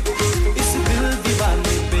पे इस दिल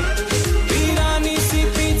दीवाने पे वीरानी सी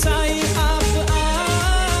पिछाई आप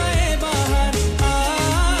आए बाहर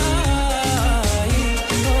आए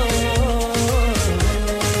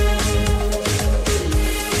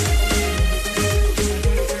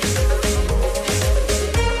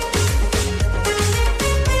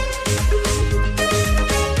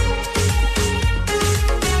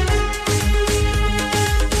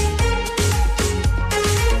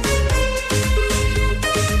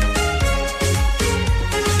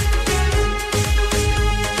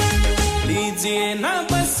ना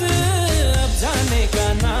बस अब जाने का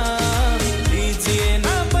नाम लीजिए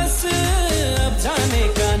ना बस अब जाने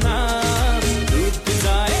का नाम टूट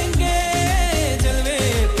जाएंगे जलवे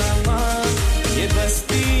तमाम ये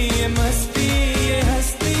बस्ती ये मस्ती ये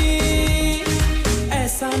हस्ती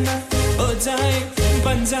ऐसा ना हो जाए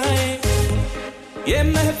बन जाए ये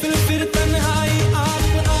महफिल फिर तन्हाई आप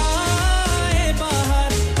आए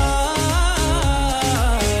बाहर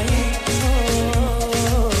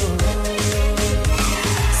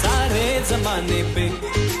जमाने पे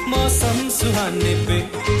मौसम सुहाने पे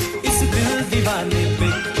इस दिल दीवाने पे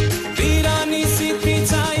वीरानी सी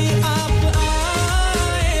पिछाई आप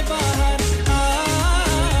आए बाहर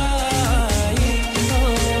आए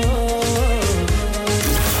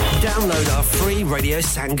Download our free Radio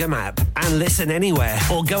Sangam app and listen anywhere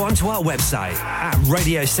or go onto our website at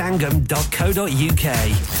radiosangam.co.uk.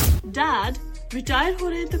 Dad, retire हो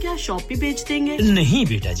रहे हैं तो क्या शॉप भी बेच देंगे? नहीं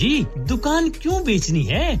बेटा जी, दुकान क्यों बेचनी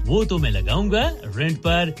है? वो तो मैं लगाऊंगा रेंट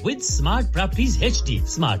पर with Smart Properties HD.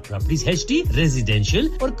 Smart Properties HD residential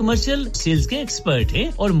और कमर्शियल सेल्स के एक्सपर्ट हैं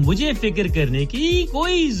और मुझे फिक्र करने की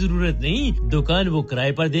कोई जरूरत नहीं। दुकान वो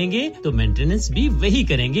किराए पर देंगे तो मेंटेनेंस भी वही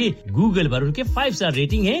करेंगे। गूगल पर उनके 5 स्टार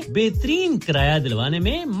रेटिंग है, बेहतरीन किराया दिलवाने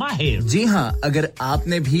में माहिर। जी हां, अगर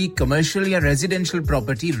आपने भी कमर्शियल या रेजिडेंशियल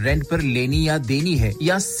प्रॉपर्टी रेंट पर लेनी या देनी है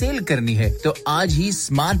या सेल करनी है तो आज ही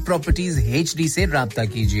स्मार्ट प्रॉपर्टीज एचडी से राब्ता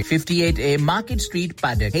कीजिए 58A market street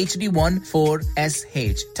Paddock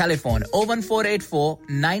HD14SH telephone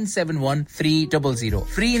 01484971300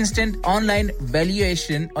 free instant online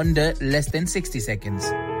valuation under less than 60 seconds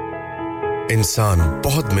इंसान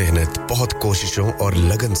बहुत मेहनत बहुत कोशिशों और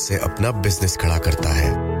लगन से अपना बिजनेस खड़ा करता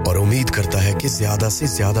है और उम्मीद करता है कि ज्यादा से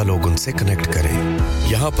ज्यादा लोग उनसे कनेक्ट करें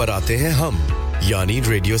यहां पर आते हैं हम यानी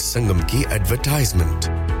रेडियो संगम की एडवर्टाइजमेंट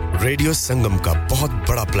रेडियो संगम का बहुत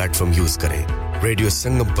बड़ा प्लेटफॉर्म यूज करें रेडियो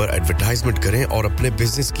संगम पर एडवर्टाइजमेंट करें और अपने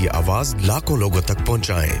बिजनेस की आवाज लाखों लोगों तक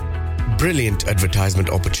पहुंचाएं Brilliant advertisement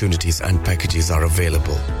opportunities and packages are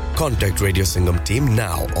available. Contact Radio Sangam team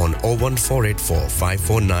now on 01484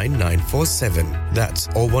 549 947. That's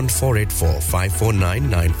 01484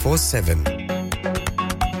 549 947.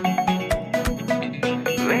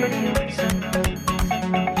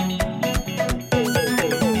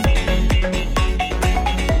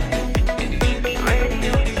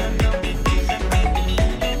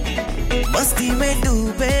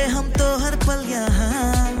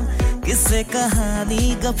 किससे कहानी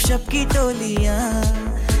गपशप की टोलियां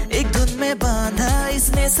एक धुन में बांधा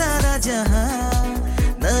इसने सारा जहां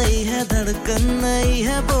नई है धड़कन नई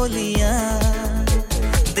है बोलियां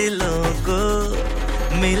दिलों को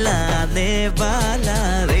मिलाने वाला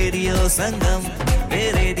रेडियो संगम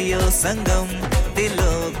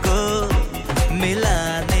दिलों को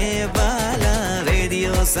मिलाने वाला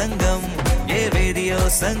रेडियो संगम ये रेडियो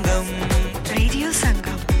संगम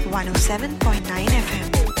 107.9 FM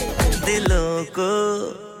दिलों को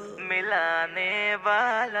मिलाने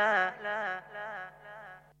वाला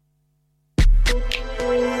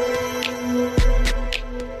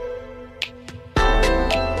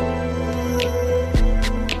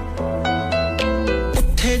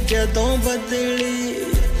उठे जदों बदली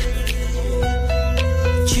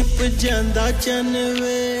छिप ਜਾਂਦਾ ਚੰਨ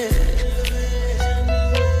ਵੇ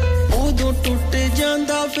ਉਦੋਂ ਟੁੱਟ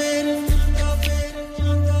ਜਾਂਦਾ ਫੇਰ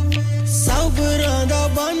ਸਬਰਾਂ ਦਾ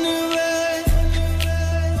ਬਨ ਵੇ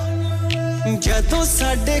ਜਦੋਂ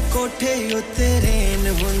ਸਾਡੇ ਕੋਠੇ ਉੱਤੇ ਰੇਨ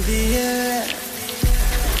ਹੁੰਦੀ ਏ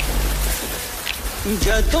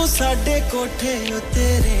ਜਦੋਂ ਸਾਡੇ ਕੋਠੇ ਉੱਤੇ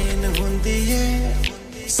ਰੇਨ ਹੁੰਦੀ ਏ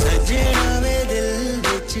ਸਜਣਾ ਵੇ ਦਿਲ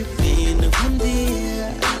ਵਿੱਚ ਪੀਨ ਹੁੰਦੀ ਐ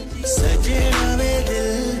ਸਜਣਾ ਵੇ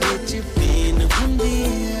ਦਿਲ ਵਿੱਚ ਪੀਨ ਹੁੰਦੀ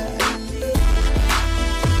ਐ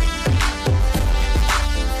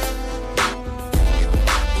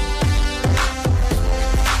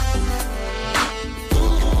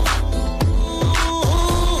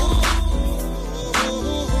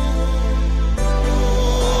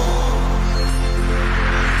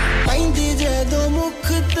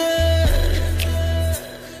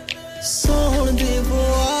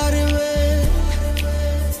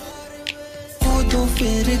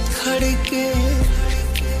फिर खड़के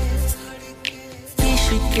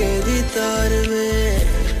इश्क दी तार में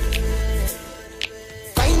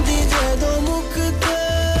पैंदी जदों मुख ते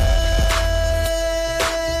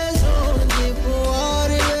सोन दी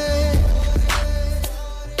पुआर में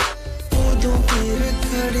उदों फिर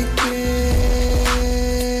खड़के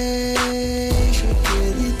इश्क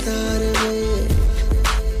दी तार में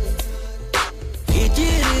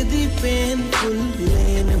हिजर दी पेन फुल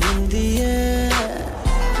लेन हुंदी है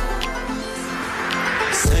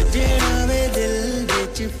सजना वे दिल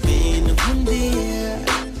विच पीन हुंदी ऐ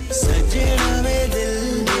सजना वे दिल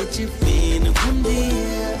विच पीन हुंदी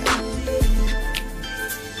ऐ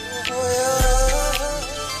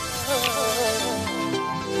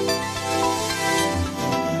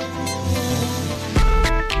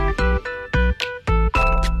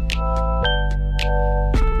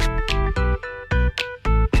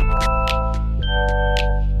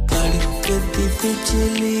कड़कती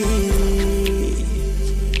बिजली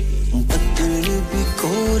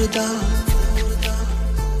कोरदा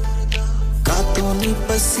कातों नी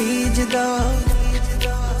पसीजदा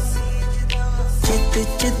चित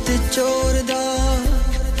चित चोरदा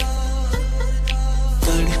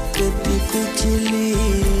कड़कती बिजली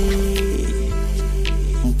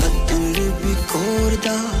बदल भी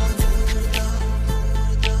कोरदा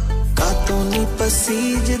कातों नी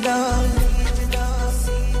पसीजदा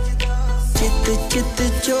चित चित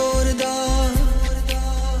चोरदा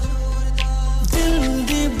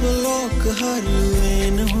ब्लॉक हर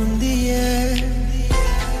लेन हुंदी है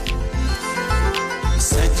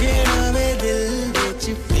सजना वे दिल विच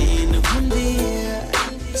पीन हुंदी है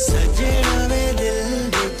सजना वे दिल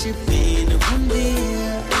विच पीन हुंदी है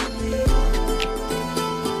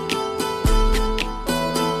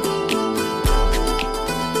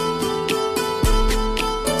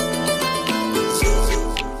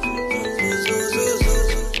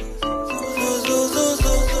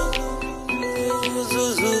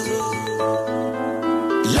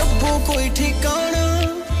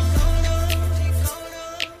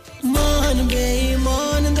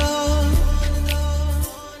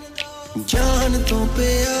जान तो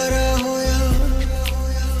प्यारा होया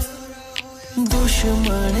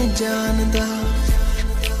दुश्मन जानदा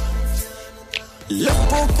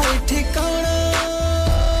लपो कोई ठिकाना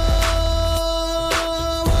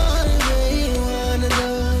मार बेईमान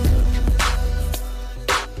दा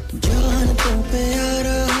जान तो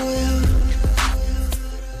प्यारा होया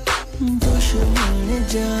दुश्मन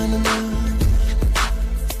जानदा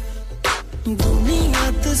दुनिया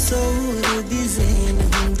तस्वीर दी ज़ेन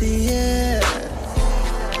हुंदी है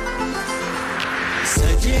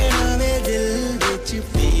सजना वे दिल विच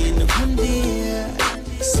पीन हुंदी है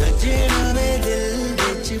सजना वे दिल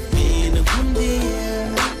विच पीन हुंदी है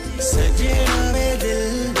सजना वे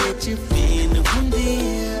दिल विच पीन हुंदी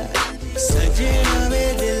है सजना वे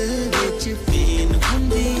दिल विच पीन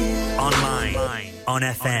हुंदी है online on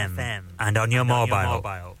FM and on your mobile.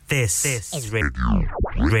 This is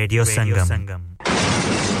Radio Sangam.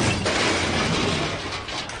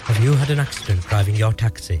 Have you had an accident driving your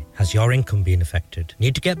taxi? Has your income been affected?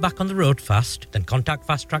 Need to get back on the road fast? Then contact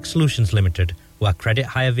Fast Track Solutions Limited, who are credit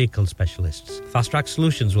hire vehicle specialists. Fast Track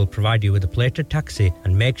Solutions will provide you with a plated taxi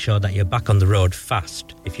and make sure that you're back on the road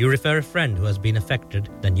fast. If you refer a friend who has been affected,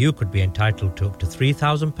 then you could be entitled to up to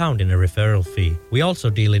 £3,000 in a referral fee. We also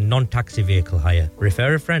deal in non-taxi vehicle hire.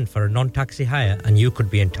 Refer a friend for a non-taxi hire and you could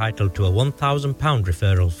be entitled to a £1,000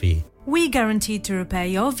 referral fee. We guarantee to repair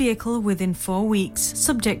your vehicle within 4 weeks,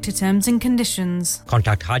 subject to terms and conditions.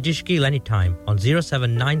 Contact Haji Shakil anytime on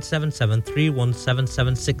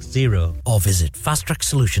 07977317760 or visit Fast Track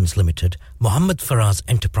Solutions Limited, Mohammed Faraz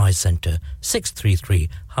Enterprise Centre, 633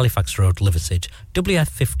 Halifax Road, Liversedge,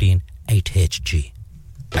 WF15 8HG.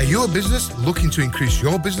 Are you a business looking to increase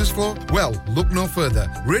your business flow? Well, look no further.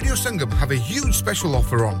 Radio Sangam have a huge special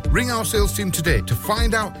offer on. Ring our sales team today to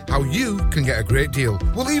find out how you can get a great deal.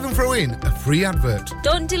 We'll even throw in a free advert.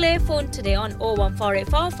 Don't delay, phone today on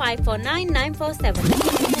 01484 549 947.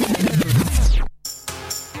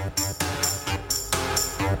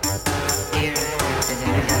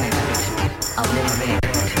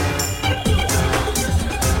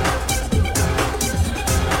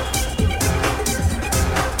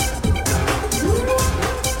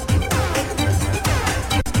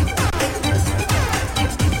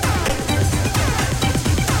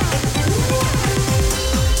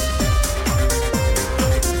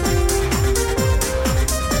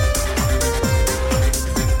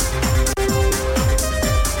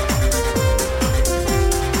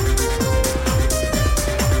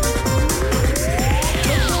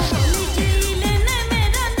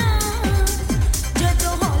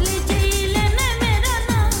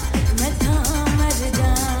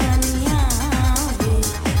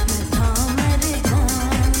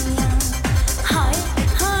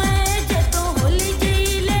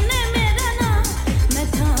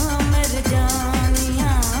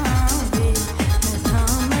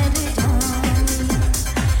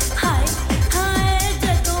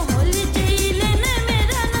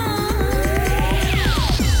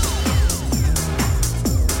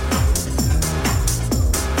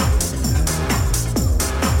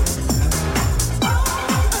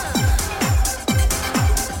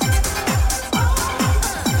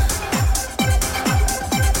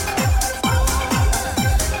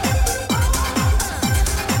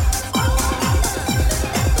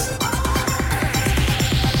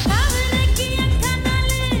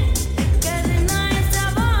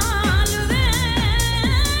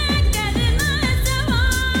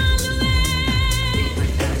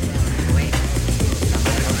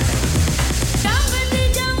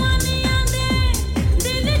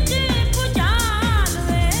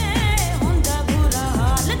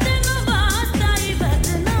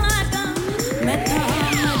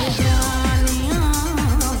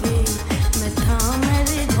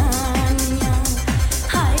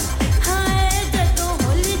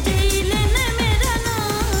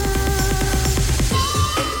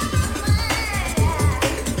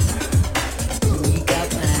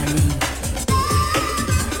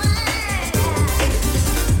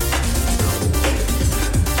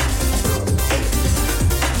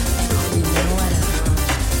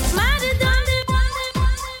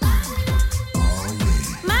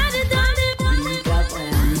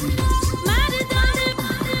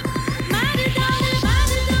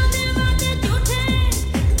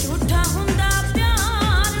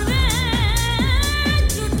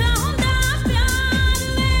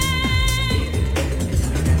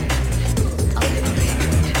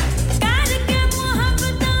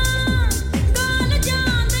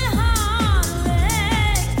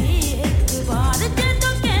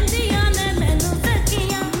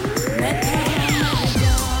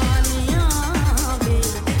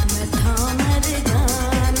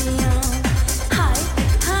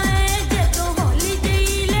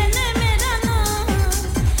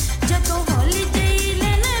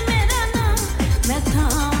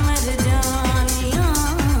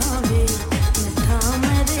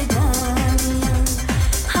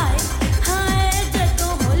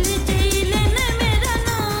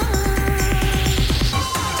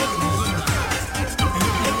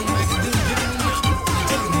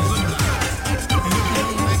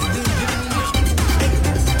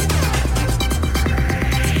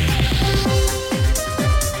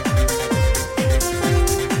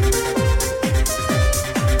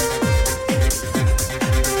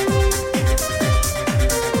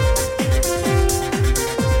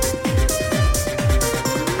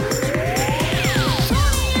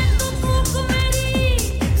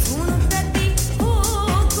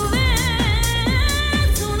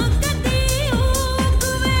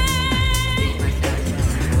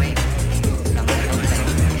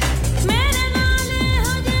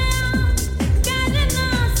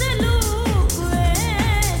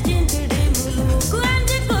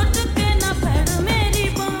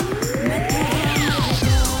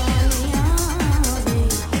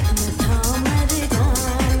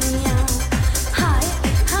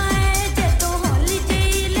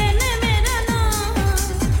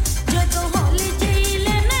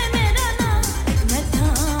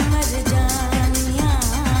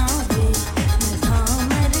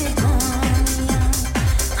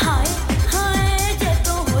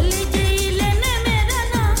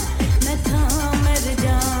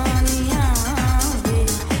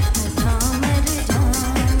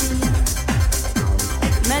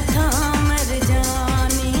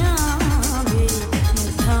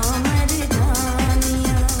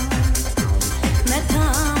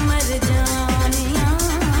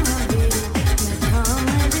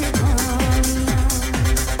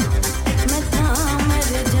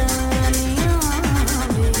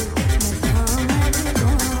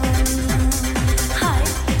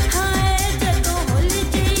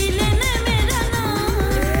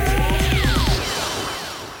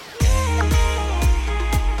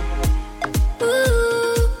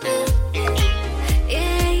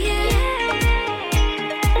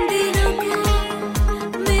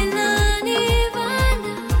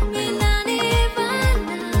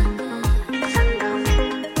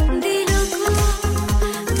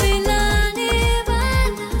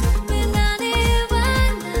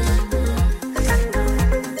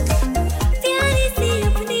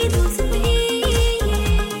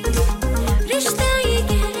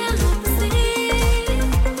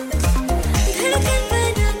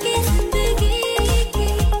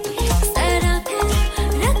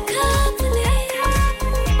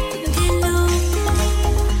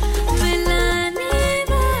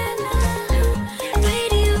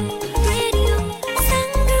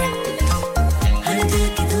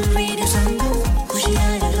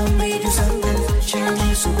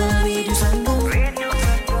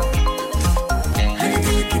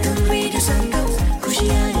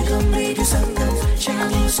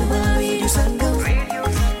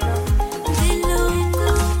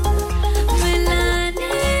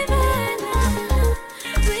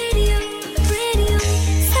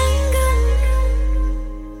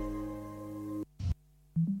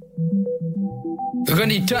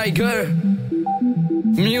 Gani Tiger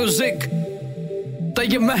Music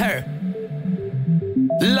Tayyib Meher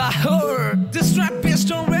Lahore. This rap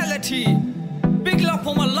based on reality. Big love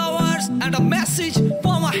for my lovers and a message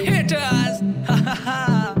for my haters.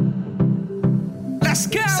 Let's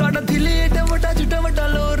go. Sada dile eda vada juta vada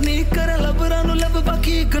lor ni kar labra nu lab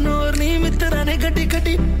baki ignore ni mitra ne gadi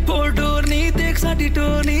gadi photo ni dekh sadi to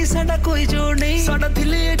ni sada koi jod nahi. Sada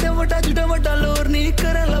dile eda vada juta vada lor ni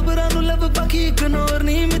kar labra nu lab baki ignore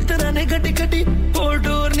ni mitra ne gadi gadi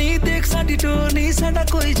photo ni dekh sadi to ni sada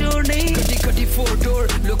koi jod nahi. Gadi gadi photo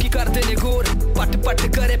loki karte ne gor pat pat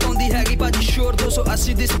kare paundi hegi baji shor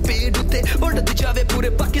 280 di speed utte uddi jave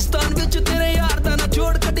pure Pakistan vich tere yaar da na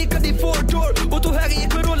jod gadi gadi photo o tu hegi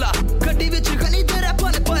ek rola gadi vich gani tera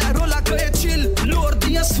pan paya rola kaye chill lor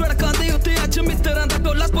diya swadkan de utte aj mitran da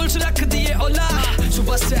tola puls rakh diye ola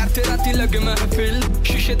subah se tera ti lag mahfil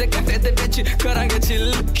shishe de cafe de vich karange chill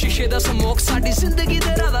shishe da smoke saadi zindagi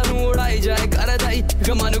de rada nu udai jaye kar dai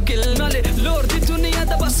gamanu kill nale lor di duniya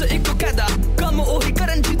da bas ek kaida kam ohi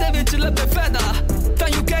karan ji de vich labbe faida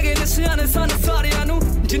tayu kage ne siane san saariyan nu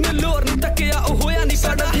jinne lor nu takya o hoya ni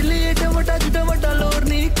sada dil eda vada lor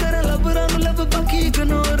ni kar labra nu lab baki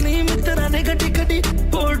ignore ni mitra ne gadi gadi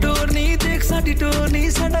photo ni dekh sadi to ni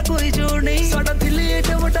sada koi jod nahi. Sada dil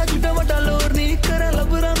eda vada lor ni kar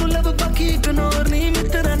labra nu lab baki ignore ni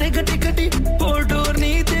mitra ne gadi gadi photo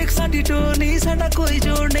ni dekh sadi to ni sada koi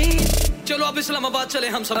jod nahi. चलो अब इस्लामाबाद चले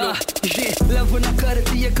हम सब लोग ये love न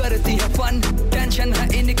करती है फन टेंशन है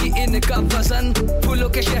इनकी इनका पसंद फूलों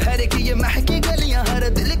के शहर की ये महकी गलियां हर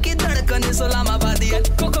दिल की धड़कन इस्लामाबादी है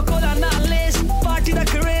कोका कोला ना लेस पार्टी दा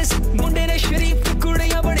क्रेज मुंडे ने शरीफ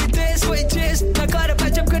कुड़ियां बड़ी तेज कोई चेस नकार पे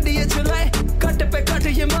जब गड्डी ये चलाए कट पे कट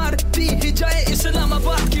ये मारती ही जाए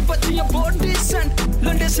इस्लामाबाद की बच्चियां बहुत डिसेंट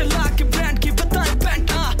लंडे से लाके ब्रांड की बताए पैंट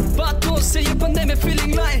बातों से ये बंदे में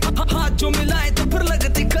फीलिंग लाए हाथ जो मिलाए तो फिर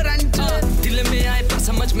लगती करंट दिल में आए पर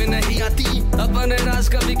समझ में नहीं आती अपने राज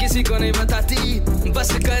कभी किसी को नहीं बताती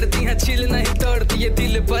बस करती है चिल नहीं तोड़ती ये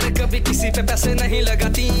दिल पर कभी किसी पे पैसे नहीं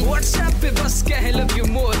लगाती व्हाट्सएप पे बस कहे लव यू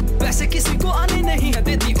मोर वैसे किसी को आने नहीं है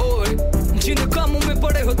देती और जिन कामों में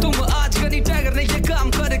पड़े हो तुम आज गनी टाइगर ने ये काम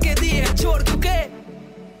करके दिए है छोड़ चुके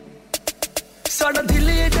साडा दिल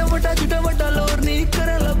एडा वड्डा लोर नी कर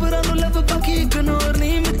लबरा नु लब बाकी इग्नोर नी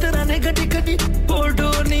मित्रा ने गड्डी गड्डी फोटो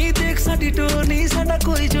नी देख साडी टोर नी साडा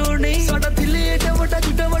कोई जोड़ नहीं साडा दिल एडा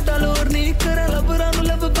वड्डा लोर नी कर लबरा नु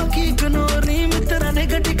लब बाकी इग्नोर नी मित्रा ने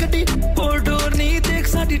गड्डी गड्डी फोटो नी देख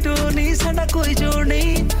साडी टोर नी साडा कोई जोड़ नहीं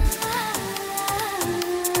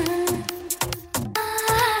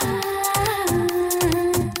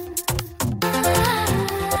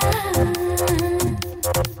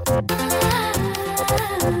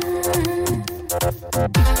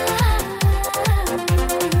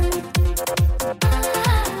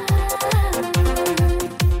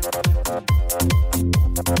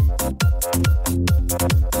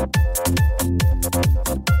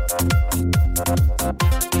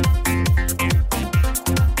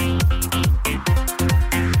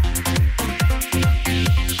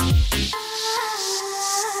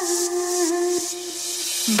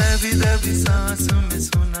दबी दबी सांस में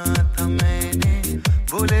सुना था मैंने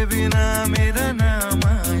बोले बिना मेरा नाम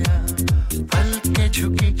आया पलकें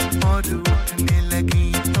झुकी और उठने लगी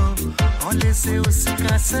तो हौले से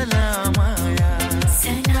उसका सलाम आया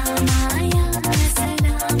सलाम आया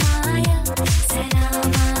सलाम आया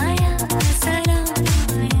सलाम आया सलाम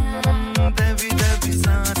आया दबी दबी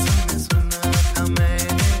सांस में सुना था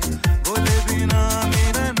मैंने बोले बिना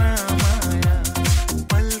मेरा नाम आया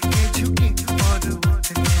पलकें झुकी और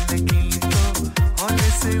उठने लगी तो हौले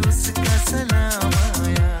से उसका सलाम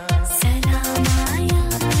आया सलाम आया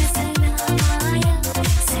सलाम आया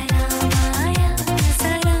सलाम आया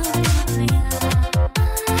सलाम आया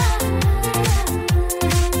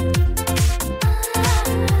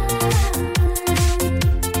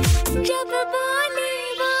जब बोली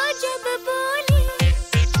वो जब बोली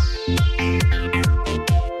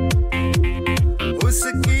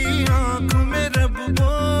उसकी आँखों में रब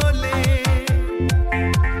बोले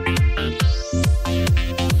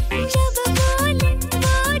जब बोली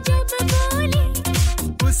वो जब बोली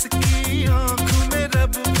उसकी आँखों में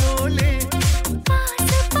रब बोले पास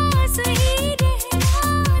पास ही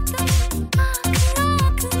रहना तुम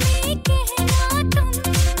आँख में कहना तुम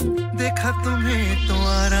देखा तुम्हें तो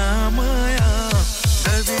आराम आया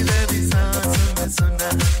दबी दबी सांस में सुना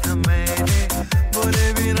था मैंने बोले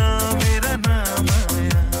बिना मेरा नाम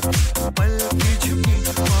आया पलकें झुकी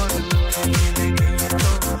और उठने लगी तो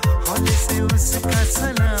हौले से उसका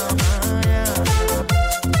सलाम आया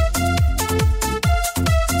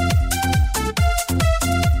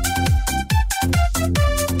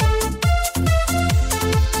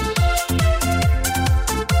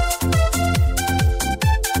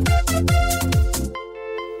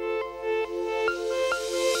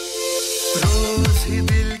रोज ही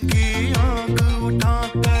दिल की आँख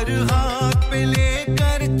उठाकर हाथ पे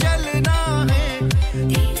लेकर चलना है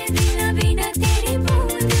तेरे बिना बिना तेरी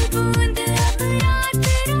बूंद बूंद अब रात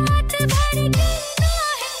रात भर जीना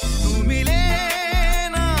है तू मिले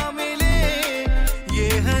ना मिले ये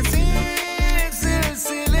हंसी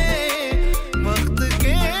सिलसिले वक्त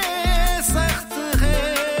के सख्त है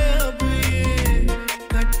अब ये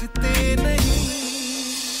कटते नहीं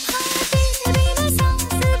तेरे बिना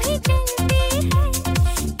सांस भी चलती है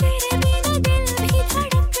तेरे बिना दिल भी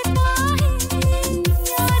धड़कता है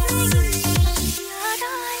याद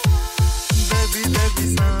आया दबी दबी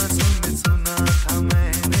सांस में सुना था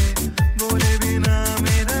मैंने बोले बिना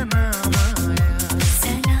मेरा नाम आया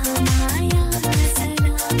सलाम आया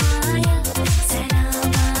सलाम आया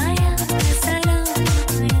सलाम आया सलाम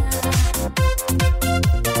आया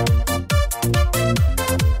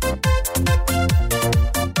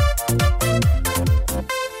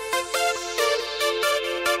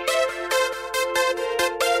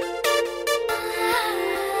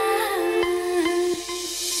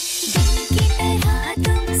की तरह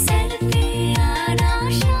तुम सर पे आना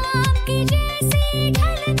शाम की जैसे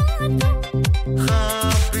ढलना तुम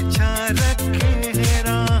ख्वाब बिछा रखे हैं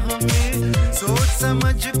राह में सोच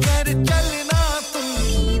समझ कर चलना तुम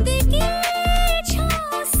नींद की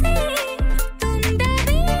छाँव से तुम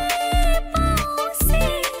दबे पाँव से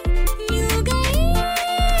यूं गई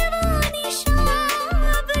वो निशान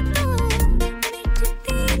अब तो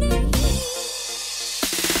मिटती नहीं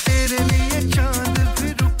तेरे लिए चांद भी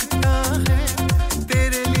रुकता है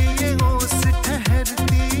तेरे लिए होश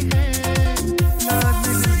ठहरती है याद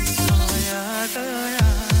नहीं याद आया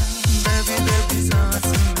दबी दबी सांस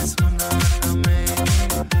में सुना था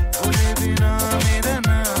मैंने बोले बिना मेरा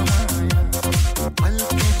नाम आया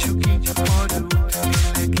पलकें झुकी और उठने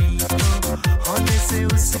लगी तो हौले से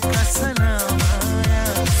उसका सलाम आया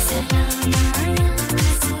सलाम आया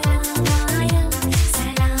सलाम आया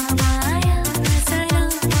सलाम आया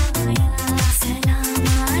सलाम आया सलाम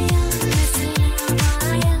आया सलाम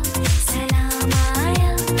आया सलाम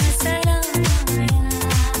आया सलाम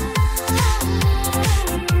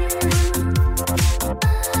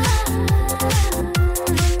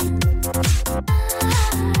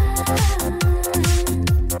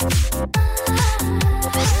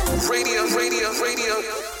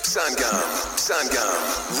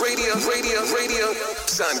Radio Sangam Radio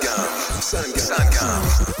Sangam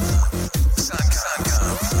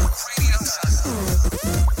Sangam Radio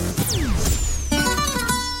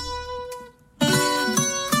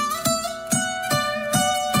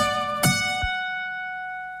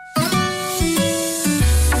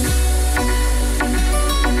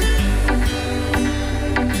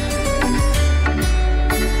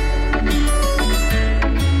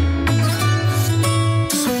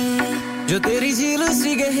जो तेरी झील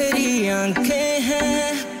सी गहरी आंखें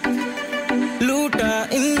हैं लूटा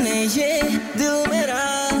इन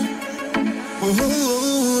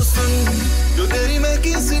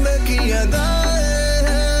में किया दाए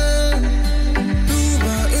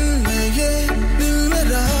डूबा इनमें ये दिल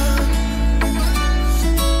मेरा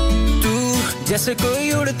तू जैसे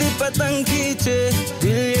कोई उड़ती पतंग खींचे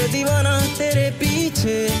दिल ये दीवाना तेरे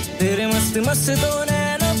पीछे तेरे मस्त मस्त दो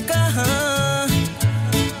नैनों कहाँ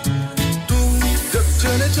तू जब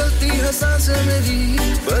चले चलती है सांसें मेरी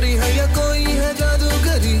परी है या कोई है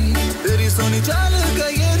जादूगरी तेरी सोनी चाल का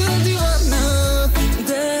ये दिल दीवाना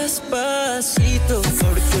Despacito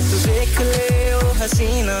छोड़ के तू देख ले ओ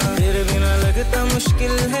हसीना तेरे बिना लगता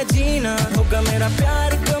मुश्किल है जीना होगा मेरा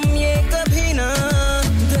प्यार कम ये कभी ना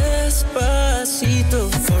Despacito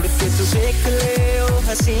छोड़ के तू देख ले ओ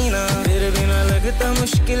हसीना तेरे बिना लगता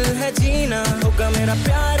मुश्किल है जीना होगा मेरा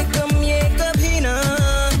प्यार कम ये कभी ना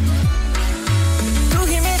तू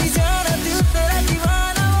ही मेरी जान दिल तेरा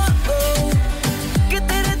दीवाना ओ कि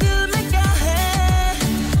तेरे दिल में क्या है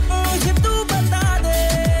मुझे तू बता दे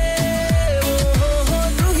ओ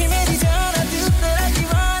तू ही मेरी जान दिल तेरा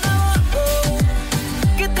दीवाना ओ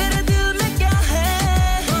कि तेरे दिल में क्या है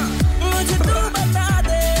मुझे तू बता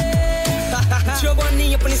दे जवानी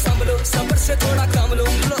अपनी संभलो सब्र से थोड़ा काम लो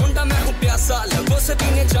मुंडा मैं हूं प्यासा लगो से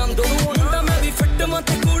पीने जाम दो मुंडा मैं भी फिट मत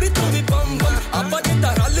कुड़ी तू भी बम बम अब जिता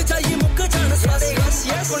रल जाइए मुक जान सारे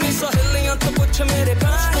कोनी सहेलियां तो पूछ मेरे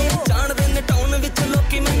बारे जान दे टाउन विच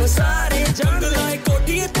लोकी मैनू सारे जंग लाए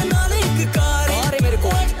कोठी ते नाल एक कार अरे मेरे को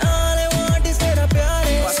आले वांट इज तेरा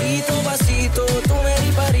प्यारे बसीतो तू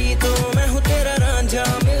मेरी परी तो मैं हूं तेरा रांझा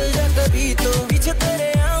मिल जा कभी तो पीछे तेरे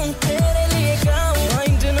आऊं तेरे लिए गाऊं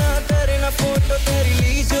माइंड ना करे ना फोटो तेरी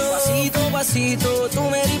लीजो बसीतो तू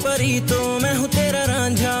मेरी परी तो मैं हूं तेरा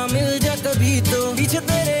रांझा मिल जा कभी तो पीछे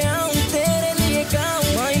तेरे आऊं तेरे लिए गाऊं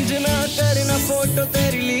माइंड ना करे ना फोटो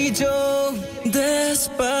तेरी लीजो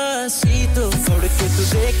Despacito छोड़ के तू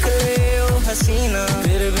देख ले ओ हसीना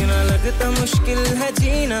तेरे बिना लगता मुश्किल है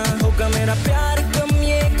जीना होगा मेरा प्यार कम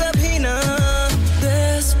ये कभी ना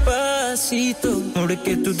Despacito छोड़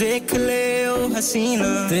के तू देख ले ओ हसीना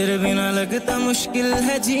तेरे बिना लगता मुश्किल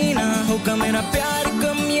है जीना होगा मेरा प्यार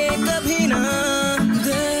कम ये कभी ना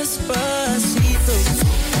Despacito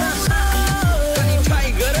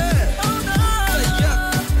Tiger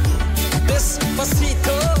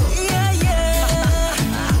Despacito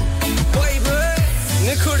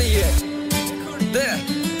Nicolia there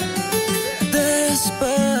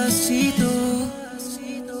Despacito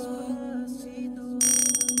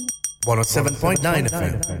 107.9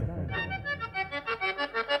 FM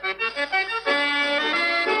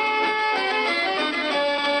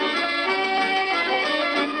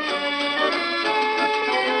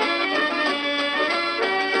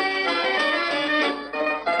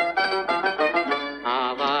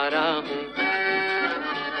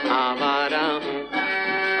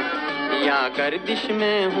गर्दिश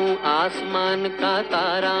में हूँ आसमान का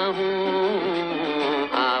तारा हूँ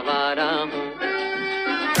आवारा हूँ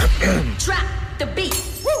Drop the beat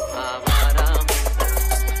आवारा हूँ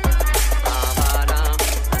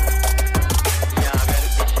या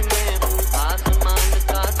गर्दिश में हूँ आसमान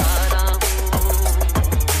का तारा हूँ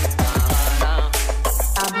आवारा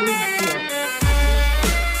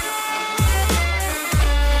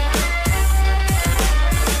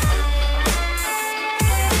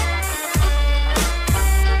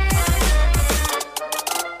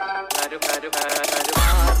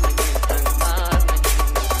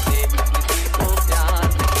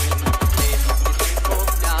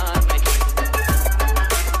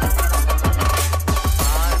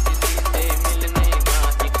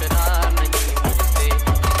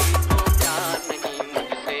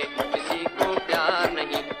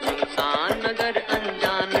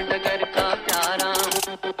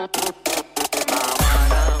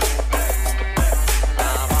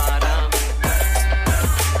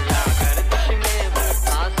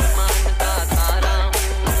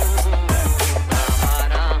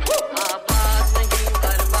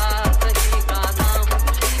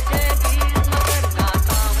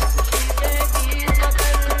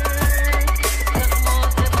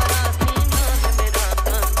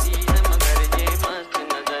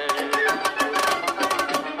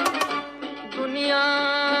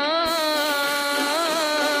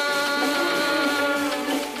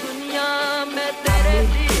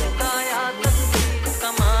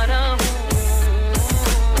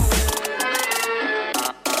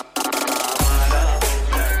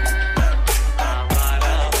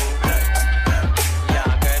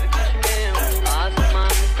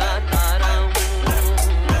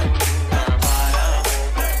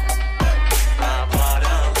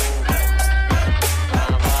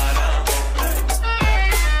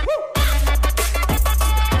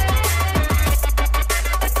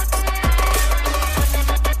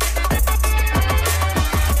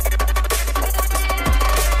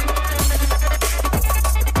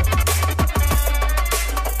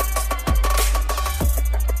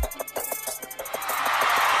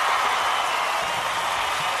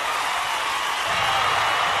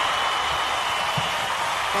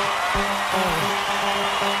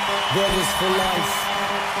Brothers for life.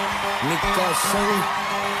 Nikka Singh.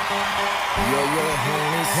 Yo,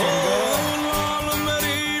 honey, लाल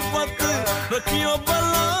मेरी पत रखियो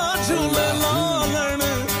बला झूले लालन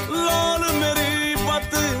लाल मेरी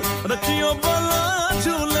पत रखियो बला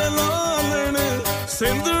झूले लालन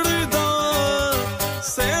सिंधड़ी दा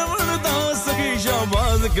सेवण दा सखी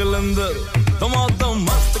शाबाज कलंदर तमाम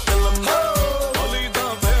मस्त कलंदर अली दा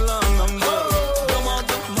पहला नंबर तमाम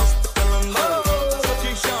मस्त कलंदर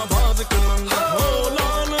सखी शाबाज कलंदर हो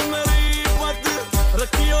लाल मेरी पत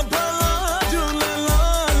रखियो बला झूले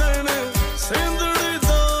लालन सिंधड़ी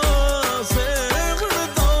दा सेवण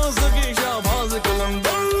दा सखी शाबाज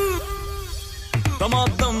कलंदर तमाम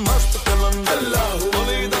मस्त कलंदर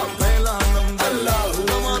अली दा पहला नंबर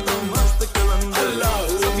तमाम मस्त कलंदर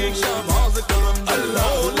सखी शाबाज कलंदर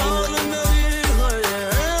लाल मेरी है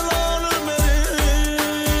लाल मेरी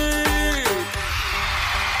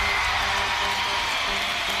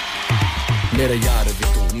मेरा यार भी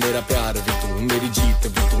तू मेरा प्यार भी तू मेरी जीत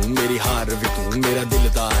भी तू मेरी हार भी तू मेरा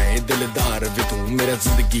दिलदार है दिलदार भी तू मेरा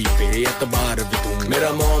जिंदगी पे एतबार भी तू मेरा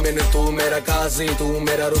मोमिन तू मेरा काजी तू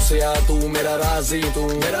मेरा रुसया तू मेरा राजी तू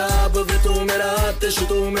मेरा अब भी तू मेरा आतिश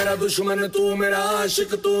तू मेरा दुश्मन तू मेरा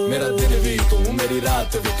आशिक तू मेरा दिन भी तू मेरी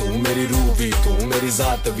रात भी तू मेरी रूह भी तू मेरी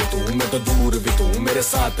जात भी तू मैं तो दूर भी तू मेरे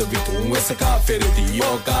साथ भी तू ऐसे काफिर दी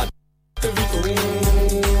औकात भी तू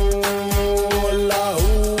अल्लाह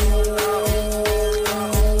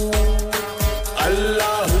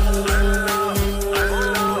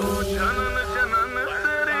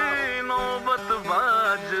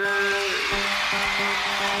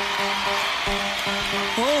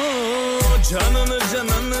जनन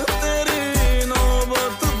जनन तेरी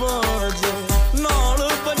नौबत बाजे नाल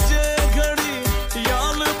बच्चे घड़ी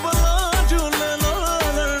याल बला झूले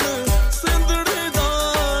लालन सिंधड़ी दा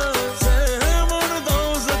सेवण दा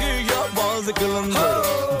सगी या बाज कलंदर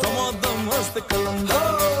दमादम मस्त कलंदर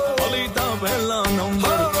अली दा पहला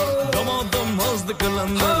नंबर दमादम मस्त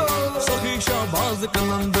कलंदर सगी शाबाज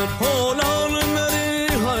कलंदर हो लाल मेरी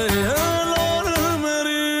हाय लाल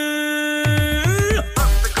मेरी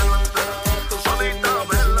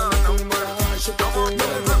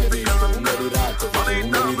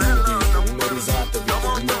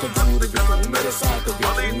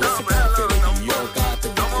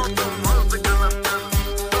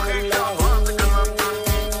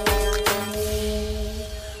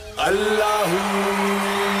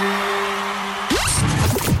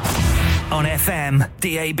On FM,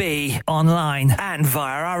 DAB, online, and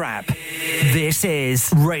via our app. This is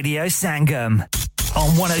Radio Sangam. On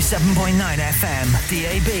 107.9 FM,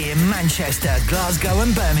 DAB in Manchester, Glasgow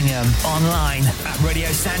and Birmingham. Online at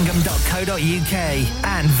radiosangam.co.uk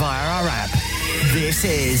and via our app. This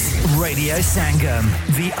is Radio Sangam,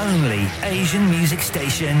 the only Asian music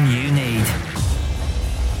station you need.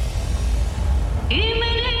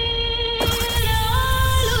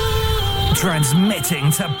 Transmitting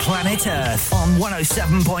to planet Earth on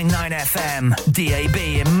 107.9 FM, DAB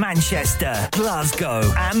in Manchester,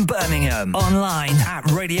 Glasgow and Birmingham. Online at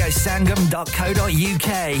radiosangam.co.uk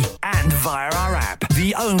and via our app.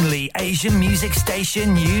 The only Asian music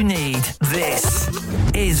station you need. This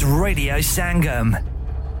is Radio Sangam.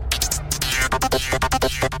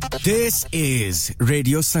 This is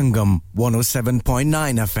Radio Sangam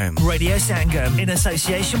 107.9 FM. Radio Sangam in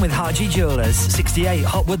association with Haji Jewellers, 68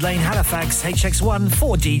 Hotwood Lane, Halifax, HX1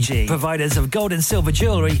 4DG. Providers of gold and silver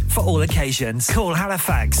jewellery for all occasions. Call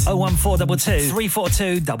Halifax 01422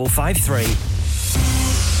 342 553.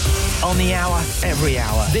 On the hour, every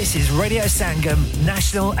hour. This is Radio Sangam,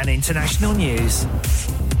 national and international news.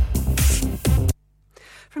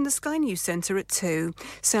 From the Sky News Centre at 2,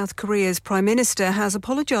 South Korea's Prime Minister has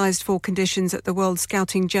apologised for conditions at the World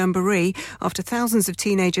Scouting Jamboree after thousands of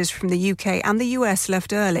teenagers from the UK and the US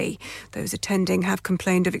left early. Those attending have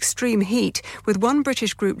complained of extreme heat, with one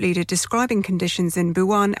British group leader describing conditions in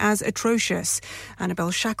Busan as atrocious.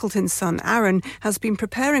 Annabelle Shackleton's son Aaron has been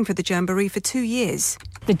preparing for the Jamboree for 2 years.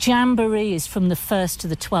 The Jamboree is from the 1st to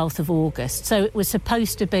the 12th of August, so it was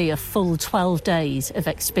supposed to be a full 12 days of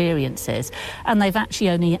experiences, and they've actually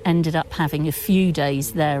only ended up having a few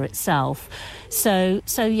days there itself. So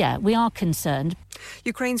yeah, we are concerned.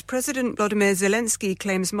 Ukraine's President Volodymyr Zelensky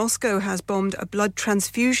claims Moscow has bombed a blood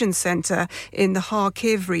transfusion centre in the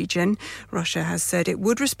Kharkiv region. Russia has said it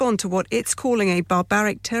would respond to what it's calling a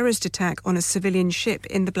barbaric terrorist attack on a civilian ship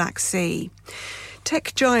in the Black Sea.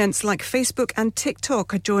 Tech giants like Facebook and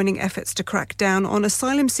TikTok are joining efforts to crack down on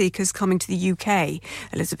asylum seekers coming to the UK.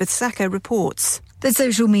 Elizabeth Sacker reports. The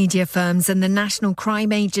social media firms and the National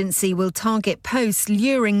Crime Agency will target posts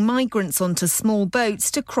luring migrants onto small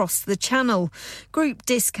boats to cross the channel. Group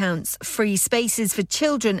discounts, free spaces for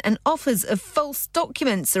children and offers of false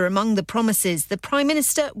documents are among the promises the Prime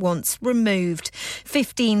Minister wants removed.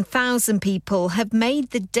 15,000 people have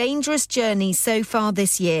made the dangerous journey so far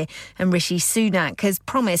this year, and Rishi Sunak has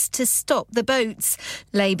promised to stop the boats.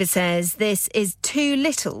 Labour says this is too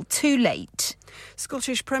little, too late.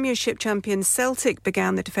 Scottish Premiership champions Celtic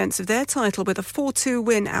began the defence of their title with a 4-2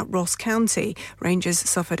 win at Ross County. Rangers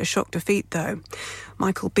suffered a shock defeat, though.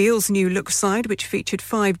 Michael Beale's new look side, which featured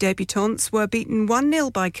 5 debutants, were beaten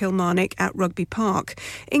 1-0 by Kilmarnock at Rugby Park.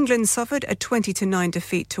 England suffered a 20-9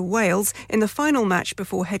 defeat to Wales in the final match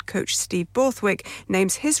before head coach Steve Borthwick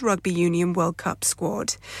names his Rugby Union World Cup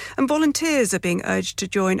squad. And volunteers are being urged to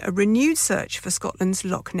join a renewed search for Scotland's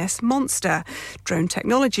Loch Ness Monster. Drone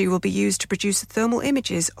technology will be used to produce thermal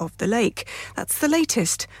images of the lake. That's the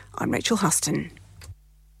latest. I'm Rachel Huston.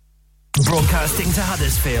 Broadcasting to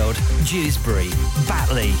Huddersfield, Dewsbury,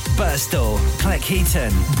 Batley, Birstall,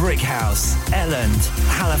 Cleckheaton, Brickhouse, Elland,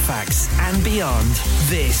 Halifax and beyond.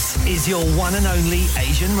 This is your one and only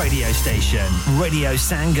Asian radio station. Radio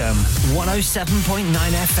Sangam, 107.9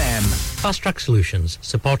 FM. Fast Track Solutions,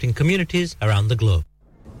 supporting communities around the globe.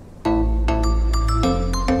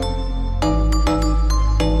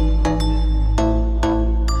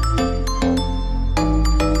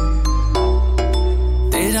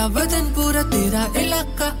 बदन पूरा तेरा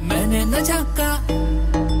इलाका मैंने न झाका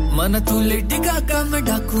मन तू Lady Gaga मैं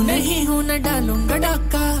डाकू नहीं हूं न डालूंगा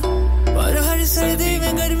डाका पर हर सर्दी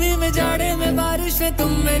में गर्मी में जाड़े में बारिश में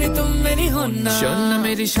तुम मेरी होना शोना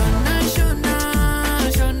मेरी शोना शोना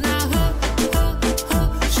शोना हो हो हो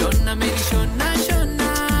शोना मेरी शोना शोना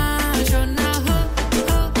शोना हो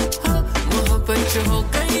हो हो मोहब्बत हो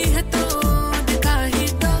गई है तो दिखा ही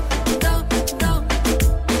दो दो दो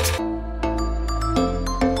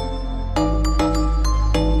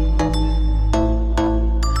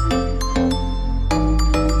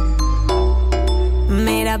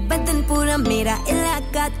बदन पूरा मेरा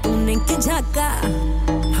इलाका तूने क्यों झाका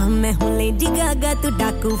हम मैं हूँ लेडी गागा तू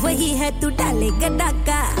डाकू वही है तू डालेगा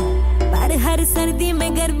डाका पर हर सर्दी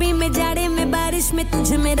में गर्मी में जाड़े में बारिश में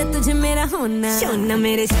तुझे मेरा होना शोना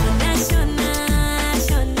मेरे शोना शोना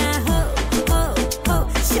शोना हो हो हो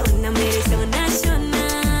शोना मेरे शोना शोना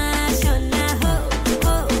शोना हो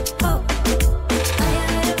हो हो आया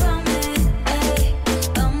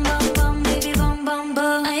बम बम बम baby bum bum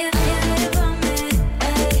bum आया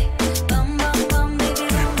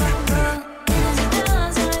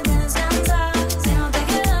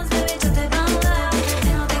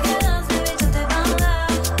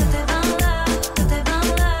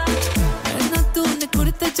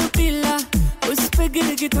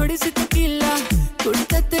की थोड़ी सी तकीला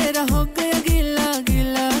कुर्ता तेरा हो गया गीला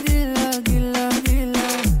गीला गीला गीला गीला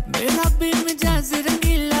मेरा भी मिजाज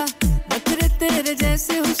रंगीला नखरे तेरे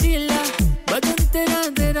जैसे होशीला बदन तेरा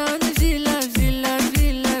तेरा नशीला शीला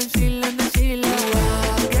शीला शीला नशीला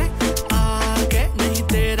आगे नहीं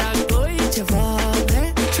तेरा कोई जवाब है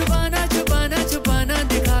छुपाना छुपाना छुपाना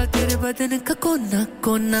दिखा तेरे बदन का कोना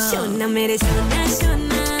कोना शोना मेरे शोना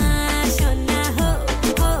शोना शोना हो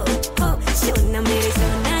हो हो शोना मेरे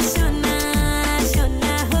शोना शोना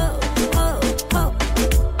शोना हो हो हो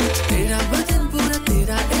तेरा बदन पूरा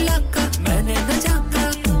तेरा इलाका मैंने न झाका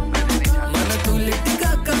मन तू लेटी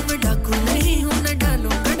गागा मैं डाकू नहीं हूं न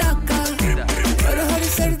डालूंगा डाका पर हर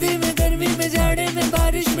सर्दी में गर्मी में जाड़े में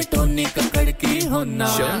बारिश में टोनी का कड़की होना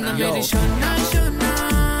शोना मेरी शोना शोना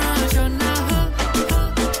शोना हो हो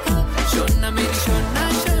हो शोना मेरी शोना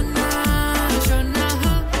शोना शोना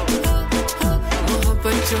हो हो हो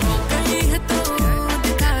मोहब्बत जो हो गई है तो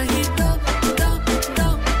दिखा ही दो दो दो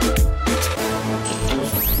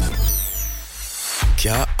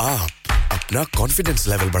क्या आप अपना कॉन्फिडेंस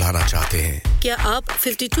लेवल बढ़ाना चाहते हैं? क्या आप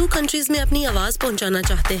 52 कंट्रीज में अपनी आवाज पहुंचाना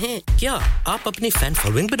चाहते हैं? क्या आप अपनी फैन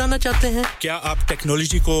फॉलोइंग बनाना चाहते हैं? क्या आप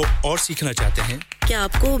टेक्नोलॉजी को और सीखना चाहते हैं? क्या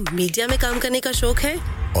आपको मीडिया में काम करने का शौक है?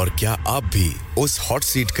 और क्या आप भी उस हॉट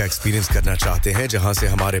सीट का एक्सपीरियंस करना चाहते हैं जहां से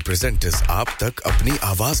हमारे प्रेजेंटर्स आप तक अपनी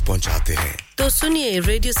आवाज पहुंचाते हैं? तो सुनिए,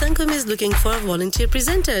 Radio Sangam is looking for volunteer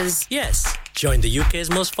presenters. Yes, join the UK's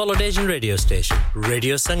most followed Asian radio station,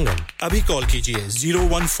 Radio Sangam. अभी कॉल कीजिए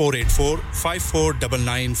 01484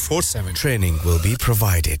 549947. Training will be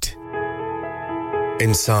provided.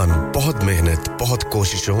 इंसान बहुत मेहनत, बहुत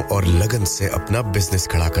कोशिशों और लगन से अपना बिजनेस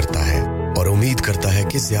खड़ा करता है और उम्मीद करता है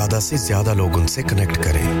कि ज्यादा से ज्यादा लोग उनसे कनेक्ट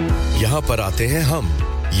करें। यहाँ पर आते हैं हम,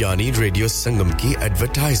 यानी रेडियो संगम की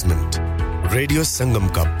एडवर्टाइजमेंट। रेडियो संगम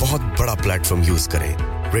का बहुत बड़ा प्लेटफॉर्म यूज करें।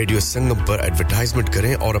 रेडियो संगम पर एडवर्टाइजमेंट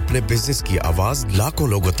करें और अपने बिजनेस की आवाज लाखों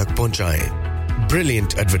लोगों तक पहुंचाएं।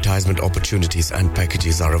 Brilliant advertisement opportunities and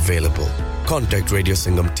packages are available. Contact Radio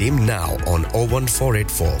Sangam team now on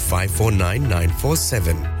 01484 549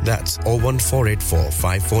 947. That's 01484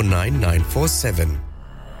 549 947.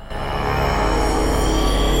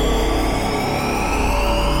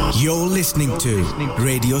 You're listening to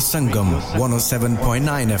Radio Sangam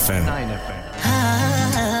 107.9 FM.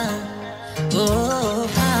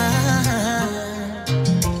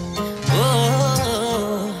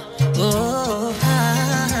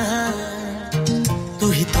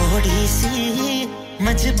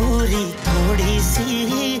 मजबूरी थोड़ी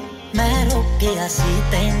सी मैं रोकिया सी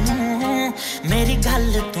तैनू मेरी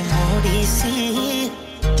गल तू मोड़ी सी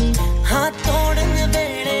हाँ तोड़न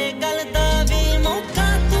वेले गल दा भी मौका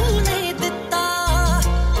तू नहीं दिता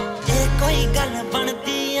ये कोई गल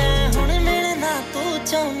बनती है हुण मिलना तू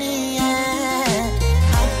चाहनी है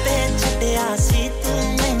आपे छड्डिया सी तू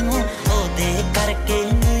मैनू ओदे करके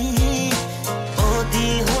नहीं ओदी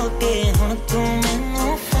होके हुण तू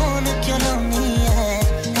मैनू फोन क्यों लाउनी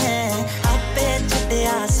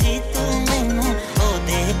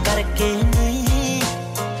करके नहीं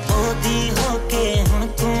ओदी होके हुन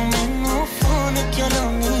तू मैनू फोन क्यों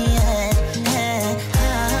लाउनी है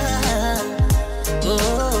ओ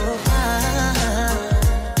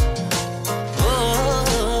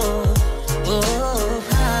ओ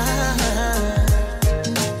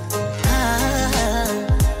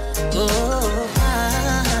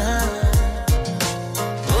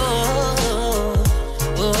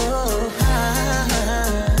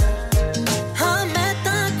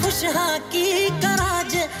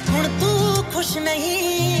खुश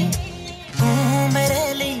नहीं तू मेरे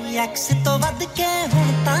लिए एक्स तो वध के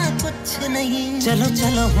हुन ता कुछ नहीं चलो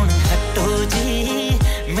चलो हुन हटो जी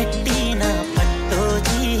मिट्टी ना पट्टो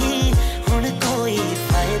जी हुन कोई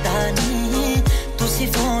फायदा नहीं तुसी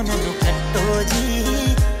फोन नु कट्टो जी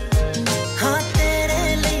हां तेरे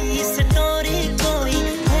लिए स्टोरी कोई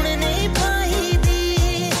हुन नहीं पाई दी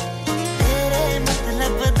तेरे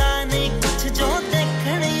मतलब दा नहीं कुछ जो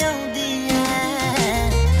देखण आउंदी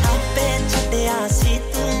सी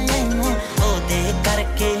तू मैनू ओदे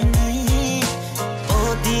करके नहीं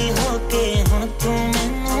ओदी होके हुण तू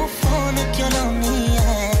मैनू फोन क्यों लाउनी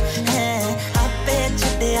है आपे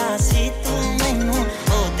छड्डिया सी तू मैनू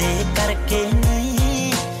ओदे करके नहीं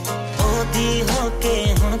ओदी होके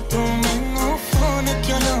हुण तू मैनू फोन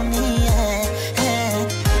क्यों लाउनी है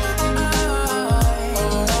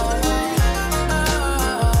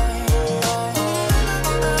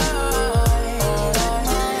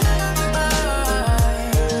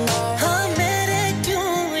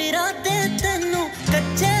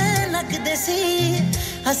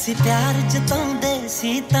ਅਸੀਂ ਪਿਆਰ ਜਤਾਉਂਦੇ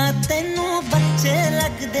ਸੀ ਤਾਂ ਤੈਨੂੰ ਬੱਚੇ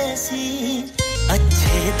ਲੱਗਦੇ ਸੀ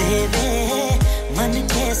ਅੱਛੇ ਦੇਵੇ ਮਨ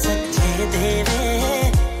ਕੇ ਸੱਚੇ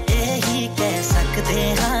ਦੇਵੇ ਇਹੀ ਕਹਿ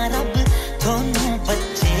ਸਕਦੇ ਹਾਂ ਰੱਬ ਤੁਹਾਨੂੰ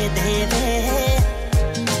ਬੱਚੇ ਦੇਵੇ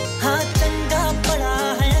ਹਾਂ ਚੰਗਾ ਬੜਾ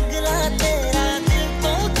ਹੈ ਅਗਲਾ ਤੇਰਾ ਦਿਲ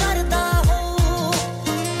ਤੋਂ ਕਰਦਾ ਹੋ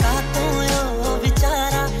ਕਾਤੋਂ ਉਹ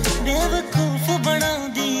ਵਿਚਾਰਾ ਬੇਵਕੂਫ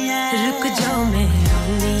ਬਣਾਉਂਦੀ ਐ ਰੁਕ ਜਾਓ ਮੈਂ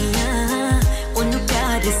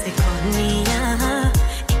सिखोनिया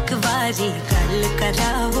एक बारी गल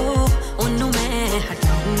कराओ ओनू मैं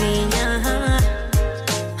हटाउनिया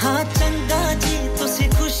हाँ चंगा जी तुसी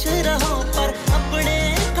खुश रहो पर अपने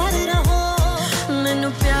घर रहो मैनू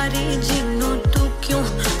प्यारी जीनू तू क्यों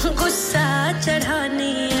गुस्सा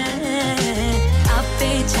चढ़ानी है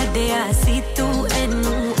आपे छड्डिया सी तू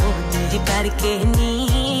एनू ओदे करके नी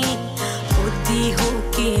ओदी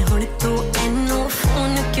होके हुण तू एनू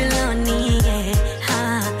फोन क्यों लानी है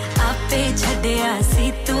ਛੱਡਿਆ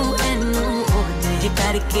ਸੀ ਤੂੰ ਇਹਨੂੰ ਉਹਦੇ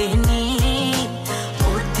ਕਰਕੇ ਨਹੀਂ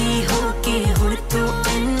ਉਹਦੀ ਹੋ ਕੇ ਹੁਣ ਤੂੰ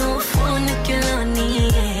ਇਹਨੂੰ ਫੋਨ ਕਿਉਂ ਲਾਉਣੀ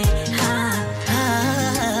ਹੈ ਹਾਂ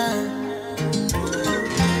ਹਾਂ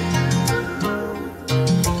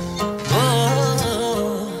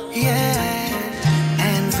oh yeah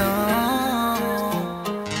hands on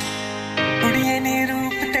ਕੁੜੀਏ ਨੀ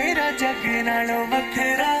ਰੂਪ ਤੇਰਾ ਜੱਗ ਨਾਲੋਂ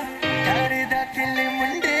ਵੱਖਰਾ ਕਰਦਾ ਦਿਲ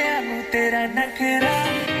ਮੁੰਡਿਆਂ ਨੂੰ ਤੇਰਾ ਨਖਰਾ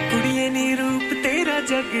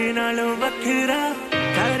जग नालों वखरा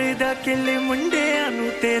करदा किले मुंडियां नु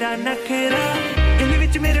तेरा नखरा दिल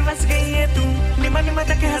विच मेरे वस गई है तू निमन निम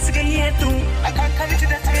तक हंस गई है तू अखा अखा विच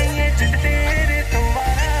दस गई है जिंद तेरे तो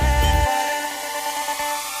वारा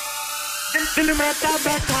दिल में ता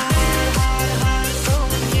बैठा हार हार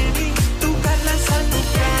सोनिए नी तू कर ले सानू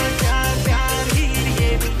प्यार प्यार प्यार ही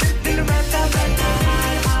ये दिल में ता बैठा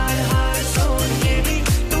हार हार हार सोनिए नी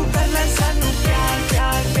तू कर ले सानू प्यार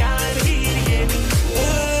प्यार प्यार ही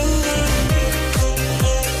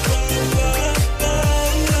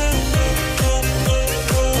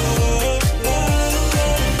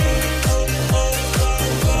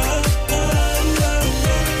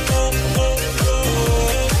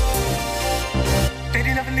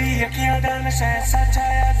नशा सच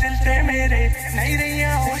आया दिल ते मेरे नहीं रहिया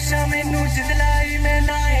होशां मैनू जिंदलाई मैं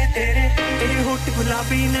नाए तेरे तेरे होठ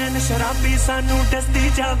गुलाबी नैन शराबी सानू दसदी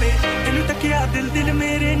जावे तैनू तकिया दिल दिल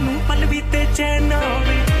मेरे नू पल भी ते चैन ना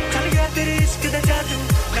होवे चल गया तेरे इश्क दा जादू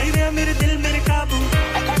नहीं रहा मेरे दिल मेरे काबू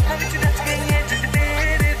अखां विच नच गई है जिद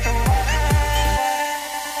तेरे तो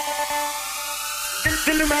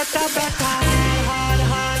दिल में ता बैठा हार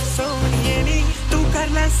हार सोनिए नी तू कर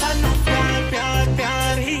ले सानू प्यार प्यार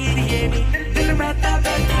प्यार ही ये नी दिल में ता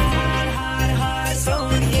बैठा हार हार हार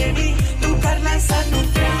सोनिए नी तू कर ले सानू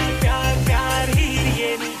प्यार प्यार प्यार ही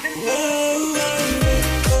ये नी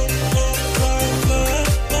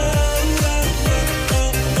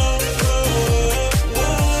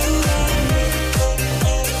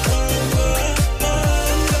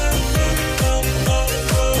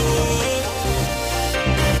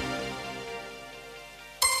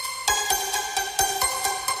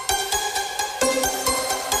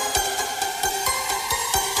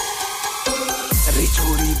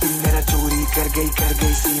कर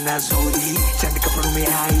गई सीना जोरी चंद कपड़ों में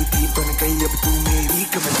आई थी बन गई अब तू मेरी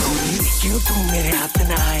कमजोरी क्यों तू मेरे हाथ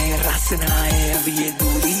ना आए रस ना आए अब ये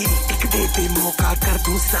दूरी एक दे दे मौका कर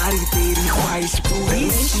दूं सारी तेरी ख्वाहिश पूरी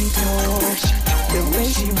she talks the way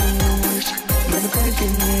she moves मन कर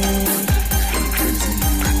गई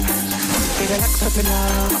तेरा लग सपना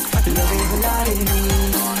लवे बुला रही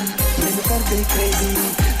मन कर दे crazy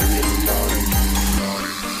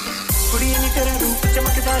कुड़ी नी तेरा रूप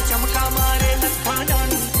चमकदा चमका मारे लखा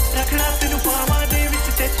जानी रखना तेनू पावा दे विच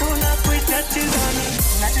ते थोड़ा कोई टचदा नी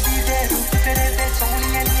नचदी दे रूप तेरे ते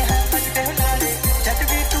सोहणियां नी है बजदे हुलारे जद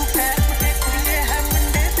भी तू पैर मुझे कुड़िए है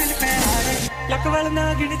मुंडे दिल पे हारे लक वाल ना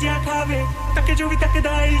गिन जा खावे तके जो भी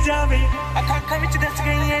तकदा ही जावे अखां अखां विच दस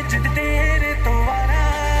गई है जिद तेरे तो वारा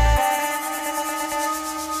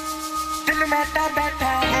दिल में ता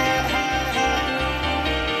बैठा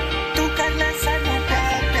तू कर ले सानू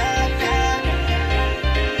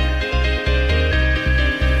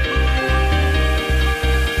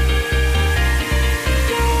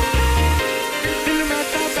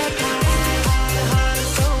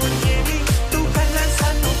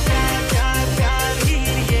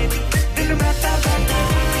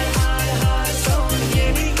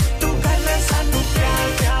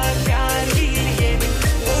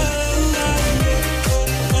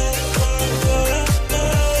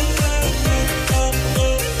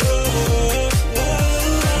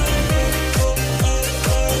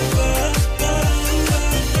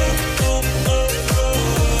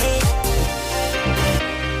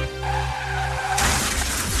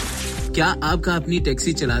क्या आपका अपनी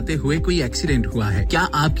टैक्सी चलाते हुए कोई एक्सीडेंट हुआ है? क्या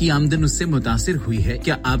आपकी आमदन उससे मुतासिर हुई है?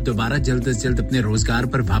 क्या आप दोबारा जल्द से जल्द अपने रोजगार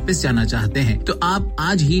पर वापस जाना चाहते हैं? तो आप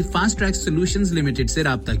आज ही फास्ट ट्रैक सॉल्यूशंस लिमिटेड से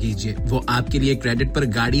राब्ता कीजिए। वो आपके लिए क्रेडिट पर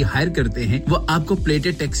गाड़ी हायर करते हैं। वो आपको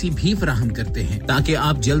प्लेटेड टैक्सी भी फराहम करते हैं ताकि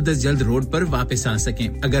आप जल्द से जल्द रोड पर वापस आ सकें।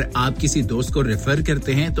 अगर आप किसी दोस्त को रेफर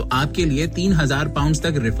करते हैं तो आपके लिए 3000 पाउंड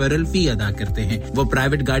तक रेफरल फी अदा करते हैं। वो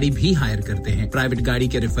प्राइवेट गाड़ी भी हायर करते हैं। प्राइवेट गाड़ी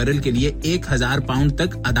के रेफरल के लिए 1000 पाउंड तक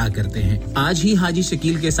अदा करते हैं। आज ही हाजी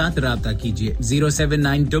शकील के साथ राब्ता कीजिए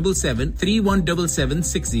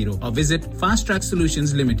 07977317760 और visit Fast Track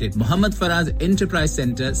Solutions Limited, Mohammad Faraz Enterprise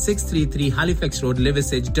Centre, 633 Halifax Road,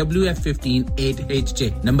 Liversedge, WF15 8HJ।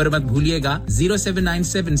 Number मत भूलिएगा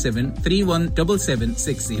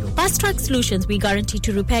 07977317760। Fast Track Solutions, we guarantee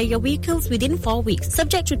to repair your vehicles within 4 weeks,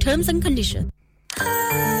 subject to terms and conditions.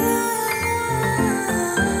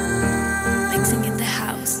 Mixing in the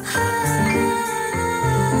house.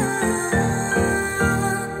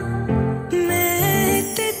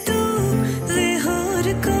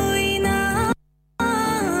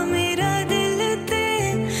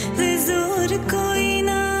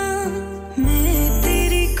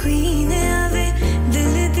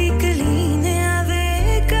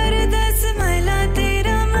 कर दस महिला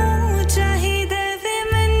तेरा मुंह चाहिए वे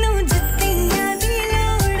मैनू जित्तियां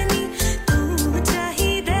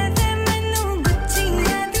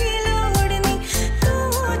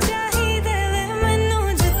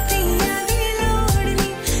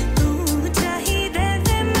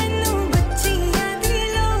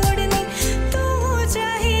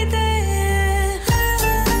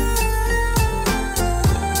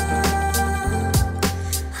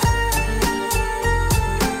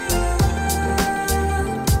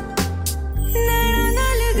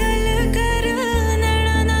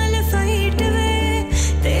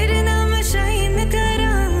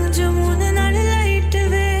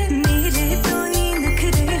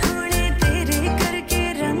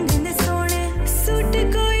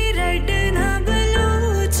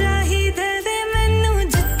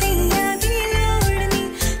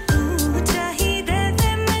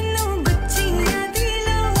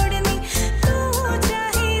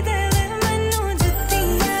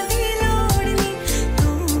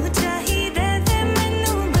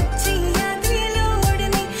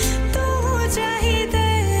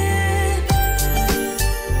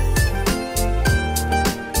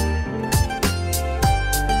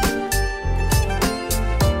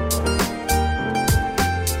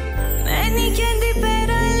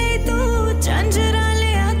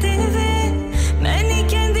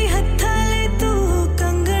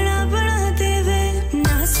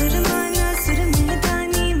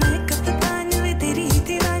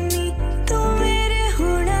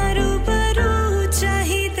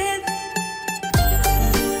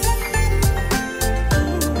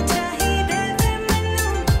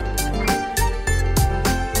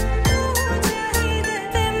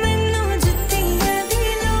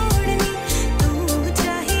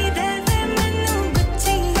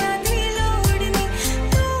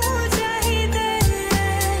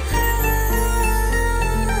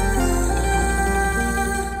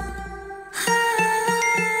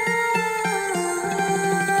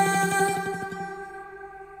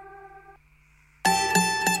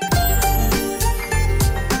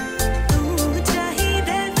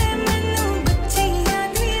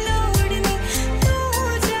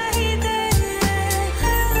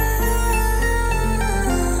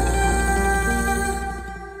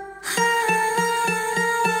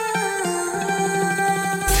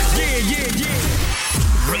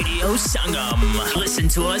Radio Sangam. Listen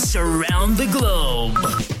to us around the globe.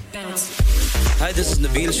 Hi, this is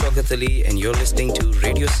Nabil Shaukat Ali and you're listening to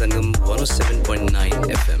Radio Sangam 107.9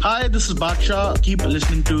 FM. Hi, this is Baksha. Keep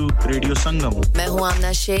listening to Radio Sangam. मैं हूँ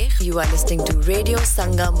आमना Sheikh. You are listening to Radio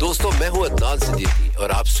Sangam. दोस्तों मैं हूँ अदनान सिद्दीकी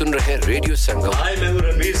और आप सुन रहे हैं radio संगम. Hi, मैं हूँ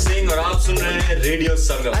रणवीर सिंह और आप सुन रहे हैं रेडियो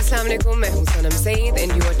संगम. अस्सलाम वालेकुम, मैं हूँ सनम Saeed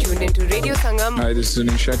and you are tuned into Radio Sangam. Hi, this is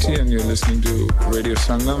Zunin Shetty and you're listening to Radio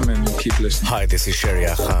Sangam and keep listening. Hi, this is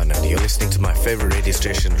Sharia Khan and you're listening to my favorite radio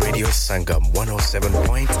station Radio Sangam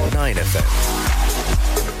 107.9 FM.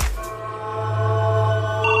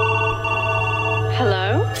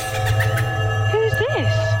 Hello? Who's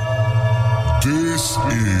this? This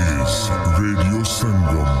is Radio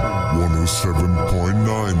Sangam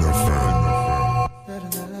 107.9 FM.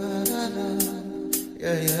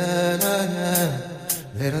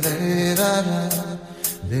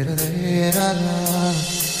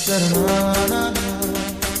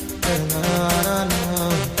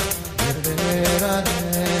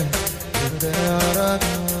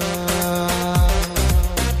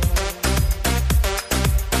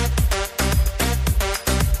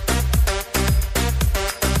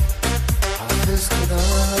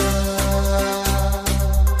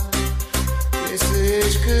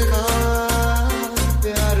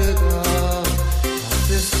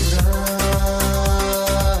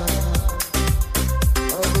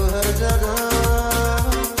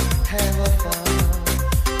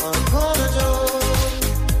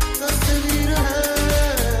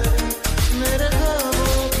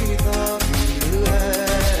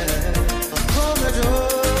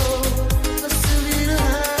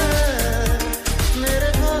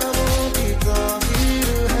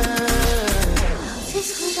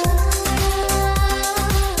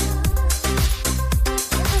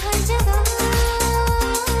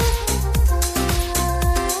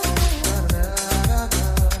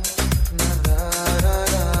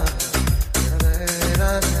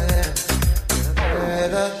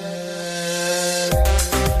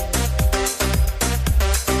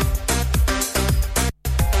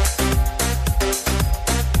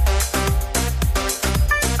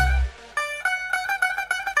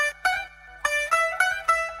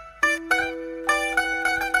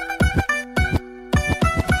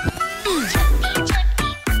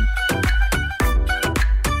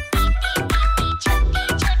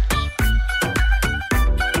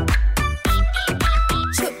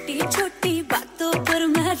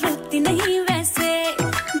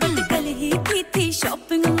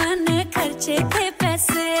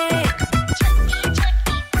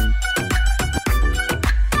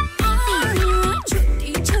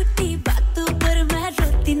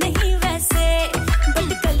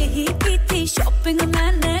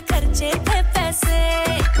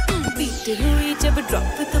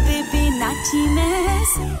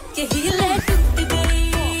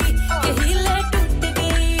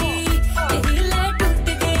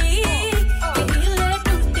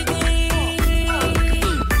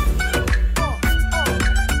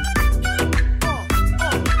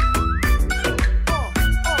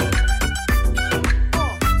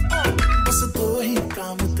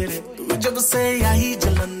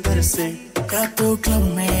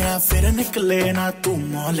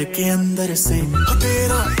 के अंदर से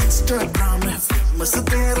तेरा Instagram है famous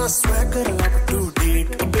तेरा swagger up to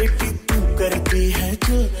date बेटी तू करती है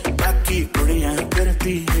जो बाकी कुड़ियां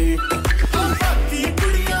करती है बाकी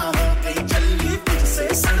कुड़ियां हो गई चली तुझसे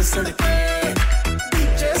सड़ के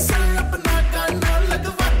पीछे से अपना गाना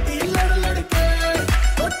लगवाती लड़ के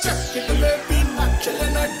वो चक्कर में भी ना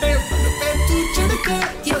चलना टेबल पे तू चढ़ के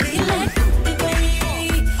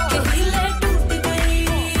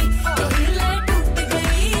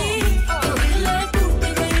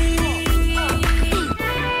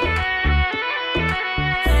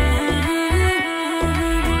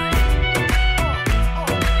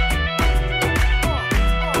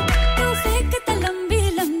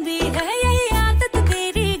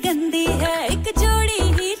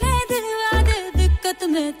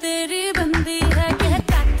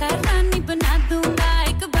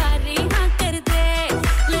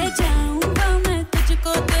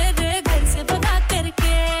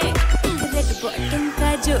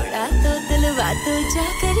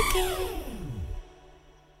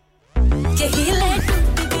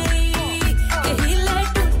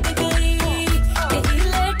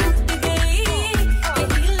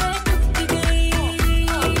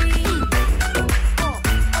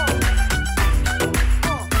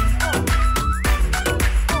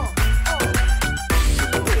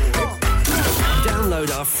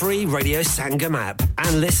Radio Sangam app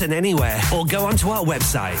and listen anywhere or go onto our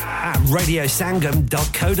website at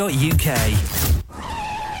radiosangam.co.uk.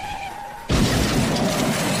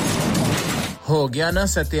 हो गया ना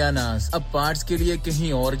सत्यानाश अब पार्ट्स के लिए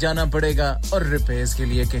कहीं और जाना पड़ेगा और रिपेयर्स के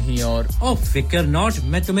लिए कहीं और ओ फिकर नॉट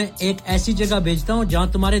मैं तुम्हें एक ऐसी जगह भेजता हूं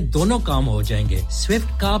जहां तुम्हारे दोनों काम हो जाएंगे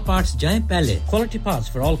स्विफ्ट कार पार्ट्स जाएं पहले quality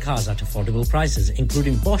parts for all cars at affordable prices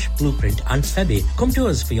including Bosch Blueprint and Febby come to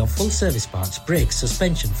us for your full service parts brakes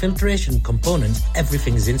suspension filtration components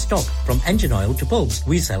everything is in stock from engine oil to bulbs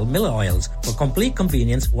we sell Miller oils for complete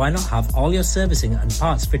convenience why not have all your servicing and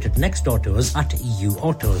parts fitted next door to us at EU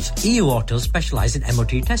Autos EU Autos specialise in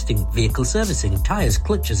MOT testing, vehicle servicing, tyres,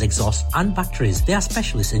 clutches, exhaust and batteries. They are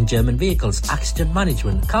specialists in German vehicles, accident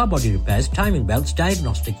management, car body repairs, timing belts,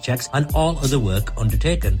 diagnostic checks and all other work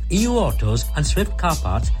undertaken. EU Autos and Swift Car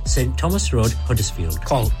Parts, St Thomas Road, Huddersfield.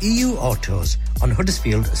 Call EU Autos on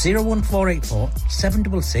Huddersfield 01484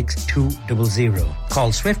 766 200.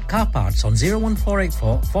 Call Swift Car Parts on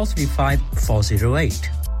 01484 435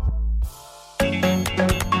 408.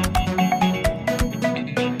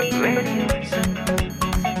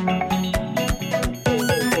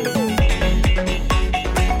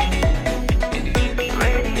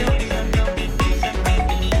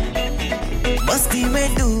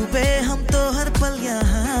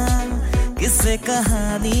 किससे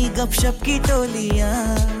कहानी गपशप की टोलियां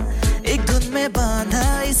एक धुन में बांधा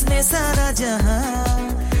इसने सारा जहां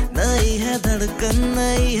नई है धड़कन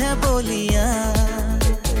नई है बोलियां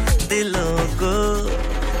दिलों को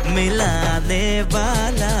मिलाने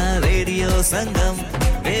वाला रेडियो संगम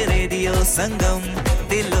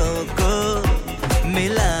दिलों को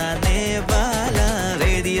मिलाने वाला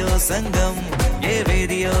रेडियो संगम ये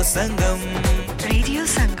रेडियो संगम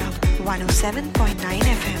 107.9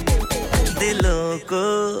 FM दिलों को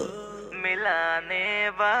मिलाने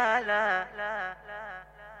वाला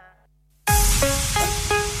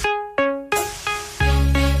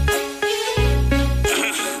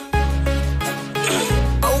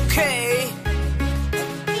Okay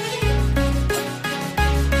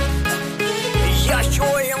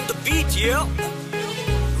Yashoi on the beat yeah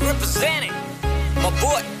representing my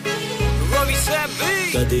boy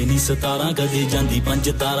ਕਦੇ ਨਹੀਂ 17 ਕਦੇ ਜਾਂਦੀ 5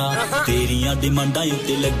 ਤਾਰਾ ਤੇਰੀਆਂ ਡਿਮਾਂਡਾਂ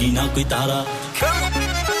ਉੱਤੇ ਲੱਗੀ ਨਾ ਕੋਈ ਤਾਰਾ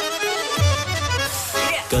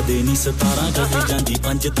ਕਦੇ ਨਹੀਂ 17 ਕਦੇ ਜਾਂਦੀ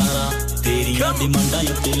 5 ਤਾਰਾ ਤੇਰੀਆਂ ਡਿਮਾਂਡਾਂ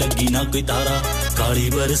ਉੱਤੇ ਲੱਗੀ ਨਾ ਕੋਈ ਤਾਰਾ ਕਾਲੀ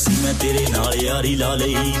ਬਰਸੀ ਮੈਂ ਤੇਰੇ ਨਾਲ ਯਾਰੀ ਲਾ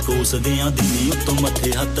ਲਈ ਕੋਸਦਿਆਂ ਦਿਨੀ ਉੱਤੋਂ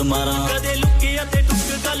ਮੱਥੇ ਹੱਥ ਮਾਰਾਂ ਕਦੇ ਲੁੱਕਿਆ ਤੇ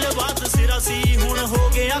ਟੁੱਕ ਗੱਲਬਾਤ ਸਿਰਾ ਸੀ ਹੁਣ ਹੋ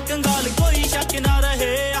ਗਿਆ ਕੰਗਾਲ ਕੋਈ ਸ਼ੱਕ ਨਾ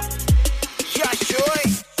ਰਹੇ ਯਾ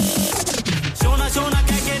ਸ਼ੋਈ ਸੋਨਾ ਸੋਨਾ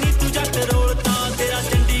ਕਹਿ ਕੇ ਨੀ ਤੂੰ ਜੱਟ ਰੋਲਤਾ ਤੇਰਾ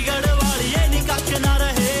ਚੰਡੀਗੜ੍ਹ ਵਾਲੀਏ ਨੀ ਕੱਖ ਨਾ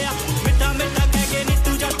ਰਹੇ ਮਿੱਠਾ ਮਿੱਠਾ ਕਹਿ ਕੇ ਨੀ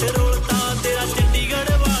ਤੂੰ ਜੱਟ ਰੋਲਤਾ ਤੇਰਾ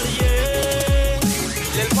Chandigarh ਵਾਲੀਏ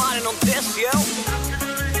Lil Martin on this yo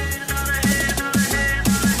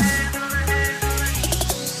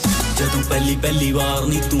ਜਦੋਂ ਪਹਿਲੀ ਵਾਰ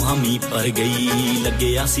ਨੀ ਤੂੰ ਹਾਮੀ ਪਰ ਗਈ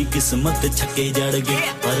ਲੱਗਿਆ ਸੀ ਕਿਸਮਤ ਛੱਕੇ ਜੜ ਗਏ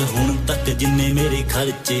ਪਰ ਹੁਣ ਤੱਕ ਜਿੰਨੇ ਮੇਰੇ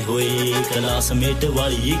ਖਰਚੇ ਹੋਏ ਕਲਾਸਮੇਟ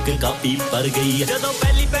ਵਾਲੀ ਇੱਕ ਕਾਪੀ ਪਰ ਗਈ ਜਦੋਂ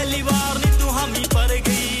ਪਹਿਲੀ ਵਾਰ ਨੀ ਤੂੰ ਹਾਮੀ ਪਰ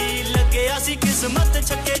ਗਈ ਲੱਗਿਆ ਸੀ ਕਿਸਮਤ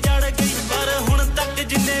ਛੱਕੇ ਜੜ ਗਈ ਪਰ ਹੁਣ ਤੱਕ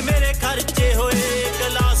ਜਿੰਨੇ ਮੇਰੇ ਖਰਚੇ ਹੋਏ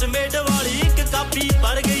ਕਲਾਸਮੇਟ ਵਾਲੀ ਇੱਕ ਕਾਪੀ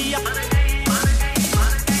ਪਰ ਗਈ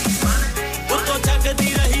ਉੱਤੋਂ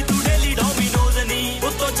ਛੱਕਦੀ ਰਹੀ ਤੂੰ ਡੇਲੀ ਡੋਮੀਨੋਜ਼ ਨੀ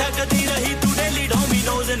ਉੱਤੋਂ ਛੱਕਦੀ ਰਹੀ ਤੂੰ ਡੇਲੀ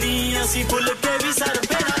ਡੋਮੀਨੋਜ਼ ਨੀ ਅਸੀਂ ਭੁੱਲ ਕੇ ਵੀ ਸਰ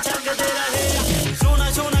ਪੇੜਾ ਛੱਕਦੇ ਰਹੇ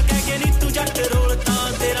ਸੋਨਾ ਸੋਨਾ ਕਹਿ ਕੇ ਨੀ ਤੂੰ ਜੱਟ ਰੋਲਤਾ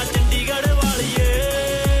ਤੇਰਾ ਚੰਡੀਗੜ੍ਹ ਵਾਲੀਏ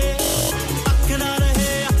ਕੱਖ ਨਾ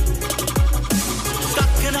ਰਹੇ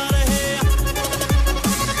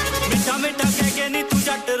ਮਿੱਠਾ ਮਿੱਠਾ ਕਹਿ ਕੇ ਨੀ ਤੂੰ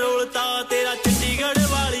ਜੱਟ ਰੋਲਤਾ ਤੇਰਾ ਚੰਡੀਗੜ੍ਹ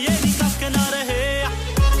ਵਾਲੀਏ ਨੀ ਕੱਖ ਨਾ ਰਹੇ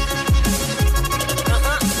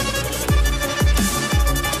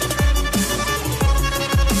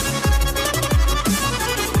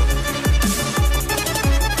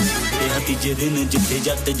ਤੀਜੇ ਦਿਨ ਜਿੱਥੇ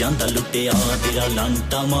ਜੱਟ ਜਾਂਦਾ ਲੁੱਟਿਆ ਤੇਰਾ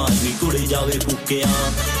ਲਾਂਟਾ ਮਾਰ ਵੀ ਕੁੜੇ ਜਾਵੇ ਫੁੱਕਿਆ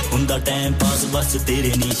ਹੁੰਦਾ ਟਾਈਮ ਪਾਸ ਬਸ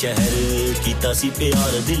ਤੇਰੇ ਨੀ ਸ਼ਹਿਰ ਕੀਤਾ ਸੀ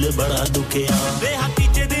ਪਿਆਰ ਦਿਲ ਬੜਾ ਦੁਖਿਆ ਵੇ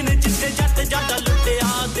ਤੀਜੇ ਦਿਨ ਜਿੱਥੇ ਜੱਟ ਜਾਂਦਾ ਲੁੱਟਿਆ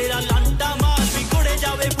ਤੇਰਾ ਲਾਂਟਾ ਮਾਰ ਵੀ ਕੁੜੇ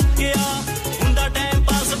ਜਾਵੇ ਫੁੱਕਿਆ ਹੁੰਦਾ ਟਾਈਮ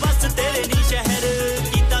ਪਾਸ ਬਸ ਤੇਰੇ ਨੀ ਸ਼ਹਿਰ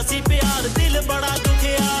ਕੀਤਾ ਸੀ ਪਿਆਰ ਦਿਲ ਬੜਾ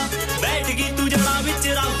ਦੁਖਿਆ ਬੈਠ ਗਈ ਤੂੰ ਜੜਾ ਵਿੱਚ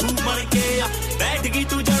ਰਾਹੂ ਬਣ ਕੇ ਬੈਠ ਗਈ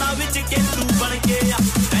ਤੂੰ ਜੜਾ ਵਿੱਚ ਕੇਤੂ ਬਣ ਕੇ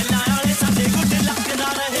ਪਹਿਲਾਂ ਵਾਲੇ ਸਾਡੇ ਗੁੱਟ ਲੱਗ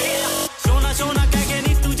ਨਾ ਰਹੇ ਸੋਨਾ ਕਹਿ ਕੇ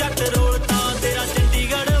ਨੀ ਤੂੰ ਜੱਟ ਰੋਲਤਾ ਤੇਰਾ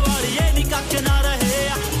ਚੰਡੀਗੜ੍ਹ ਵਾਲੀਏ ਨੀ ਕੱਖ ਨਾ ਰਹੇ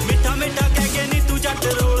ਮਿੱਠਾ ਮਿੱਠਾ ਕਹਿ ਕੇ ਨੀ ਤੂੰ ਜੱਟ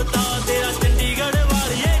ਰੋਲਤਾ ਤੇਰਾ ਚੰਡੀਗੜ੍ਹ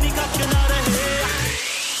ਵਾਲੀਏ ਨੀ ਕੱਖ ਨਾ ਰਹੇ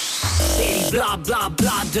Blah blah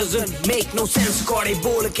blah doesn't make no sense ਕੋੜੇ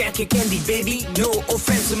ਬੋਲ ਕਹਿ ਕੇ ਕਹਿੰਦੀ baby no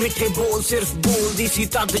offense ਮਿੱਠੇ ਬੋਲ ਸਿਰਫ ਬੋਲਦੀ ਸੀ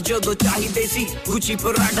ਤਦ ਜਦੋਂ ਚਾਹੀਦੇ ਸੀ ਗੁੱਚੀ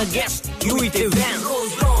ਪਰਾਡਾ ਗੈਸ ਲੂਈ ਤੇ ਵੈਨ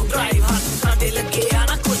ਰੋਜ਼ ਲੌਂਗ ਡਰਾਈਵ ਹੱਥ ਸਾਡੇ ਲੱਗੇ ਆ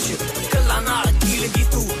ਨਾ ਕੁਛ ਕੱਲਾ ਨਾਲ ਕੀਲ ਗਈ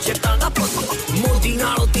ਤੂੰ ਜੱਟਾਂ ਦਾ ਪੁੱਤ ਮੋਦੀ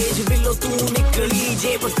ਨਾਲੋਂ ਤੇਜ਼ ਬਿੱਲੋ ਤੂੰ ਨਿਕਲੀ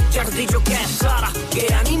ਜੇਬ ਚੜਦੀ ਜੋ ਕੈਸ਼ ਸਾਰਾ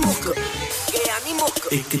ਗਿਆ ਨੀ ਮੁੱਕ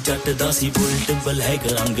ਇੱਕ ਜੱਟ ਦਾ ਸੀ ਬੁਲਟ ਬਲੈਕ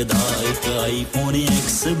ਰੰਗ ਦਾ ਇੱਕ ਆਈਫੋਨ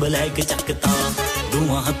X ਬਲੈਕ ਚੱਕਤਾ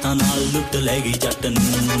ਦੋਵਾਂ ਹੱਥਾਂ ਨਾਲ ਲੁੱਟ ਲੈ ਗਈ ਜੱਟ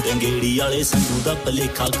ਨੂੰ ਡੰਗੇੜੀ ਵਾਲੇ ਸੰਧੂ ਦਾ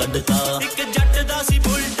ਭਲੇਖਾ ਕੱਢਤਾ ਇੱਕ ਜੱਟ ਦਾ ਸੀ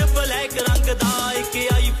ਬੁਲਟ ਬਲੈਕ ਰੰਗ ਦਾ ਇੱਕ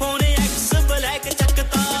ਆਈਫੋਨ X ਬਲੈਕ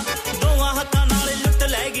ਚੱਕਤਾ ਦੋਵਾਂ ਹੱਥਾਂ ਨਾਲ ਲੁੱਟ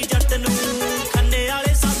ਲੈ ਗਈ ਜੱਟ ਨੂੰ ਖੰਨੇ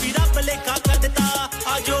ਵਾਲੇ ਸਾਬੀ ਦਾ ਭਲੇਖਾ ਕੱਢਤਾ ਆ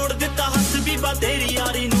ਜੋੜ ਦਿੱਤਾ ਹੱਥ ਬੀਬਾ ਤੇਰੀ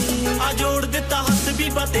ਯਾਰੀ ਨੂੰ ਆ ਜੋੜ ਦਿੱਤਾ ਹੱਥ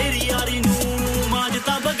ਬੀਬਾ ਤੇਰੀ ਯਾਰੀ ਨੂੰ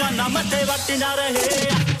ਮਾਂਜਤਾ ਬਗਾਨਾ ਮੱਥੇ ਵੱਟ ਨਾ ਰਹੇ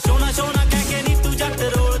ਸੋਨਾ ਸੋਨਾ ਕਹਿ ਕੇ ਨੀ ਤੂੰ ਜੱਟ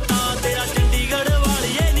ਰੋਲਤਾ ਤੇਰਾ ਚੰਡੀਗੜ੍ਹ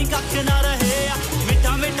ਵਾਲੀਏ ਨੀ ਕੱਖ ਨਾ ਰਹੇ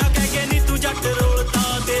ਮਿੱਠਾ ਮਿੱਠਾ ਕਹਿ ਕੇ ਨੀ ਤੂੰ ਜੱਟ ਰੋਲਤਾ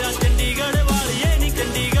ਤੇਰਾ ਚੰਡੀਗੜ੍ਹ ਵਾਲੀਏ ਨੀ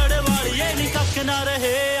ਕੱਖ ਨਾ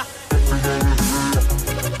ਰਹੇ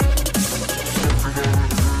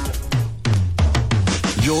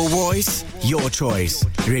Your voice, your choice.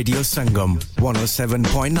 Radio Sangam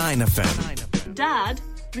 107.9 FM. Dad,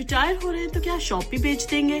 retire हो रहे हैं तो क्या शॉप भी बेच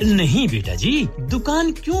देंगे? नहीं बेटा जी,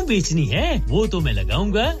 दुकान क्यों बेचनी है? वो तो मैं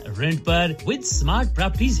लगाऊंगा रेंट पर with Smart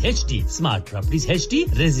Properties HD. Smart Properties HD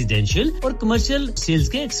residential और कमर्शियल सेल्स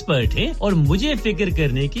के एक्सपर्ट हैं और मुझे फिक्र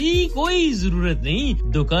करने की कोई जरूरत नहीं.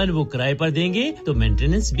 दुकान वो किराए पर देंगे तो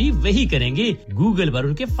मेंटेनेंस भी वही करेंगे. गूगल पर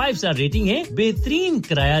उनके 5 स्टार रेटिंग है. बेहतरीन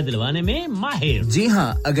किराया दिलवाने में माहिर. जी हां,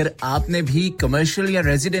 अगर आपने भी कमर्शियल या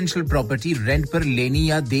रेजिडेंशियल प्रॉपर्टी रेंट पर लेनी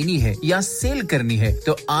या देनी है या सेल करनी है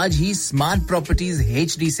तो आज ही स्मार्ट प्रॉपर्टीज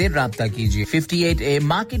HD से राब्ता कीजिए 58A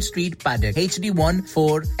market street Paddock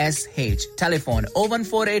HD14SH telephone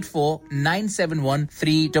 01484 971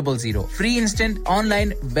 300 free instant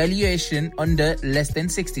online valuation under less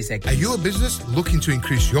than 60 seconds. Are you a business looking to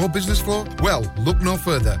increase your business flow? Well, look no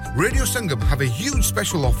further. Radio Sangam have a huge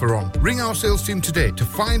special offer on. Ring our sales team today to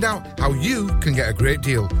find out how you can get a great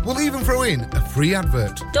deal. We'll even throw in a free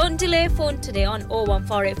advert. Don't delay, phone today on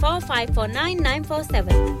 01484 549 947.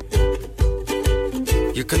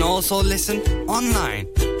 You can also listen online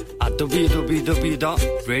at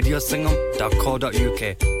www.radiosangam.co.uk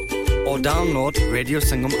or download Radio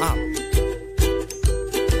Sangam app.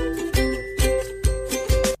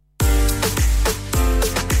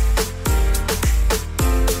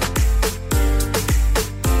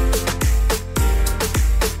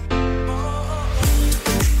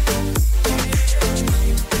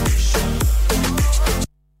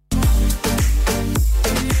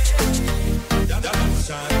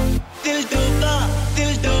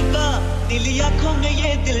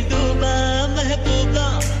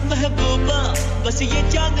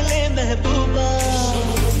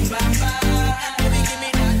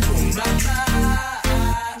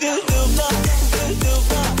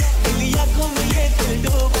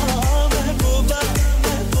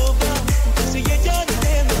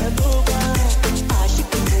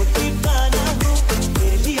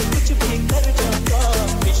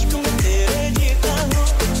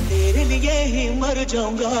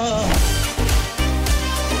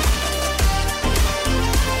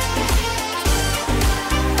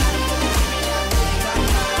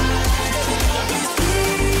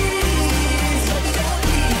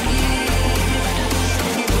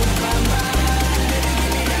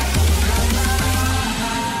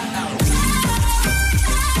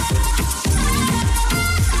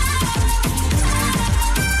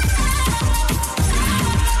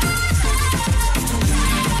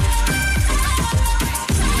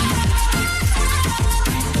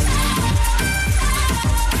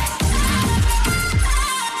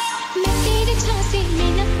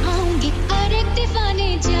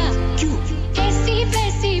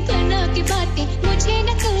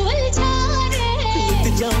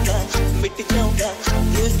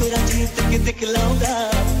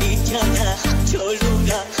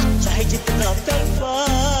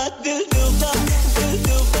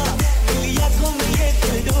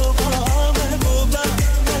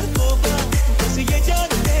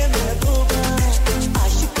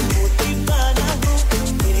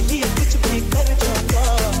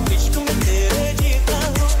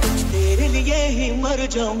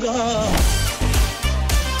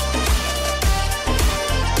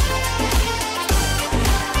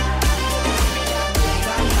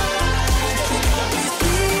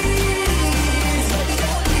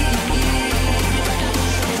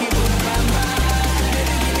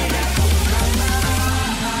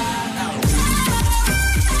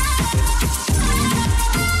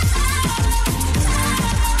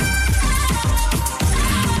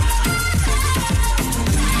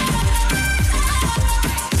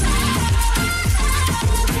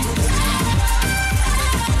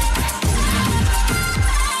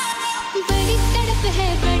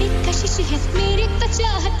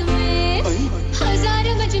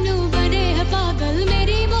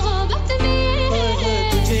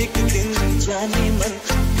 जाने मन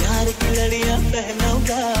प्यार की लड़ियां पहनाऊंगा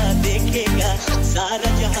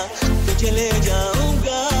चले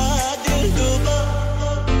जाऊंगा दिल डूबा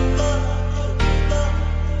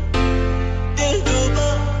दिल डूबा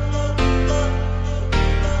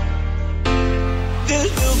दिल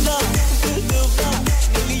डूबा दिल डूबा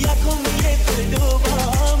नीली आंखों में ये दिल डूबा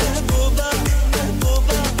महबूबा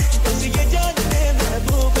महबूबा बस ये जान ले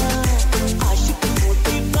महबूबा आशिक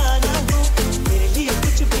मोती पाना हूँ तेरे लिए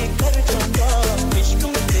कुछ भी कर जाऊंगा इश्क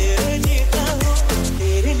में तेरे जीता हूँ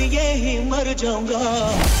तेरे लिए ही मर जाऊंगा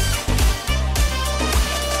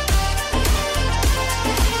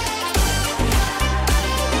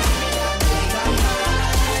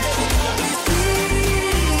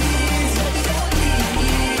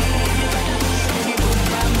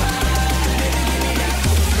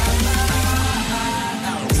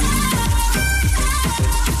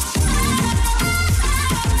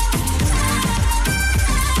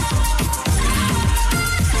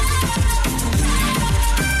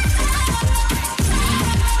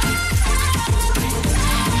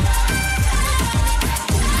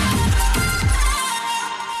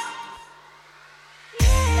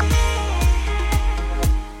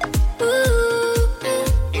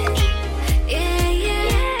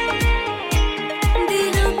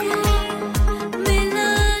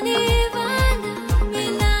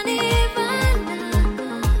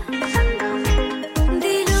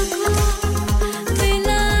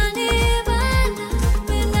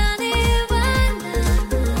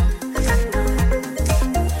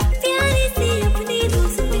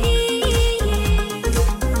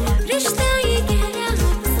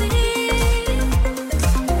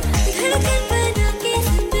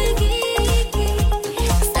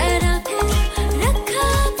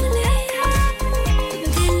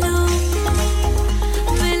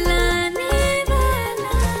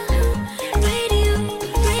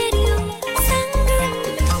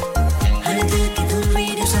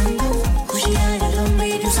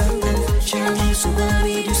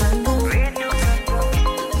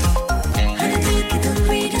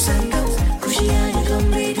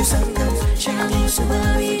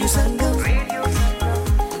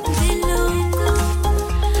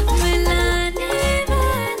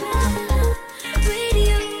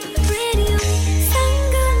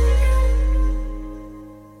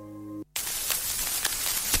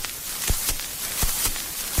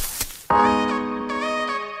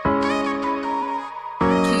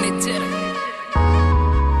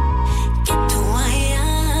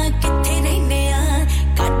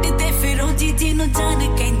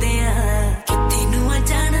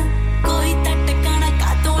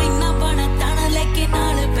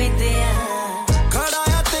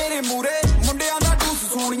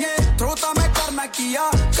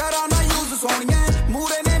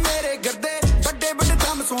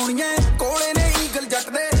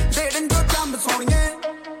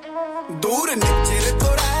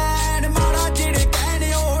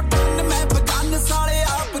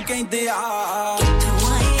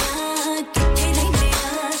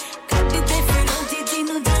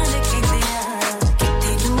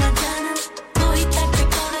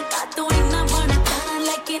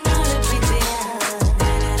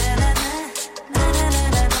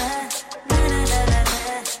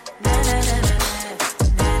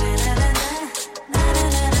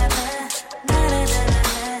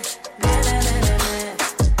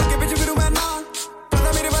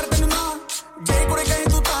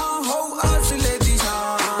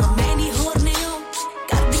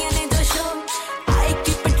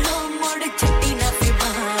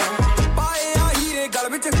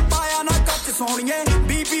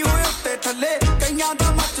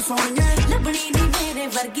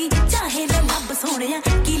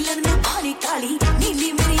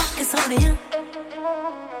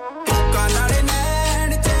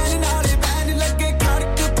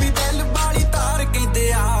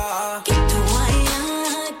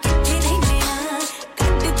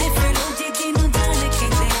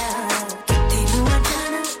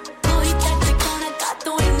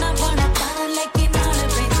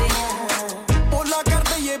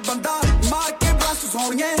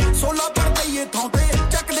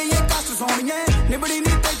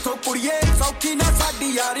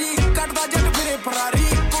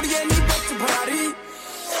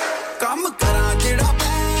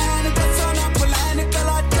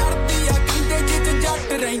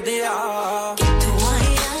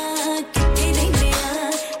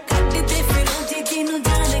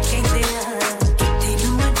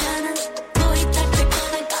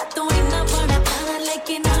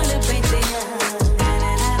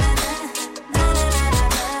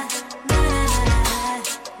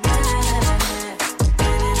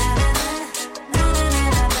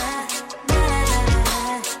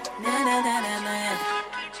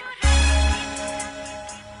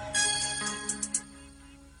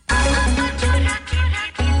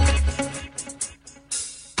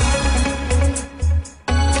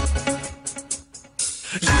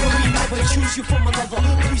choose you for my lover.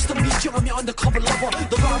 Pleased to meet you, I'm your undercover lover.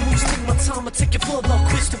 The rhyme moves take my time, I take it further.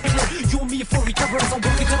 Crystal clear, you and me for each other. As I'm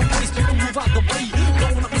walking down the place, people move out the way.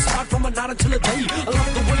 Blowing up the spot from a night until a day. I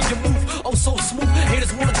love the way you move, oh so smooth.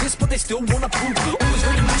 Haters wanna diss, but they still wanna prove. Always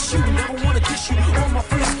ready to miss you, never wanna dish you. All my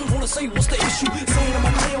friends wanna say what's the issue. Saying I'm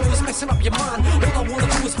a player, always messing up your mind. All I wanna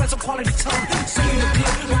do is spend some quality time. Saying it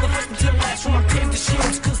clear, from the first until last. From I'm taking the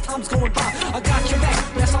shields, cause time's going by. I got your back,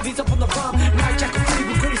 that's how he's up on the rhyme. Now Jack and Philly,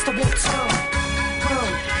 we're greatest of all time.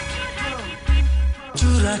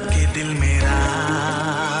 चुरा के दिल मेरा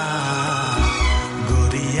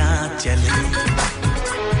गोरिया चली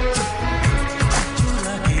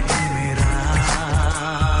चुरा के दिल मेरा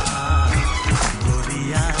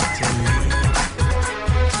गोरिया चली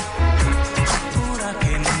पूरा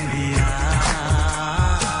के निंदिया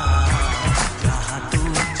कहाँ तू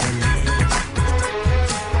चली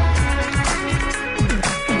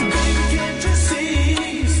Baby, can't you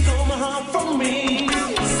see you stole my heart from me?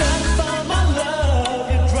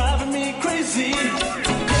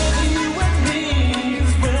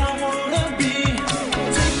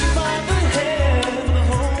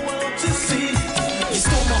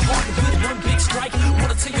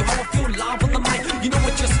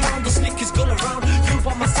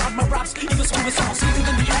 Even smoother sound, sweeter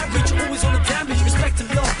than the average. Always on the damage, respect and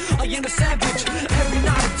love. I am a savage. Every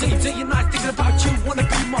night and day and night, thinking about you. Wanna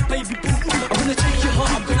be my baby boo. I'm gonna take your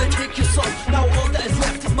heart, I'm gonna take your soul. Now all that is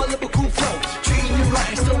left is my lyrical flow. Treating you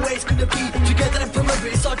right, it's the way it's gonna be. Together and forever,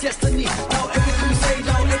 it's our destiny. Now everything we say,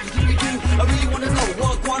 now everything we do, I really wanna know.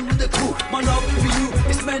 Walk one with the crew. My love for you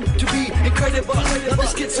is meant to be incredible. Now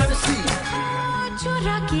let's get to the sea.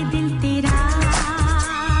 चुरा के दिल तेरा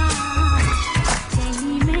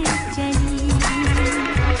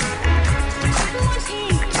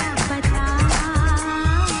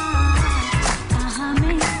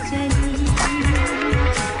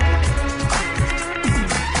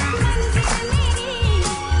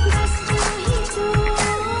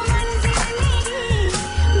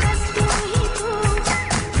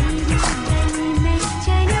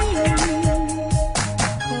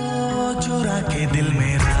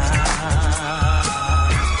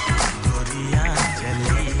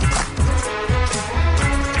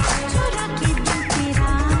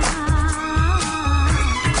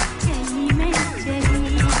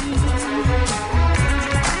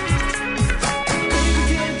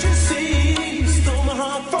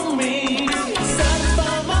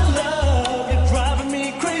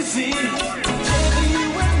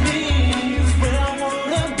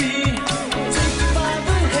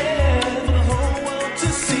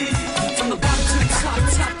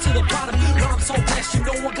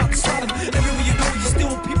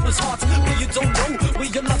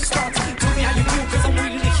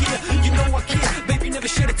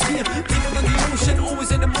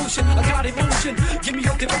Give me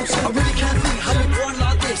your devotion. I really can't think how you go on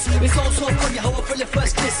like this. It's all so funny how I feel your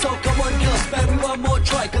first kiss. So come on, girl, spare me one more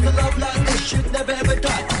try. Cause a love like this should never ever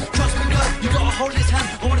die. Trust me, girl, you gotta hold his hand.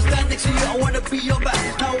 I wanna stand next to you, I wanna be your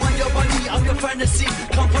back. Now I'm your body, I'm your fantasy.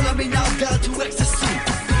 Come follow me now, girl, to ecstasy.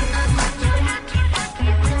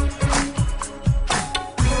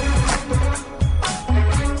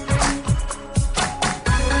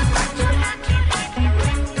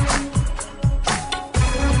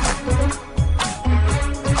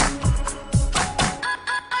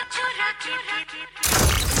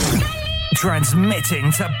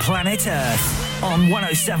 Transmitting to planet Earth on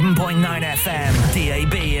 107.9 FM,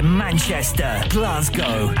 DAB in Manchester,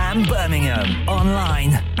 Glasgow and Birmingham.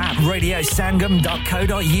 Online at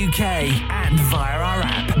radiosangam.co.uk and via our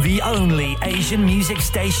app, the only Asian music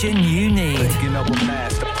station you need.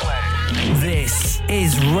 This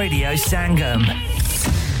is Radio Sangam.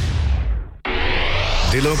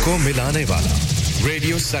 दिलों को मिलाने वाला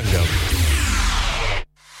radio संगम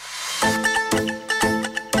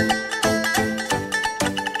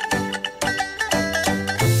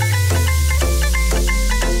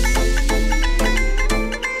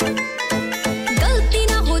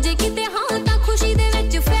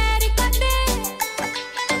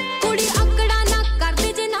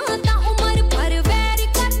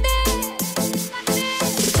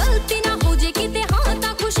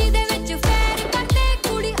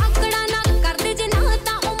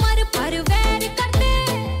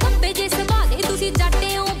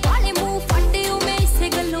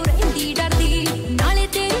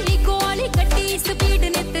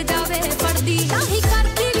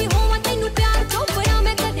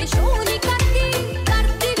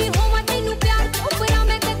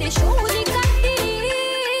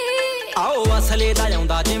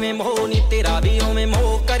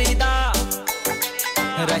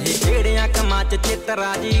ਰਹੇ ਜਿਹੜਿਆਂ ਕੰਮਾਂ 'ਚ ਚਿੱਤ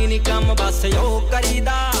ਰਾਜੀ ਨਹੀਂ ਕੰਮ ਬਸ ਉਹ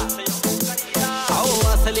ਕਰੀਦਾ ਆਓ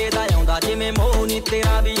ਅਸਲੇ ਦਾ ਆਉਂਦਾ ਜਿਵੇਂ ਮੋਹ ਨਹੀਂ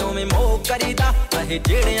ਤੇਰਾ ਵੀ ਉਵੇਂ ਮੋਹ ਕਰੀਦਾ ਰਹੇ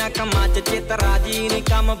ਜਿਹੜਿਆਂ ਕੰਮਾਂ 'ਚ ਚਿੱਤ ਰਾਜੀ ਨਹੀਂ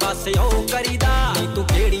ਕੰਮ ਬਸ ਉਹ ਕਰੀਦਾ ਨੀ ਤੂੰ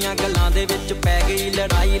ਕਿਹੜੀਆਂ ਗੱਲਾਂ ਦੇ ਵਿੱਚ ਪੈ ਗਈ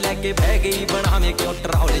ਲੜਾਈ ਲੈ ਕੇ ਬਹਿ ਗਈ ਬਣਾਵੇਂ ਕਿਉਂ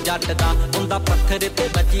ਟਰੌਲ ਜੱਟ ਦਾ ਹੁੰਦਾ ਪੱਥਰ ਤੇ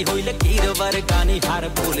ਬਚੀ ਹੋਈ ਲਕੀਰ ਵਰਗਾ ਨਹੀਂ ਹਰ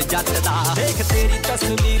ਭੁੱਲ ਜੱਟ ਦਾ ਦੇਖ ਤੇਰੀ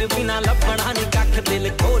ਤਸਵੀਰ ਬਿਨਾ ਲੱਭਣਾ ਨਹੀਂ ਕੱਖ ਦਿਲ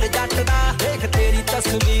ਖੋਲ ਜੱਟ ਦਾ ਦੇਖ ਤੇਰੀ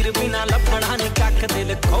ਤਸਵੀਰ ਬਿਨਾ ਲੱਭਣਾ ਨਹੀਂ ਕੱਖ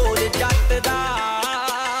ਦਿਲ ਖੋਲ ਜੱਟ ਦਾ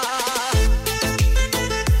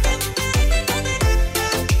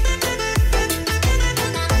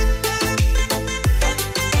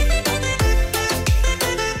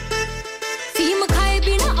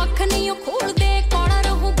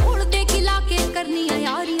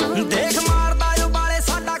ਦੇਖ ਮਾਰਦਾ ਉਬਾਲੇ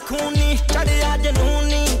ਸਾਡਾ ਖੂਨ ਨੀ ਚੜਿਆ ਜਨੂਨ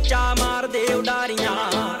ਨੀ ਚਾ ਮਾਰਦੇ ਉਡਾਰੀਆਂ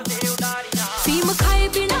ਫੀਮ ਖਾਏ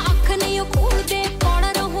ਬਿਨਾ ਅੱਖ ਨਹੀਂ ਖੋਲਦੇ ਕੌਣ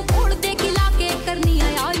ਰਹੂ ਖੋਲਦੇ ਖਿਲਾ ਕੇ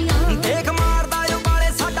ਕਰਨੀਆਂ ਯਾਰੀਆਂ ਦੇਖ ਮਾਰਦਾ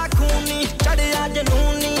ਉਬਾਲੇ ਸਾਡਾ ਖੂਨ ਨੀ ਚੜਿਆ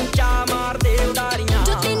ਜਨੂਨ ਨੀ ਚਾ ਮਾਰਦੇ ਉਡਾਰੀਆਂ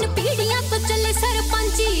ਜੋ ਤਿੰਨ ਪੀੜੀਆਂ ਤੋਂ ਚੱਲੇ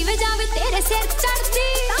ਸਰਪੰਚੀ ਵੇ ਜਾਵੇ ਤੇਰੇ ਸਿਰ ਚੜਦੀ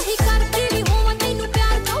ਤਾਂ ਹੀ ਕਰਦੀ ਵੀ ਹੋਵਾਂ ਤੈਨੂੰ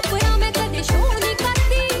ਪਿਆਰ ਚੋਪਰਾ ਮੈਂ ਕਦੇ ਸ਼ੋਅ ਨਹੀਂ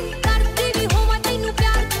ਕਰਦੀ ਵੀ ਹੋਵਾਂ ਤੈਨੂੰ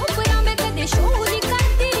ਪਿਆਰ ਚੋਪਰਾ ਮੈਂ ਕਦੇ ਸ਼ੋਅ ਨਹੀਂ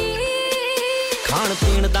ਖਾਣ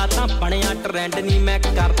ਪੀਣ ਦਾ ਤਾਂ ਬਣਿਆ ਟ੍ਰੈਂਡ ਨਹੀਂ ਮੈਂ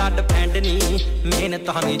ਕਰਦਾ ਡਿਪੈਂਡ ਨਹੀਂ ਮਿਹਨਤ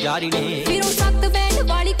ਹਮੇ ਜਾਰੀ ਨੇ ਫਿਰ ਉਹ ਸੱਤ ਬੈਂਡ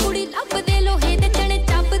ਵਾਲੀ ਕੁੜੀ ਲੱਭਦੇ ਲੋਹੇ ਦੇ ਚਣੇ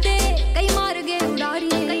ਚੱਬਦੇ ਕਈ ਮਾਰ ਗਏ ਉਡਾਰੀ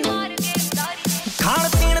ਖਾਣ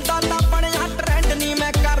ਪੀਣ ਦਾ ਤਾਂ ਬਣਿਆ ਟ੍ਰੈਂਡ ਨਹੀਂ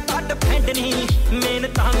ਮੈਂ ਕਰਦਾ ਡਿਪੈਂਡ ਨਹੀਂ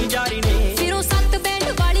ਮਿਹਨਤ ਹਮੇ ਜਾਰੀ ਨੇ ਫਿਰ ਉਹ ਸੱਤ ਬੈਂਡ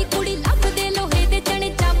ਵਾਲੀ ਕੁੜੀ ਲੱਭਦੇ ਲੋਹੇ ਦੇ ਚਣੇ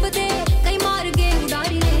ਚੱਬਦੇ ਕਈ ਮਾਰ ਗਏ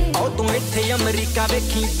ਉਡਾਰੀ ਨੇ ਆਓ ਤੂੰ ਇੱਥੇ ਅਮਰੀਕਾ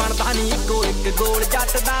ਵੇਖੀ ਬਣਦਾ ਨਹੀਂ ਇੱਕੋ ਇੱਕ ਗੋਲ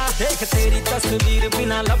ਜੱਟ ਦਾ ਦੇਖ ਤੇਰੀ ਤਸਵੀਰ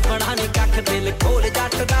ਬਿਨਾ ਲੱਭਣਾ ਨਹੀਂ ਕੱਖ ਦਿਲ ਖੋਲ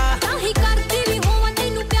ਜੱਟ ਦਾ ਤਾਂ ਹੀ ਕਰਦੀ ਵੀ ਹੋਵਾਂ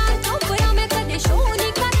ਤੈਨੂੰ ਪਿਆਰ ਚੋਪਰਾ ਮੈਂ ਕਦੇ ਸ਼ੋਅ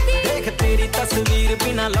ਨਹੀਂ ਕਰਦੀ ਦੇਖ ਤੇਰੀ ਤਸਵੀਰ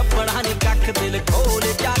ਬਿਨਾ ਲੱਭਣਾ ਨਹੀਂ ਕੱਖ ਦਿਲ ਖੋਲ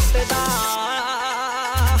ਜੱਟ ਦਾ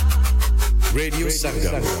ਰੇਡੀਓ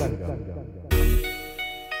ਸੰਗਮ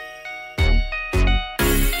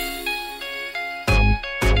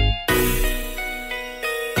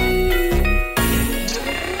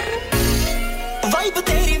ਵਾਈਬ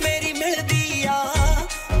ਤੇਰੀ ਮੇਰੀ ਮਿਲਦੀ ਆ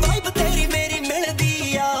ਵਾਈਬ ਤੇਰੀ ਮੇਰੀ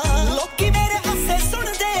ਮਿਲਦੀ ਆ ਲੋਕੀ ਮੇਰੇ ਹੱਸੇ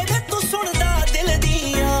ਸੁਣਦੇ ਨੇ ਤੂੰ ਸੁਣਦਾ ਦਿਲ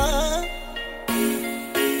ਦੀਆਂ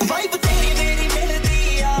ਵਾਈਬ ਤੇਰੀ ਮੇਰੀ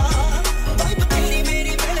ਮਿਲਦੀ ਆ ਵਾਈਬ ਤੇਰੀ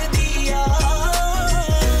ਮੇਰੀ ਮਿਲਦੀ ਆ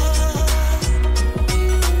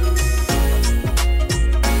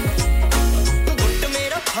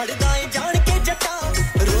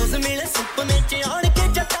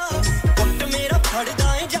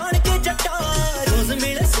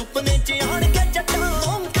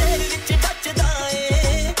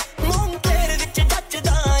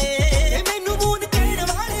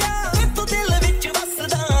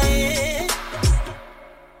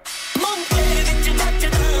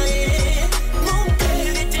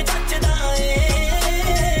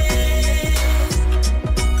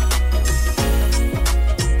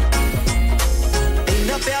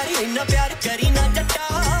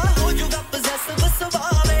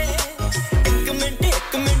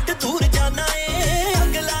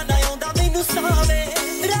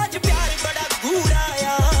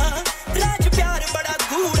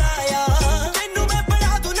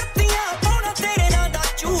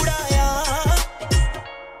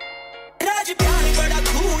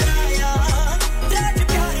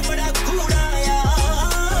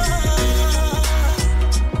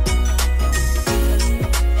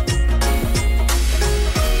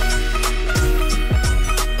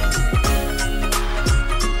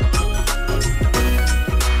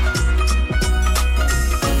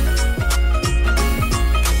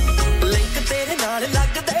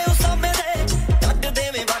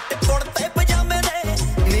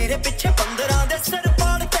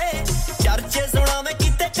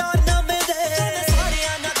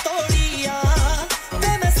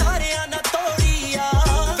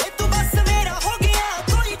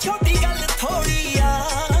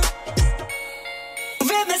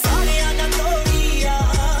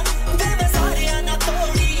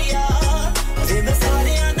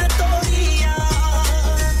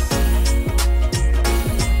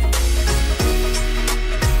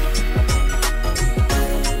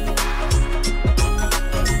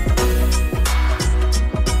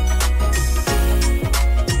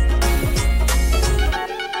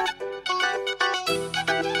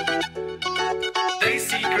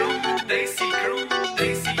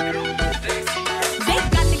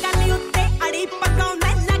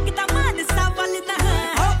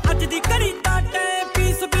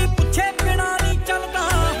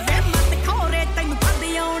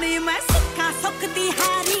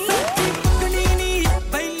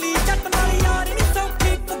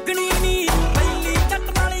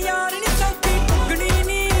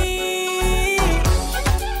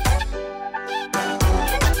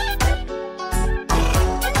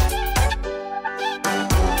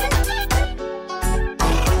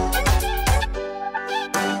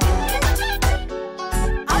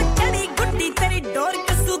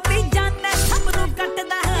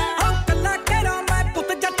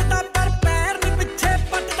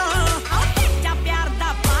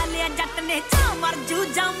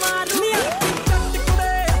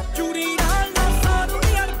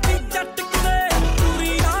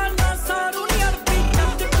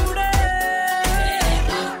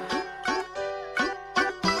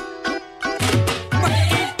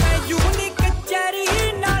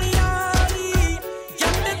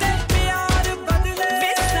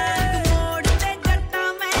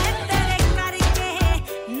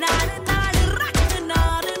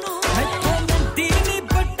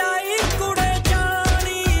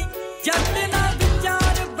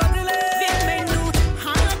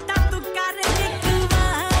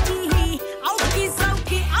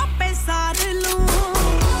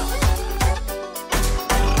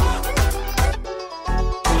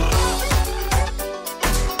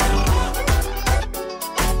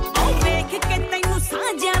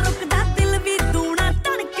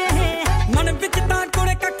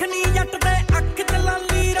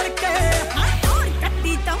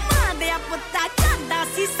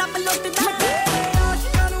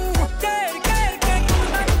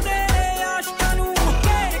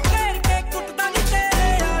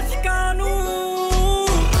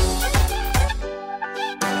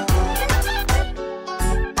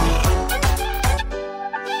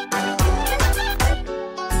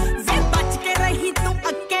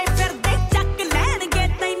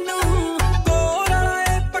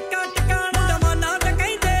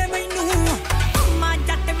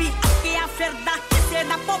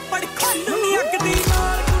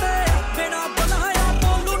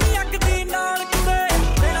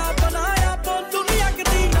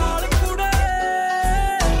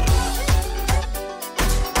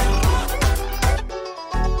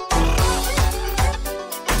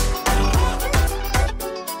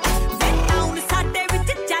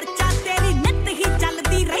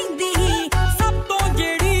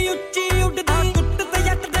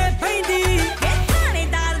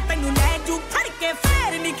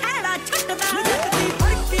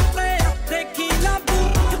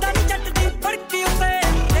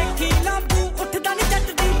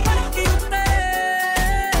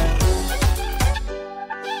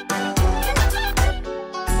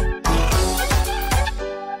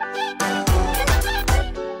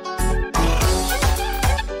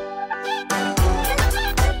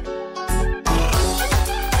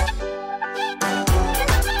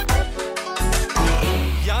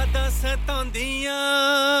सतांदियां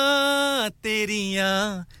तेरियां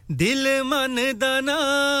दिल मन दना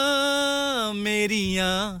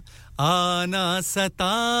मेरियां आना सता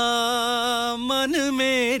मन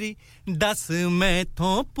मेरी दस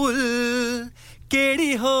मैथों पुल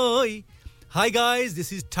केड़ी होई Hi guys, this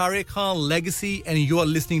is Tariq Khan Legacy and you are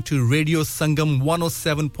listening to Radio Sangam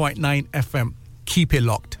 107.9 FM. Keep it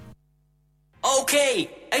locked. Okay,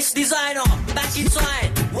 it's Designer, back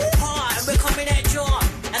inside. Woo-ha, and we're coming at you.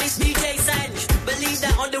 And it's DJ Sanj. Believe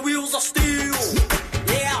that on the wheels of steel.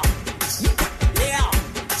 Yeah. Yeah.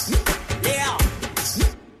 Yeah.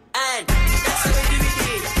 And that's how we do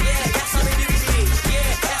it. Yeah, that's how we do it.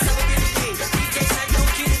 Yeah, that's how we do it. DJ Sanj,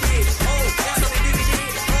 don't kill it. Oh, that's how we do it.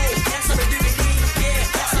 Oh, that's how we do it. Yeah,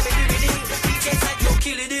 that's how we do it. DJ Sanj, don't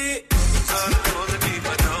kill it.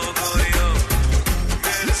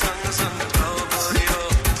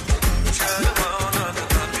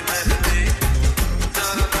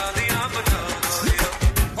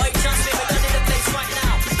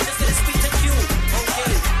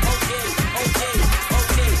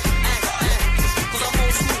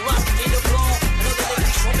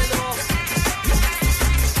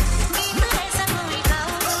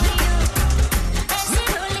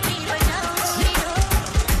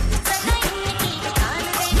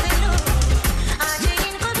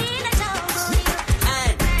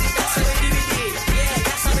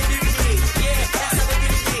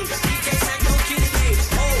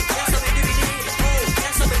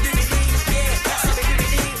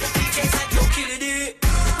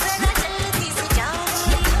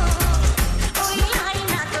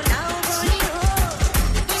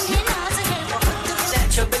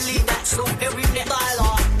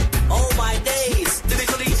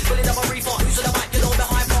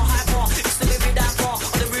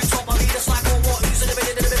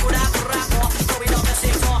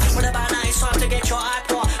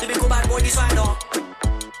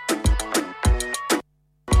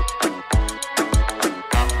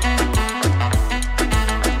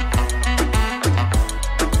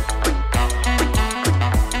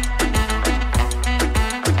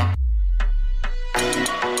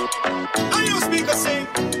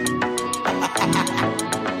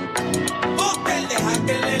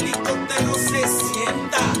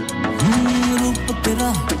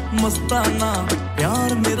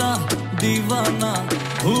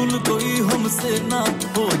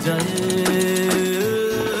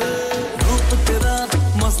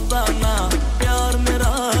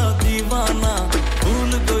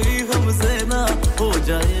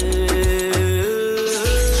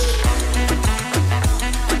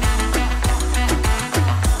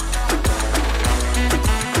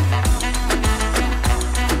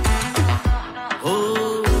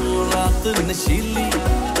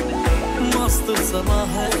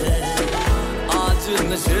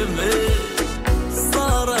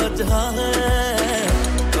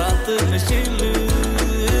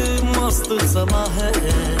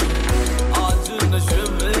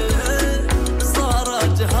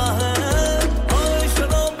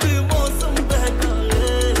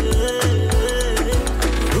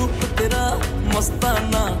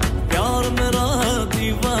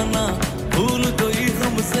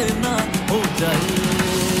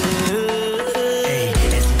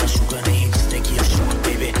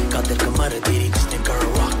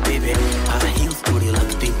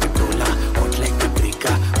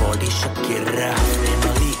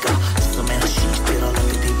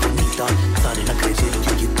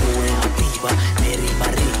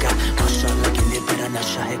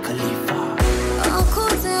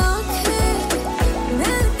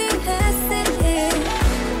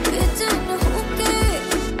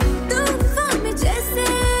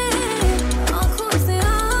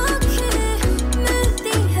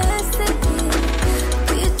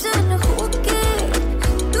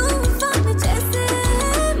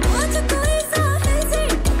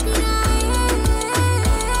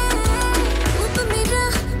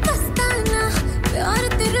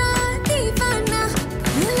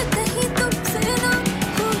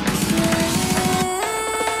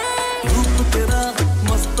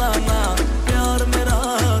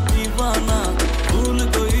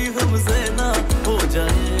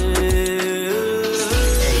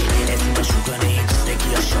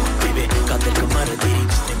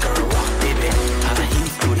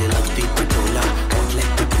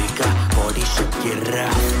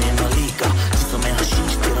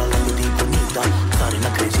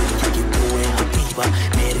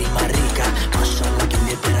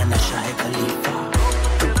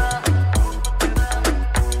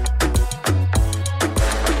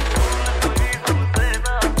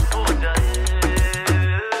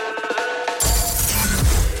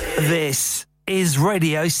 This is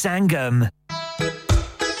Radio Sangam.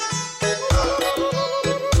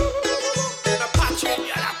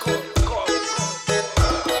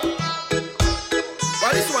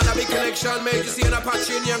 Make you see an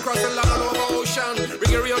Apache Indian cross the land and over ocean.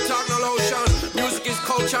 Bring a real talk, no lotion. Music is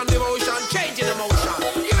culture and devotion. Changing emotion.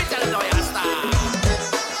 Give me tell them how you start.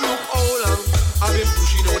 Look how long I've been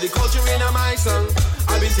pushing all the culture in my song.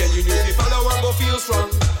 I've been telling you if you follow and go feel strong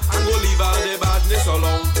and go leave all the badness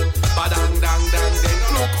alone. Badang dang dang dang.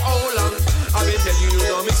 Look how long I've been telling you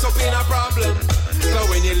don't mix up in a problem. Cause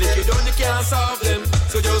when you lick it down you can't solve them.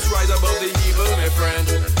 So just rise above the evil, my friend.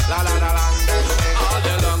 La la la la dang dang. All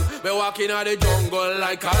day long me walking out the jungle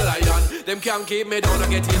like a lion. Them can't keep me down or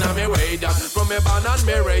get in on me way down. From me born and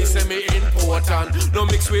me race and me important. No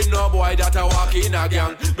mix with no boy that I walk in a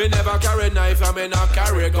gang. Me never carry knife and me not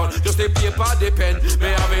carry gun. Just the paper, the pen,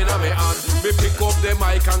 me have in my hand. Me pick up the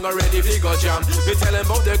mic and go ready to go jam. Me tell them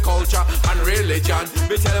about the culture and religion.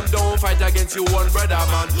 Me tell them don't fight against your own brother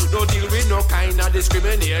man. Don't deal with no kind of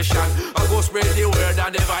discrimination. I go spread the word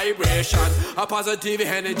and the vibration. A positive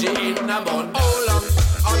energy in the bun. How long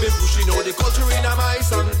I've been pushing all the culture in my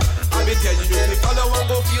song. I've been telling you to follow and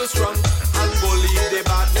go feel strong and go leave the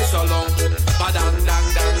badness alone. Badang dang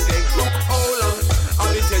dang dang. Look how long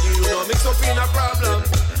I've been telling you don't mix up in a problem.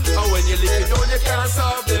 And when you lick it down you can't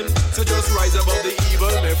solve them. So just rise above the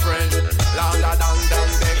evil, my friend. La la dang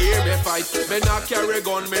dang dang. Hear me fight. Me not carry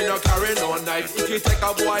gun, me not carry no knife. If you take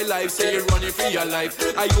a boy life, say you're running for your life.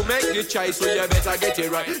 And you make the choice, so you better get it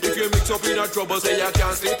right. If you mix up in a trouble, say you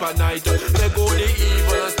can't sleep at night. Let go the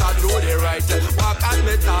evil and start do the right. Walk at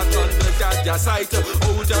me talk on the judge sight.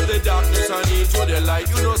 Out of the darkness and into the light.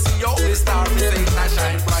 You know see how me star, me say that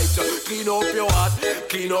shine bright. Clean up your heart,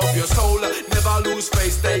 clean up your soul. Never lose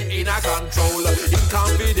face, stay in a control. In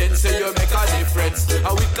confidence, say you make a difference.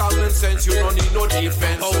 And with common sense, you don't need no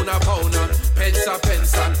defense. Pound a pound and pence a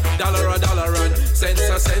pence and dollar and cents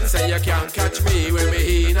a cents. And you can't catch me when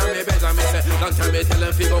me in and me better me say. Long time me tell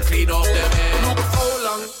them fi go clean up them head. Look how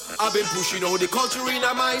long I've been pushing all the culture in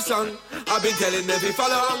my song. I've been telling them fi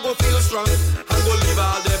follow and go feel strong and go leave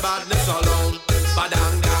all the badness alone.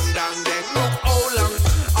 Badang dang dang dang. Look how long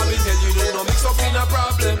I've been telling you no mix up in a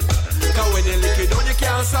problem. Cause when you lick it down you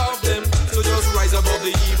can't solve them. So just rise above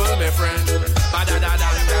the evil, my friend.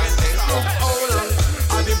 Badadadang dang dang. Look how long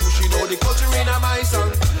I've been pushing all the culture in my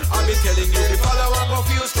song. I've been telling you to follow and go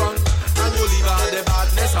feel strong and go leave all the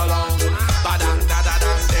badness alone. Badang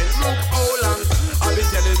dadadang dang. Look how long I've been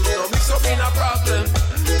telling you no mix up in a problem.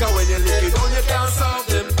 Cause when you lick it down you can't solve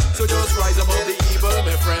them. So just rise above the evil,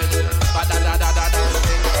 my friend. Badadadadang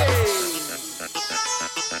dang. Hey.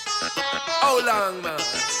 How long, man?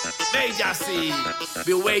 Major C,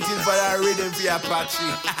 be waiting for that rhythm for your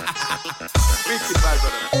Apache. Wicked bad,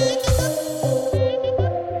 brother.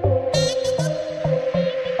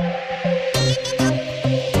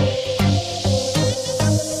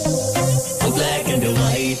 Black and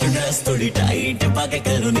white dress थोड़ी tight पाके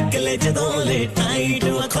करो निकले जदों late night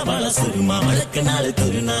आँखों वाला सुरमा मड़क नाल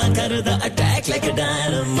तुरना करदा attack like a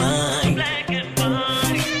dynamite. Black and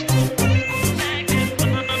white.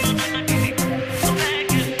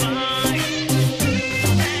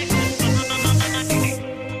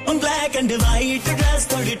 White dress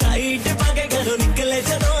थोड़ी tight पाके घरों निकले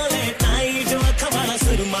जदों late night आँखों वाला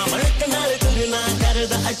सुरमा मड़क नाल तुरना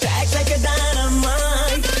करदा attack like a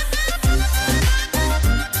dynamite.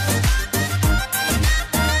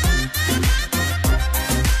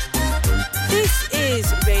 This is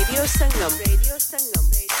Radio Sangam. Radio Sangam.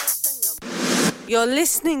 You're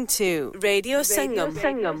listening to Radio Sangam.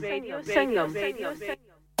 Radio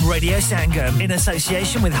Radio Sangam in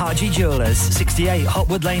association with Haji Jewellers, 68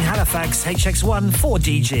 Hotwood Lane, Halifax, HX1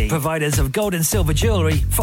 4DG. Providers of gold and silver jewellery for